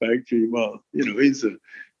Laugh Factory, well, he's a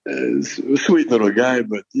sweet little guy,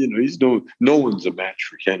 but he's no one's a match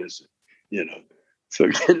for Kennison, So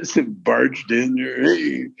Kennison barged in there.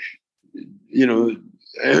 Hey,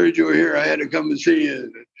 I heard you were here. I had to come and see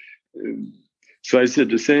you. So I said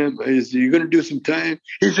to Sam, "You're going to do some time?"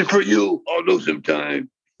 He said, "For you, I'll do some time."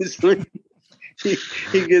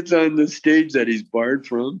 he gets on the stage that he's barred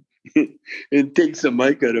from and takes the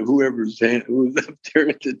mic out of whoever's hand who was up there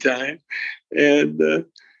at the time, and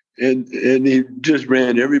he just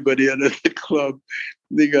ran everybody out of the club.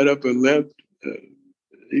 They got up and left,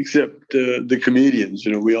 except the comedians.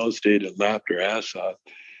 We all stayed and laughed our ass off.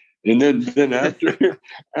 And then after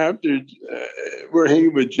we're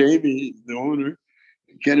hanging with Jamie, the owner,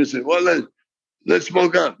 Kenneth said, "Well, let's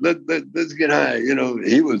smoke up. Let's get high."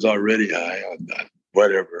 He was already high on that,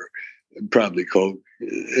 whatever, probably coke.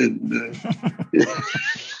 And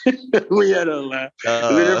we had a laugh.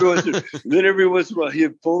 And then every once in a while,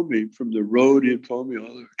 he'd phone me from the road. He'd phone me all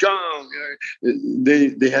over. Chong,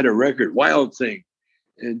 they had a record, Wild Thing,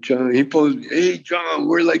 and Chong, he phones me, "Hey, Chong,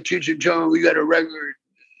 we're like Cheech and Chong. We got a record."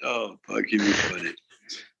 Oh, fuck, he was funny.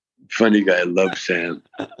 Funny guy. Love Sam.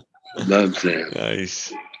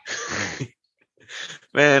 Nice.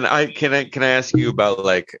 Man, can I ask you about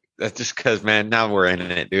that's just because, man, now we're in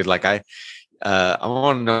it, dude. I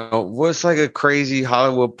want to know, what's like a crazy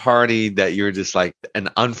Hollywood party that you're just like an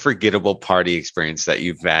unforgettable party experience that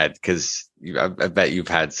you've had? Because I bet you've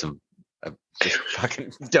had some just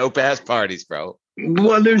fucking dope ass parties, bro.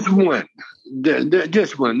 Well, there's one.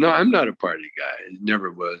 Just one. No, I'm not a party guy.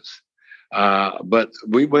 Never was. But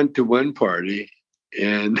we went to one party,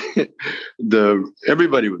 and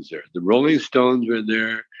everybody was there. The Rolling Stones were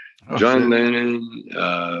there, John Lennon,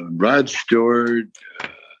 Rod Stewart,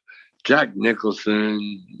 Jack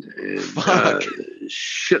Nicholson, and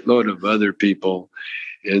shitload of other people.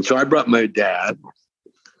 And so I brought my dad.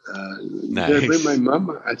 Nice. Did I bring my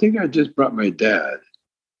mom? I think I just brought my dad.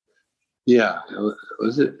 Yeah,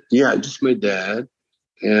 was it? Yeah, just my dad,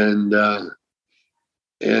 and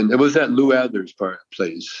it was at Lou Adler's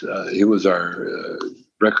place. He was our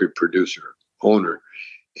record producer, owner,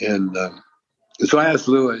 and so I asked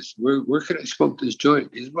Lou, I said, "Where can I smoke this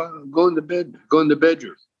joint?" He said, "Well, go in the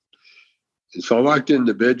bedroom." And so I walked in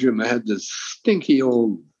the bedroom. I had this stinky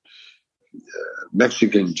old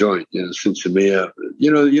Mexican joint, Sinsemilla.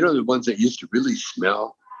 The ones that used to really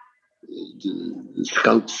smell, the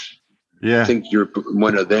skunks. Yeah. I think you're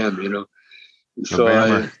one of them, So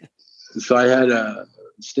I had a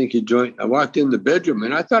stinky joint. I walked in the bedroom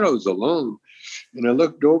and I thought I was alone. And I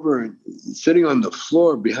looked over, and sitting on the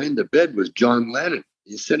floor behind the bed was John Lennon.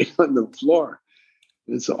 He's sitting on the floor.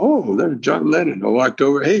 And so, oh, there's John Lennon. I walked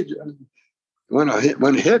over. "Hey, John, want to hit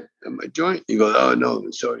on my joint?" He goes, "Oh,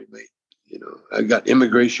 no, sorry, mate. I got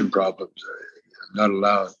immigration problems. I'm not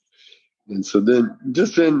allowed." And so then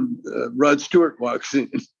Rod Stewart walks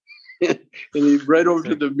in. And he's right over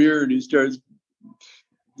to the mirror, and he starts,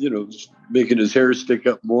 making his hair stick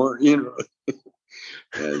up more,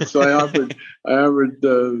 And so I offered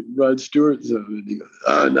Rod Stewart some, and he goes,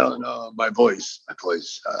 "Oh, no, my voice,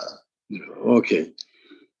 okay."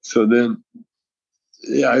 So then,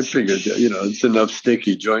 yeah, I figured, it's enough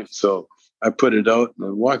sticky joint, so I put it out, and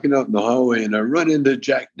I'm walking out in the hallway, and I run into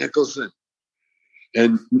Jack Nicholson,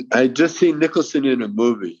 and I just seen Nicholson in a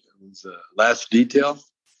movie. It was Last Detail.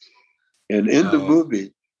 And in the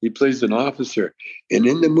movie, he plays an officer. And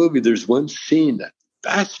in the movie, there's one scene that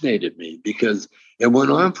fascinated me because it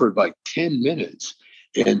went on for like 10 minutes.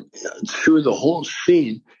 And through the whole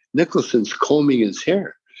scene, Nicholson's combing his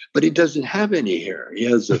hair, but he doesn't have any hair. He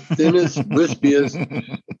has the thinnest, wispiest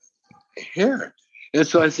hair. And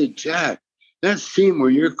so I said, "Jack, that scene where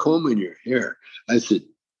you're combing your hair," I said,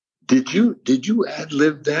 did you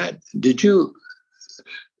ad-lib that?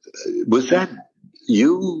 Was that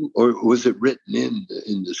you, or was it written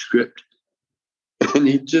in the script? And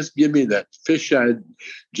he just give me that fish-eyed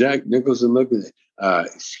Jack Nicholson look at it.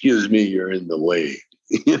 "Excuse me, you're in the way."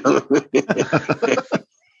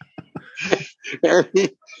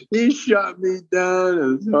 And he shot me down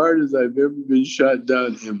as hard as I've ever been shot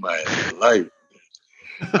down in my life.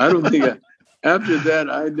 I don't think after that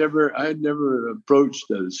I never approached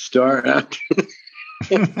a star after.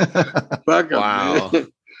 Fuck 'em, Wow. man.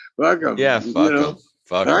 Fuck 'em. Yeah, fuck 'em.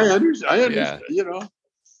 Fuck 'em. I understand, Yeah.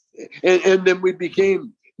 And then we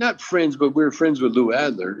became not friends, but we were friends with Lou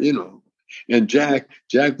Adler, And Jack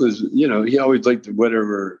was, he always liked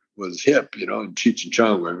whatever was hip, and Cheech and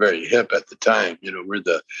Chong were very hip at the time. We're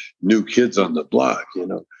the new kids on the block,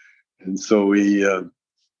 And so we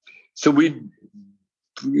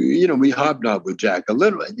hobnobbed with Jack a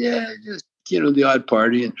little bit. Yeah, just, the odd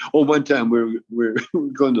party. And one time we're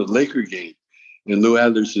going to the Laker game, and Lou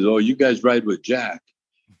Adler says, "Oh, you guys ride with Jack."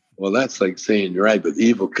 Well, that's like saying you ride with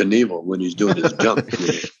Evel Knievel when he's doing his jump.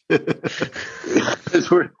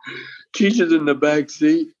 Cheech is in the back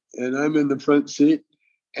seat, and I'm in the front seat,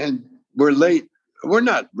 and we're late. We're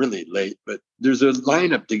not really late, but there's a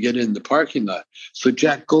lineup to get in the parking lot. So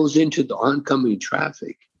Jack goes into the oncoming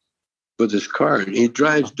traffic with his car, and he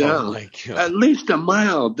drives down at least a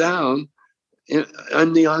mile down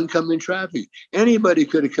on the oncoming traffic. Anybody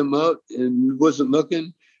could have come out and wasn't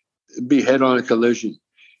looking, be head on a collision.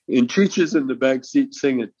 And Cheech in the back seat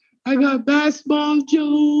singing, "I got basketball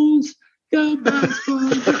Jones, got basketball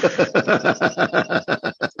Jones."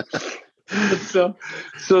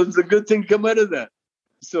 so it's a good thing come out of that.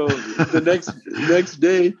 So the next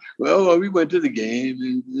day, well, we went to the game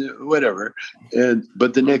and whatever.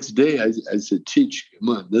 But the next day, I said, "Cheech, come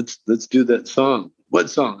on, let's do that song." "What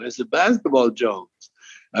song?" I said, "Basketball Jones."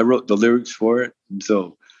 I wrote the lyrics for it, and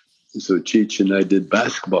so Cheech and I did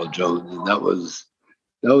Basketball Jones, and that was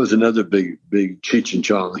another big Cheech and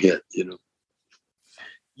Chong hit,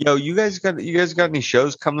 Yo, you guys got any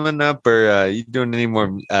shows coming up, or you doing any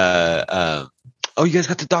more? Oh, you guys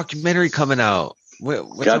got the documentary coming out.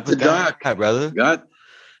 What's got up with the doc, that, brother? Got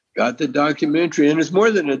the documentary, and it's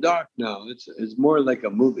more than a doc now. It's more like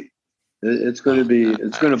a movie. It's going to be.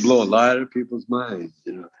 It's going to blow a lot of people's minds.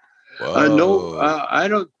 No, I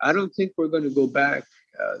don't think we're going to go back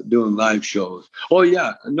doing live shows. Oh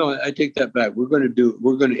yeah, no, I take that back. We're going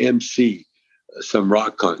to MC some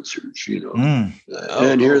rock concerts.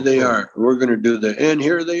 And here they are. We're going to do and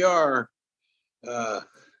here they are,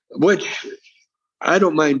 which I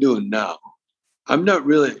don't mind doing now. I'm not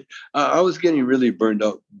really. I was getting really burned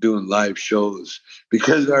out doing live shows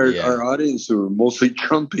because our audience were mostly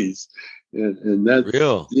Trumpies, and that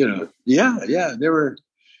real. They were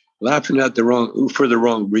laughing at the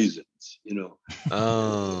wrong reasons.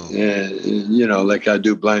 Oh. And like I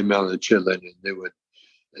do Blind Melon Chitlin, and they would,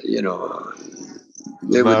 they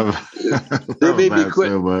made me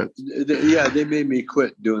quit. So they made me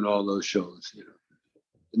quit doing all those shows.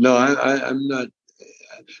 No, I'm not.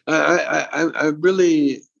 I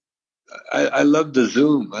really love the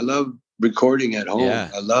Zoom. I love recording at home.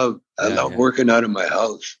 Yeah. I love working out of my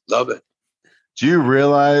house. Love it. Do you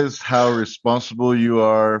realize how responsible you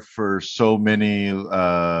are for so many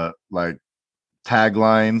like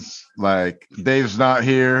taglines? Like Dave's not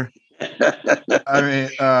here. I mean,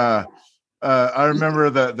 I remember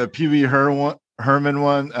the Pee Wee Herman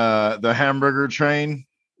one, the hamburger train.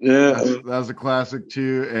 Yeah, that was a classic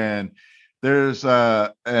too. And there's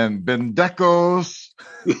and Bendecos.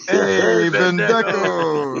 Hey,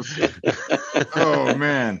 Bendecos. Oh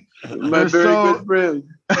man, my good friend.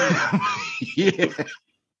 Yeah.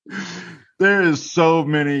 There is so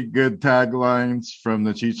many good taglines from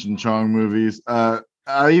the Cheech and Chong movies. I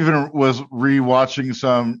even was rewatching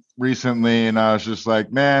some recently, and I was just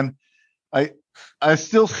like, man, I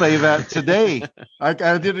still say that today. I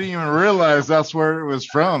didn't even realize that's where it was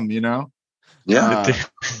from, Yeah.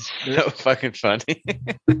 So fucking funny.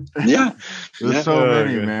 Yeah. There's so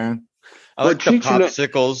many, man. I like the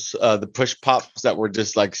popsicles, the push pops that were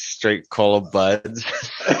just like straight cola buds.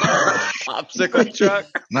 Popsicle truck.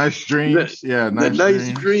 Nice dreams.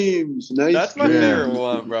 Nice dreams. That's my favorite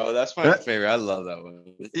one, bro. That's my favorite. I love that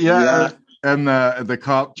one. Yeah. And the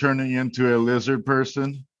cop turning into a lizard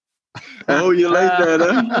person. Oh, you like that,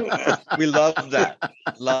 huh? We love that.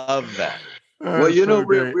 Love that. Well,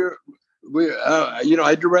 we're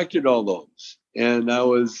I directed all those, and I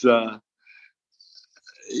was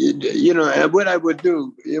and what I would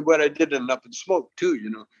do, what I did in Up in Smoke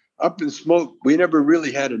too, Up in Smoke, we never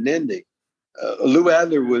really had an ending. Lou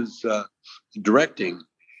Adler was directing,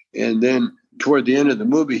 and then toward the end of the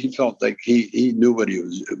movie, he felt like he knew what he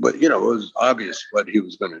was, but it was obvious what he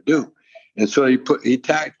was going to do, and so he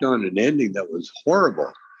tacked on an ending that was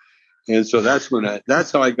horrible, and so that's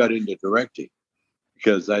how I got into directing,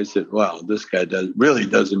 because I said, "Wow, this guy really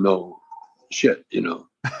doesn't know shit,"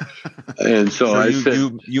 And so I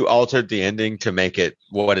said, you altered the ending to make it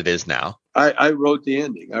what it is now. I wrote the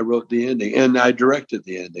ending. And I directed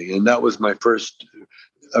the ending. And that was my first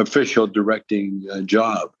official directing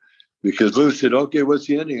job, because Lou said, "Okay, what's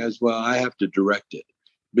the ending?" I said, "Well, I have to direct it,"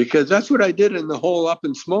 because that's what I did in the whole Up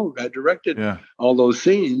in Smoke. I directed all those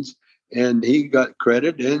scenes, and he got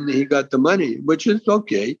credit and he got the money, which is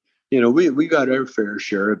okay. We got our fair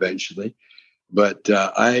share eventually, but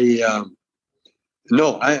and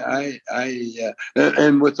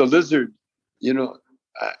with the lizard,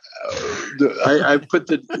 I put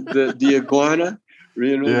the iguana,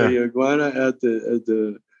 the iguana at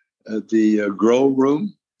the grow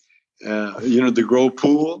room, the grow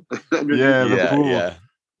pool. The pool. Yeah.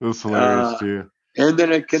 It was hilarious too. And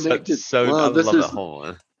then I connected. I love that whole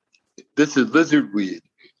one. This is lizard weed.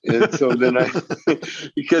 And so then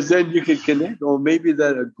because then you can connect. Oh, maybe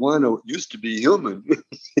that iguana used to be human.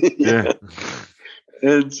 Yeah.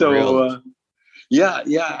 And so, Yeah,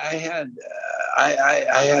 yeah.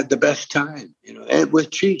 I had the best time, and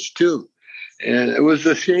with Cheech too. And it was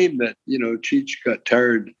a shame that Cheech got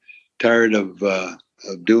tired of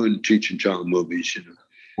doing Cheech and Chong movies.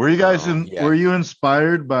 Were you guys Yeah. were you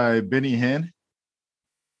inspired by Benny Hinn?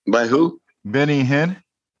 By who? Benny Hinn?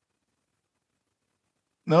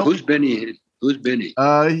 No. Who's Benny? Who's Benny?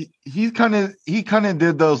 He kind of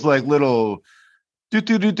did those like little do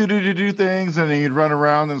things, and he'd run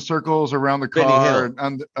around in circles around the Benny car.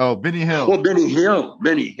 Hill. Benny Hill. Oh, Benny Hill.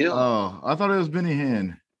 Benny Hill. Oh, I thought it was Benny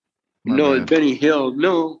Hinn. My No, bad. it's Benny Hill.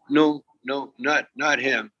 No, not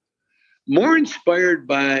him. More inspired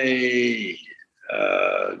by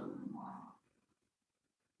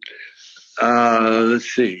let's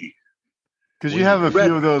see. Because you have a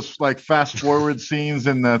few of those like fast forward scenes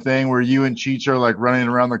in the thing where you and Cheech are like running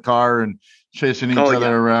around the car and chasing each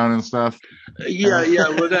other around and stuff. Yeah.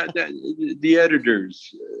 Well, that the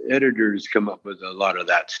editors come up with a lot of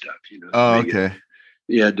that stuff. Oh, okay.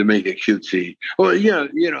 To make it cutesy. Well,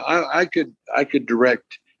 I could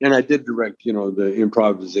direct, and I did direct, the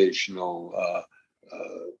improvisational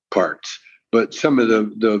parts, but some of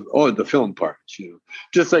the film parts,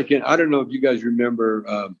 just like I don't know if you guys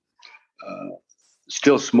remember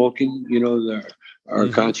Still Smoking, our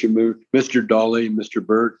concert movie, Mr. Dolly, Mr.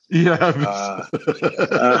 Burt. Yeah.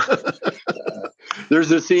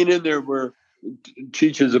 There's a scene in there where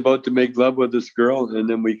Cheech is about to make love with this girl, and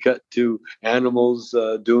then we cut to animals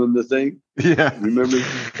doing the thing. Yeah, remember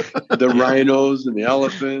the rhinos and the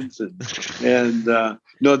elephants, and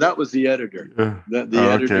no, that was the editor. The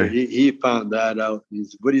editor, okay. he found that out. He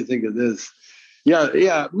said, "What do you think of this?"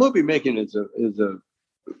 Yeah. Movie making is a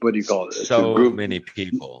what do you call it? It's so a group, many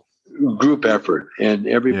people. Group effort, and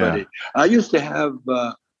everybody. Yeah. I used to have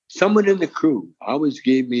someone in the crew always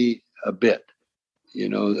gave me a bit.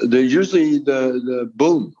 They're usually the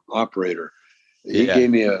boom operator. He gave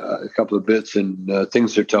me a couple of bits, and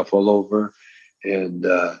things are tough all over, and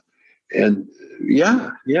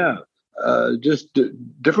just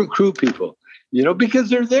different crew people, because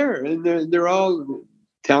they're there and they're all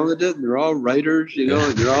talented and they're all writers, and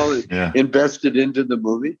they're all invested into the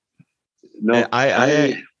movie. No,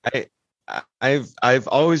 I've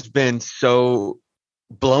always been so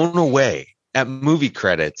blown away at movie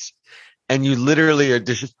credits. And you literally are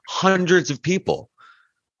just hundreds of people.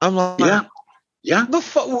 I'm like, yeah.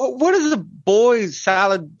 What is the boys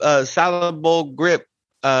salad bowl grip?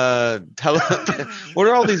 What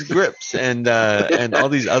are all these grips and all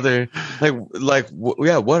these other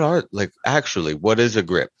what are actually what is a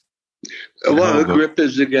grip? Well, a grip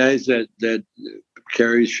is the guys that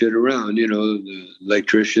carry shit around. The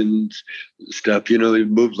electricians stuff. They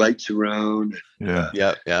move lights around. Yeah.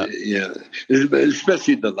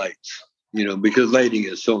 Especially the lights. Because lighting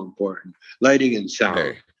is so important. Lighting and sound.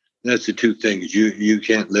 Okay. That's the two things you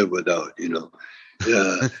can't live without, No,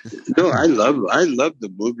 I love the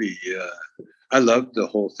movie. I love the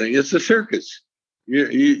whole thing. It's a circus.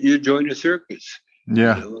 You join a circus.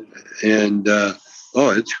 Yeah. And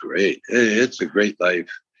it's great. It's a great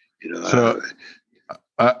life. So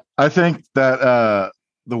I think that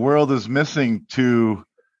the world is missing two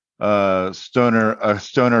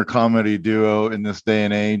stoner comedy duo in this day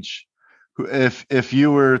and age. If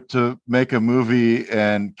you were to make a movie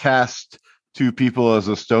and cast two people as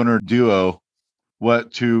a stoner duo,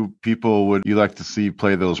 what two people would you like to see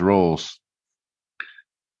play those roles?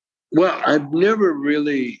 Well, I've never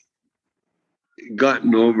really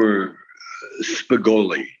gotten over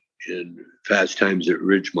Spagoli in Fast Times at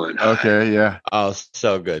Ridgemont High. Okay, yeah. Oh,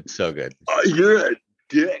 so good. Oh, you're a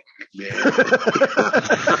dick, man.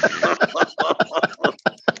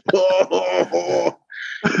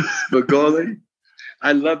 Spagoli,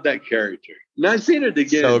 I love that character. And I've seen it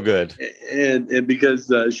again. So good. And because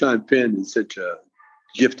Sean Penn is such a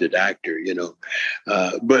gifted actor,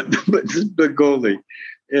 but Spagoli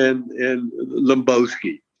and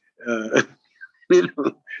Lumbowski, the big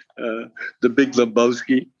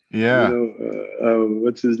Lumbowski. Yeah.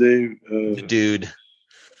 What's his name? The dude.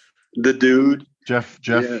 The dude. Jeff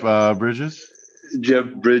Bridges. Jeff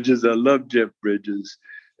Bridges. I love Jeff Bridges.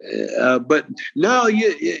 But now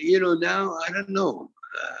now I don't know.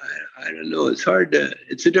 I don't know. It's hard to.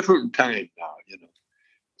 It's a different time now.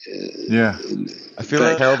 Yeah. I feel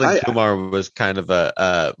like Harold and Kumar was kind of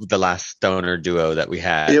the last stoner duo that we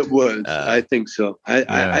had. It was. I think so.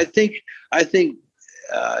 I think. If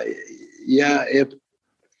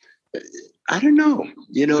I don't know.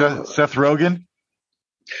 Seth Rogen.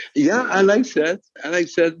 Yeah, I like Seth,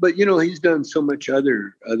 but he's done so much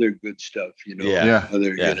other good stuff.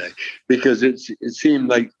 Because it seemed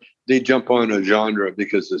like they jump on a genre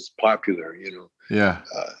because it's popular, you know. Yeah.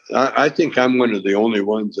 I think I'm one of the only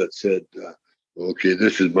ones that said, okay,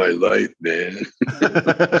 this is my life, man.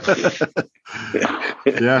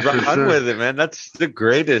 Yeah, for Run sure. with it, man. That's the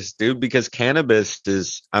greatest, dude. Because cannabis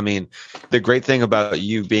is, I mean, the great thing about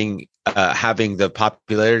you being having the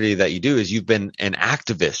popularity that you do is you've been an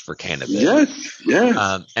activist for cannabis. Yes.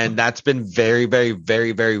 And that's been very, very,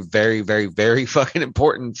 very, very, very, very, very fucking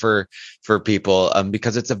important for people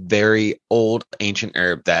because it's a very old, ancient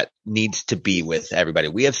herb that needs to be with everybody.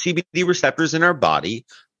 We have CBD receptors in our body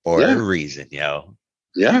for a reason, yo.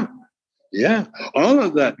 Yeah. Yeah, all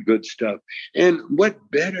of that good stuff. And what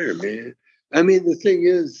better, man? I mean, the thing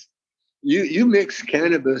is, you mix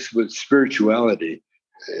cannabis with spirituality,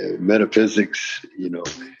 metaphysics, you know,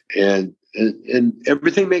 and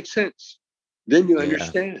everything makes sense. Then you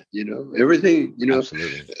understand, you know, everything, you know.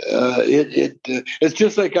 Absolutely. It's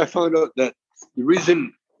just like I found out that the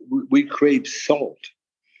reason we crave salt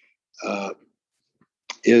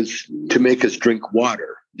is to make us drink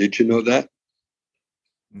water. Did you know that?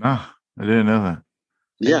 No, I didn't know that.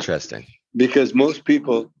 Yeah. Interesting. Because most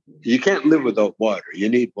people, you can't live without water. You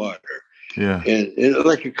need water. Yeah. And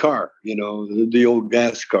like a car, you know, the old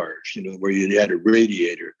gas cars, you know, where you had a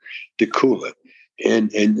radiator to cool it.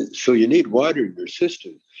 And so you need water in your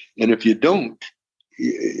system. And if you don't,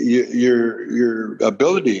 your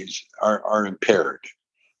abilities are impaired.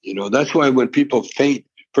 You know, that's why when people faint,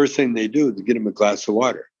 first thing they do is get them a glass of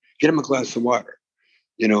water. Get them a glass of water.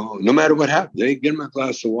 You know, no matter what happens, they get them a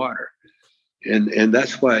glass of water. And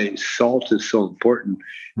that's why salt is so important,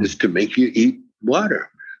 is to make you eat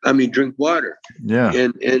water. I mean, drink water. Yeah.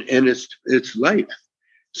 And it's life.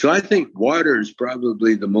 So I think water is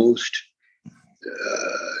probably the most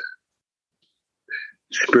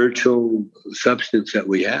spiritual substance that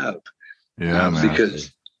we have. Yeah, man.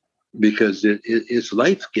 Because it's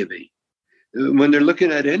life giving. When they're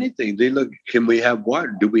looking at anything, they look, can we have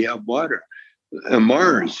water? Do we have water?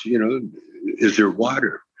 Mars, you know, is there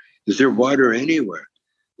water? Is there water anywhere?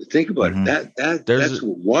 Think about it. That's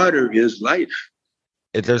water is life.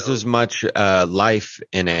 There's as much life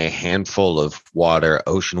in a handful of water,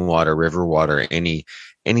 ocean water, river water, any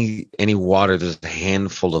water. There's a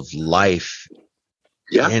handful of life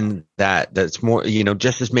in that. That's more, you know,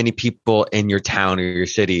 just as many people in your town or your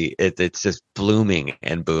city. It's just blooming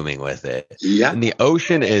and booming with it. Yeah. And the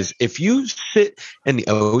ocean is, if you sit in the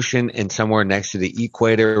ocean and somewhere next to the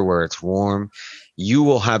equator where it's warm, you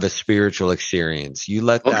will have a spiritual experience. You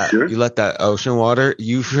let that ocean water,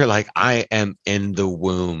 you feel like I am in the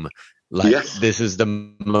womb. Like this is the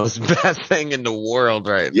most best thing in the world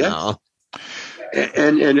right now.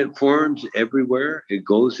 And it forms everywhere. It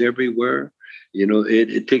goes everywhere. You know,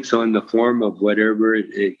 it takes on the form of whatever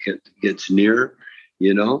it gets near,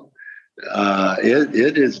 you know.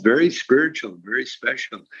 It is very spiritual, very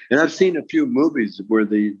special. And I've seen a few movies where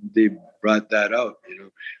they brought that out, you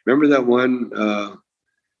know. Remember that one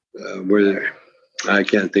where I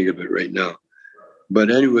can't think of it right now. But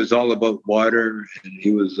anyway, it was all about water, and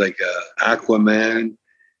he was like a Aquaman,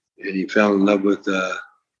 and he fell in love with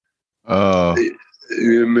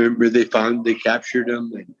you remember they captured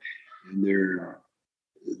him, and they were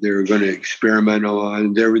going to experiment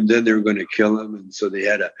on. Then they were going to kill him, and so they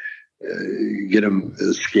had to get him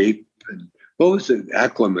escape. And what was it?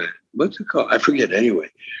 Aquaman. What's it called? I forget. Anyway,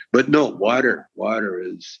 but no, water. Water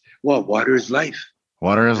is life.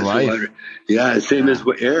 Water is life. Water. Yeah, same as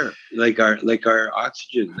air. Like our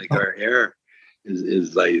oxygen, like our air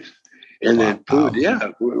is life. And then food.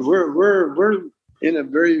 Yeah, we're in a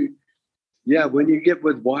very when you get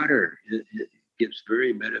with water, it gets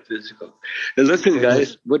very metaphysical. And listen,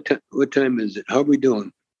 guys, what time is it? How are we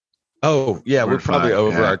doing? Oh yeah, we're probably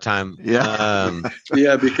over our time. Yeah,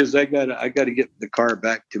 because I gotta get the car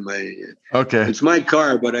back to my. Okay, it's my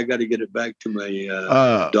car, but I got to get it back to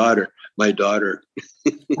my daughter. My daughter.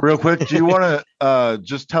 Real quick, do you want to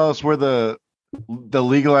just tell us where the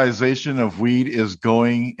legalization of weed is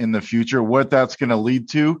going in the future, what that's going to lead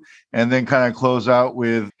to, and then kind of close out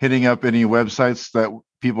with hitting up any websites that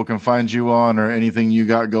people can find you on, or anything you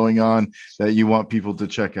got going on that you want people to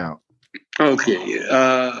check out? Okay.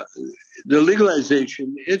 The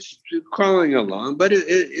legalization, it's crawling along, but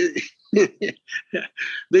they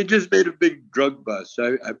just made a big drug bust.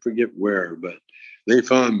 I forget where, but they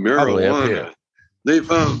found marijuana. They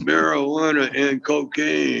found marijuana and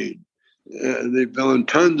cocaine. They found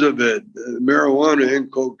tons of it, marijuana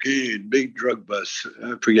and cocaine, big drug bust.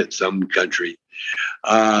 I forget some country.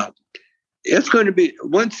 It's going to be,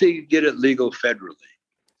 once they get it legal federally,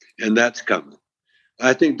 and that's coming,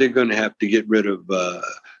 I think they're going to have to get rid of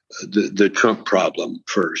the Trump problem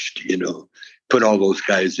first, you know, put all those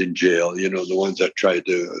guys in jail. You know, the ones that tried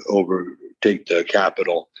to overtake the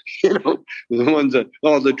Capitol. You know, the ones that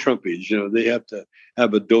all the Trumpies. You know, they have to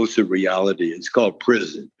have a dose of reality. It's called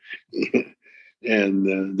prison,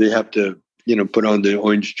 and they have to, you know, put on the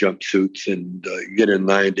orange jumpsuits and get in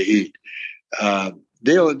line to eat.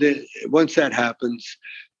 They once that happens,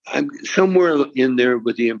 I'm somewhere in there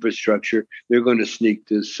with the infrastructure. They're going to sneak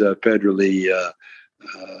this federally.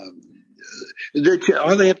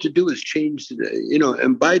 All they have to do is change, you know,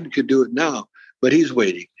 and Biden could do it now, but he's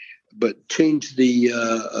waiting. But change the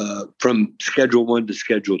from Schedule 1 to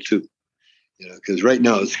Schedule 2, you know, because right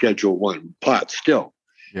now it's Schedule 1 pot still.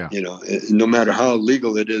 Yeah. You know, no matter how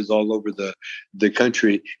legal it is all over the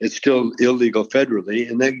country, it's still illegal federally,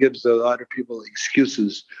 and that gives a lot of people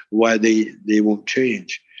excuses why they won't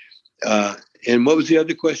change. And what was the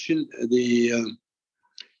other question?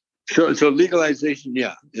 So legalization,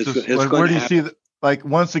 yeah. Where do you see like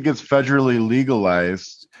once it gets federally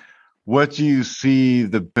legalized, what do you see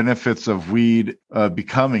the benefits of weed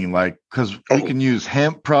becoming? Like, because we can use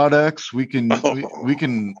hemp products, we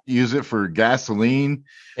can use it for gasoline.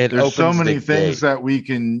 There's so many things that we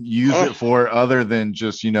can use it for other than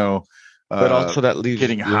just, you know, but also that leaves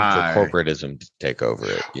getting room high for corporatism to take over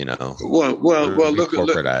it. You know, well, look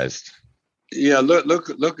corporatized. Yeah, look.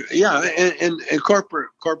 Yeah, and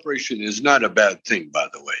corporation is not a bad thing, by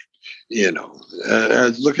the way. You know,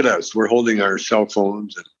 look at us. We're holding our cell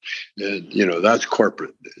phones, and you know that's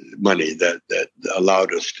corporate money that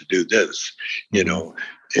allowed us to do this. You know,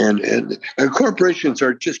 and corporations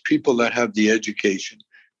are just people that have the education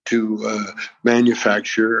to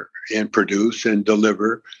manufacture and produce and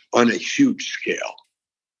deliver on a huge scale.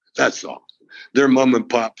 That's all. They're mom and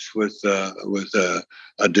pops with a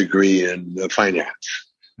degree in finance,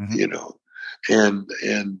 you know, and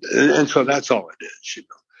so that's all it is, you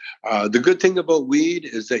know. The good thing about weed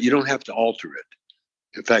is that you don't have to alter it.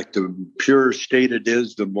 In fact, the purer state it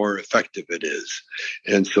is, the more effective it is.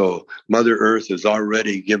 And so Mother Earth has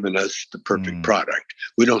already given us the perfect product.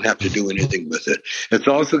 We don't have to do anything with it. It's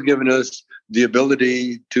also given us the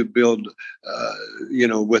ability to build, you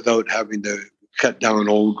know, without having to cut down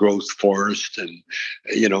old growth forest, and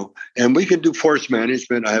you know, and we can do forest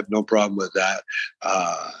management. I have no problem with that.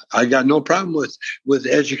 I got no problem with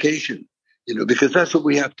education, you know, because that's what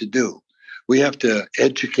we have to do. We have to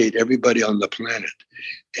educate everybody on the planet,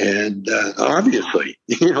 and obviously,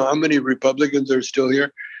 you know, how many Republicans are still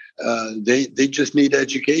here? They just need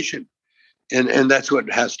education, and that's what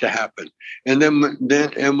has to happen. And then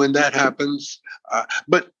when that happens,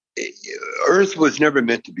 but Earth was never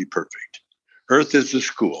meant to be perfect. Earth is a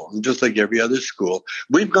school, just like every other school.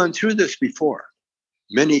 We've gone through this before,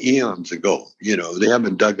 many eons ago. You know, they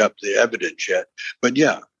haven't dug up the evidence yet. But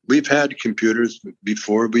yeah, we've had computers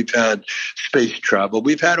before. We've had space travel.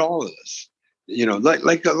 We've had all of this, you know,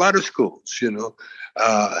 like a lot of schools, you know.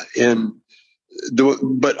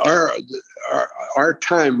 But our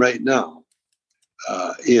time right now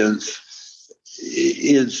is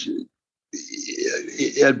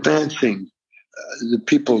advancing the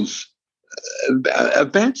people's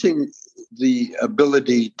advancing the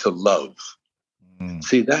ability to love.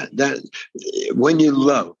 See that when you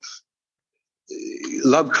love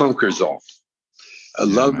conquers all.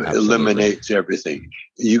 Love eliminates everything.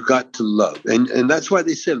 You got to love, and that's why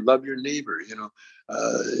they said love your neighbor. You know,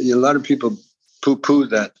 a lot of people poo-poo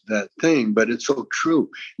that thing, but it's so true.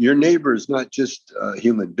 Your neighbor is not just a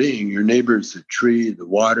human being. Your neighbor is the tree, the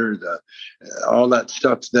water, all that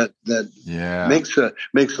stuff that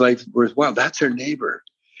makes life worthwhile. That's our neighbor.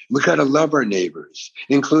 We got to love our neighbors,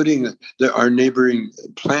 including our neighboring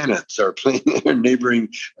planets, our neighboring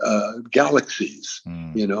galaxies.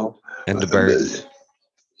 You know, and the birds.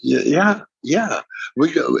 Yeah.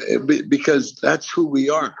 We go because that's who we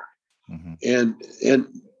are, and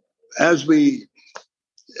as we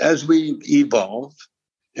evolve,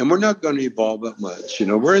 and we're not going to evolve that much, you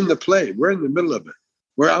know, we're in the play. We're in the middle of it.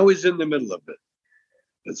 We're always in the middle of it.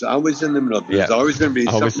 It's always in the middle of it. There's always going to be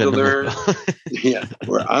something to learn. Yeah,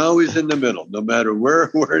 we're always in the middle, no matter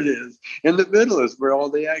where it is. In the middle is where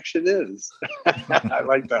all the action is. I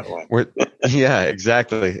like that one. Yeah,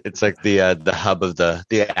 exactly. It's like the hub of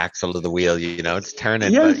the axle of the wheel. You know, it's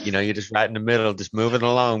turning, but you know, you're just right in the middle, just moving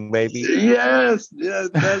along, baby. Yes,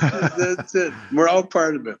 that's it. We're all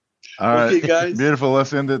part of it. All right, guys. Beautiful.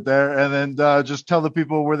 Let's end it there, and then just tell the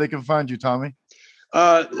people where they can find you, Tommy.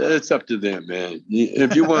 It's up to them, man.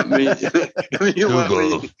 If you want me,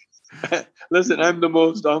 listen, I'm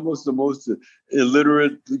almost the most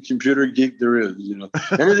illiterate computer geek there is. You know,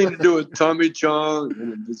 anything to do with Tommy Chong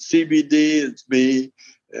and the CBD, it's me.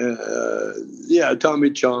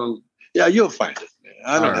 Tommy Chong. Yeah, you'll find it, man.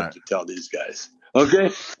 I don't All have right. to tell these guys.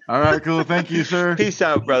 Okay. All right, cool. Thank you, sir. Peace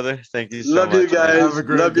out, brother. Thank you so Love much. you man. guys. Have a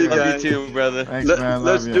great Love you day. Love guys. you too, brother. Thanks, man. Love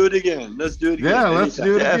Let's you. do it again. Let's do it again. Yeah, let's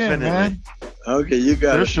do it anytime. again, man. Definitely. Okay, you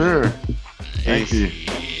got For it. sure. Thank Peace. you.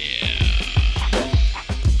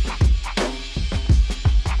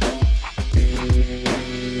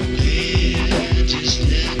 We're just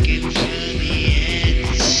looking for the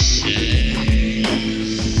answers,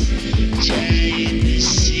 trying to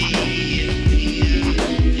see if we are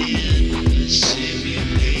in a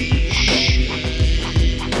simulation.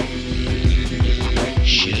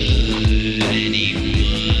 Should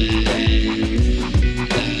anyone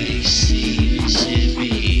life seems to be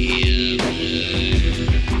a blur?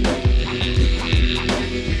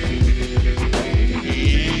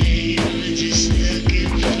 We're just looking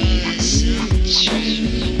for some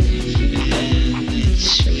truth in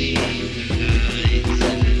between the lines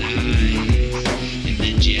and lies and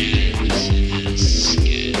the jabs in the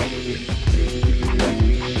skin.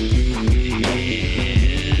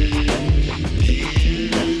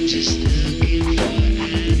 We're just looking for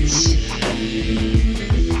answers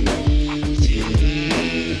to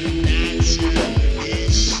our not so distant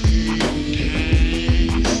past.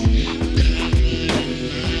 Covered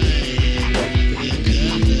in mud, we're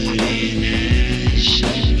covered in ash.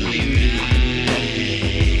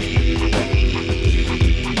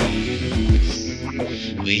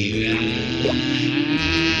 We rise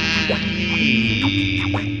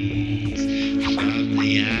from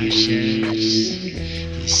the ashes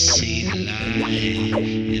to see the light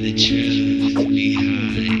and the truth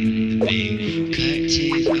behind the big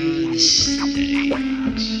curtain on the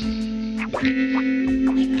stage.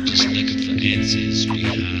 I'm just looking for answers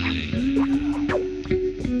behind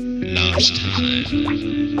lost time.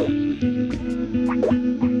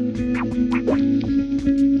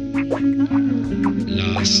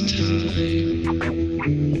 Lost time.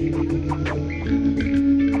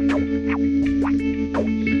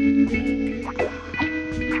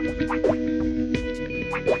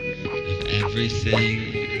 If everything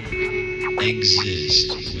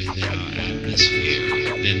exists within our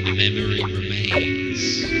atmosphere, then the memory remains.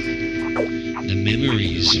 The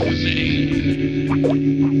memories remain.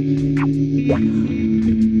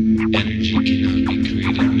 Energy cannot be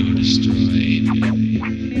created nor destroyed.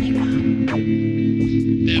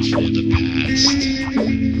 Therefore, the past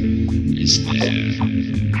is there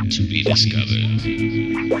to be discovered.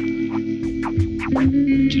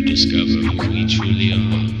 To discover who we truly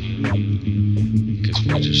are. Because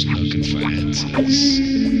we're just looking for answers.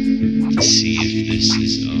 To see if this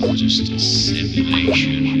is all just a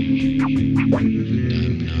simulation. And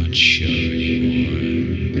I'm not sure anymore.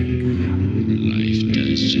 Life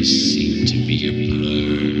does just seem to be a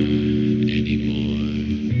blur anymore.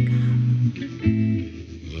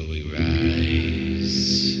 Will we rise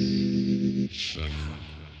from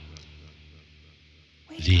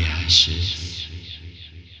the ashes?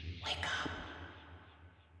 Wake up.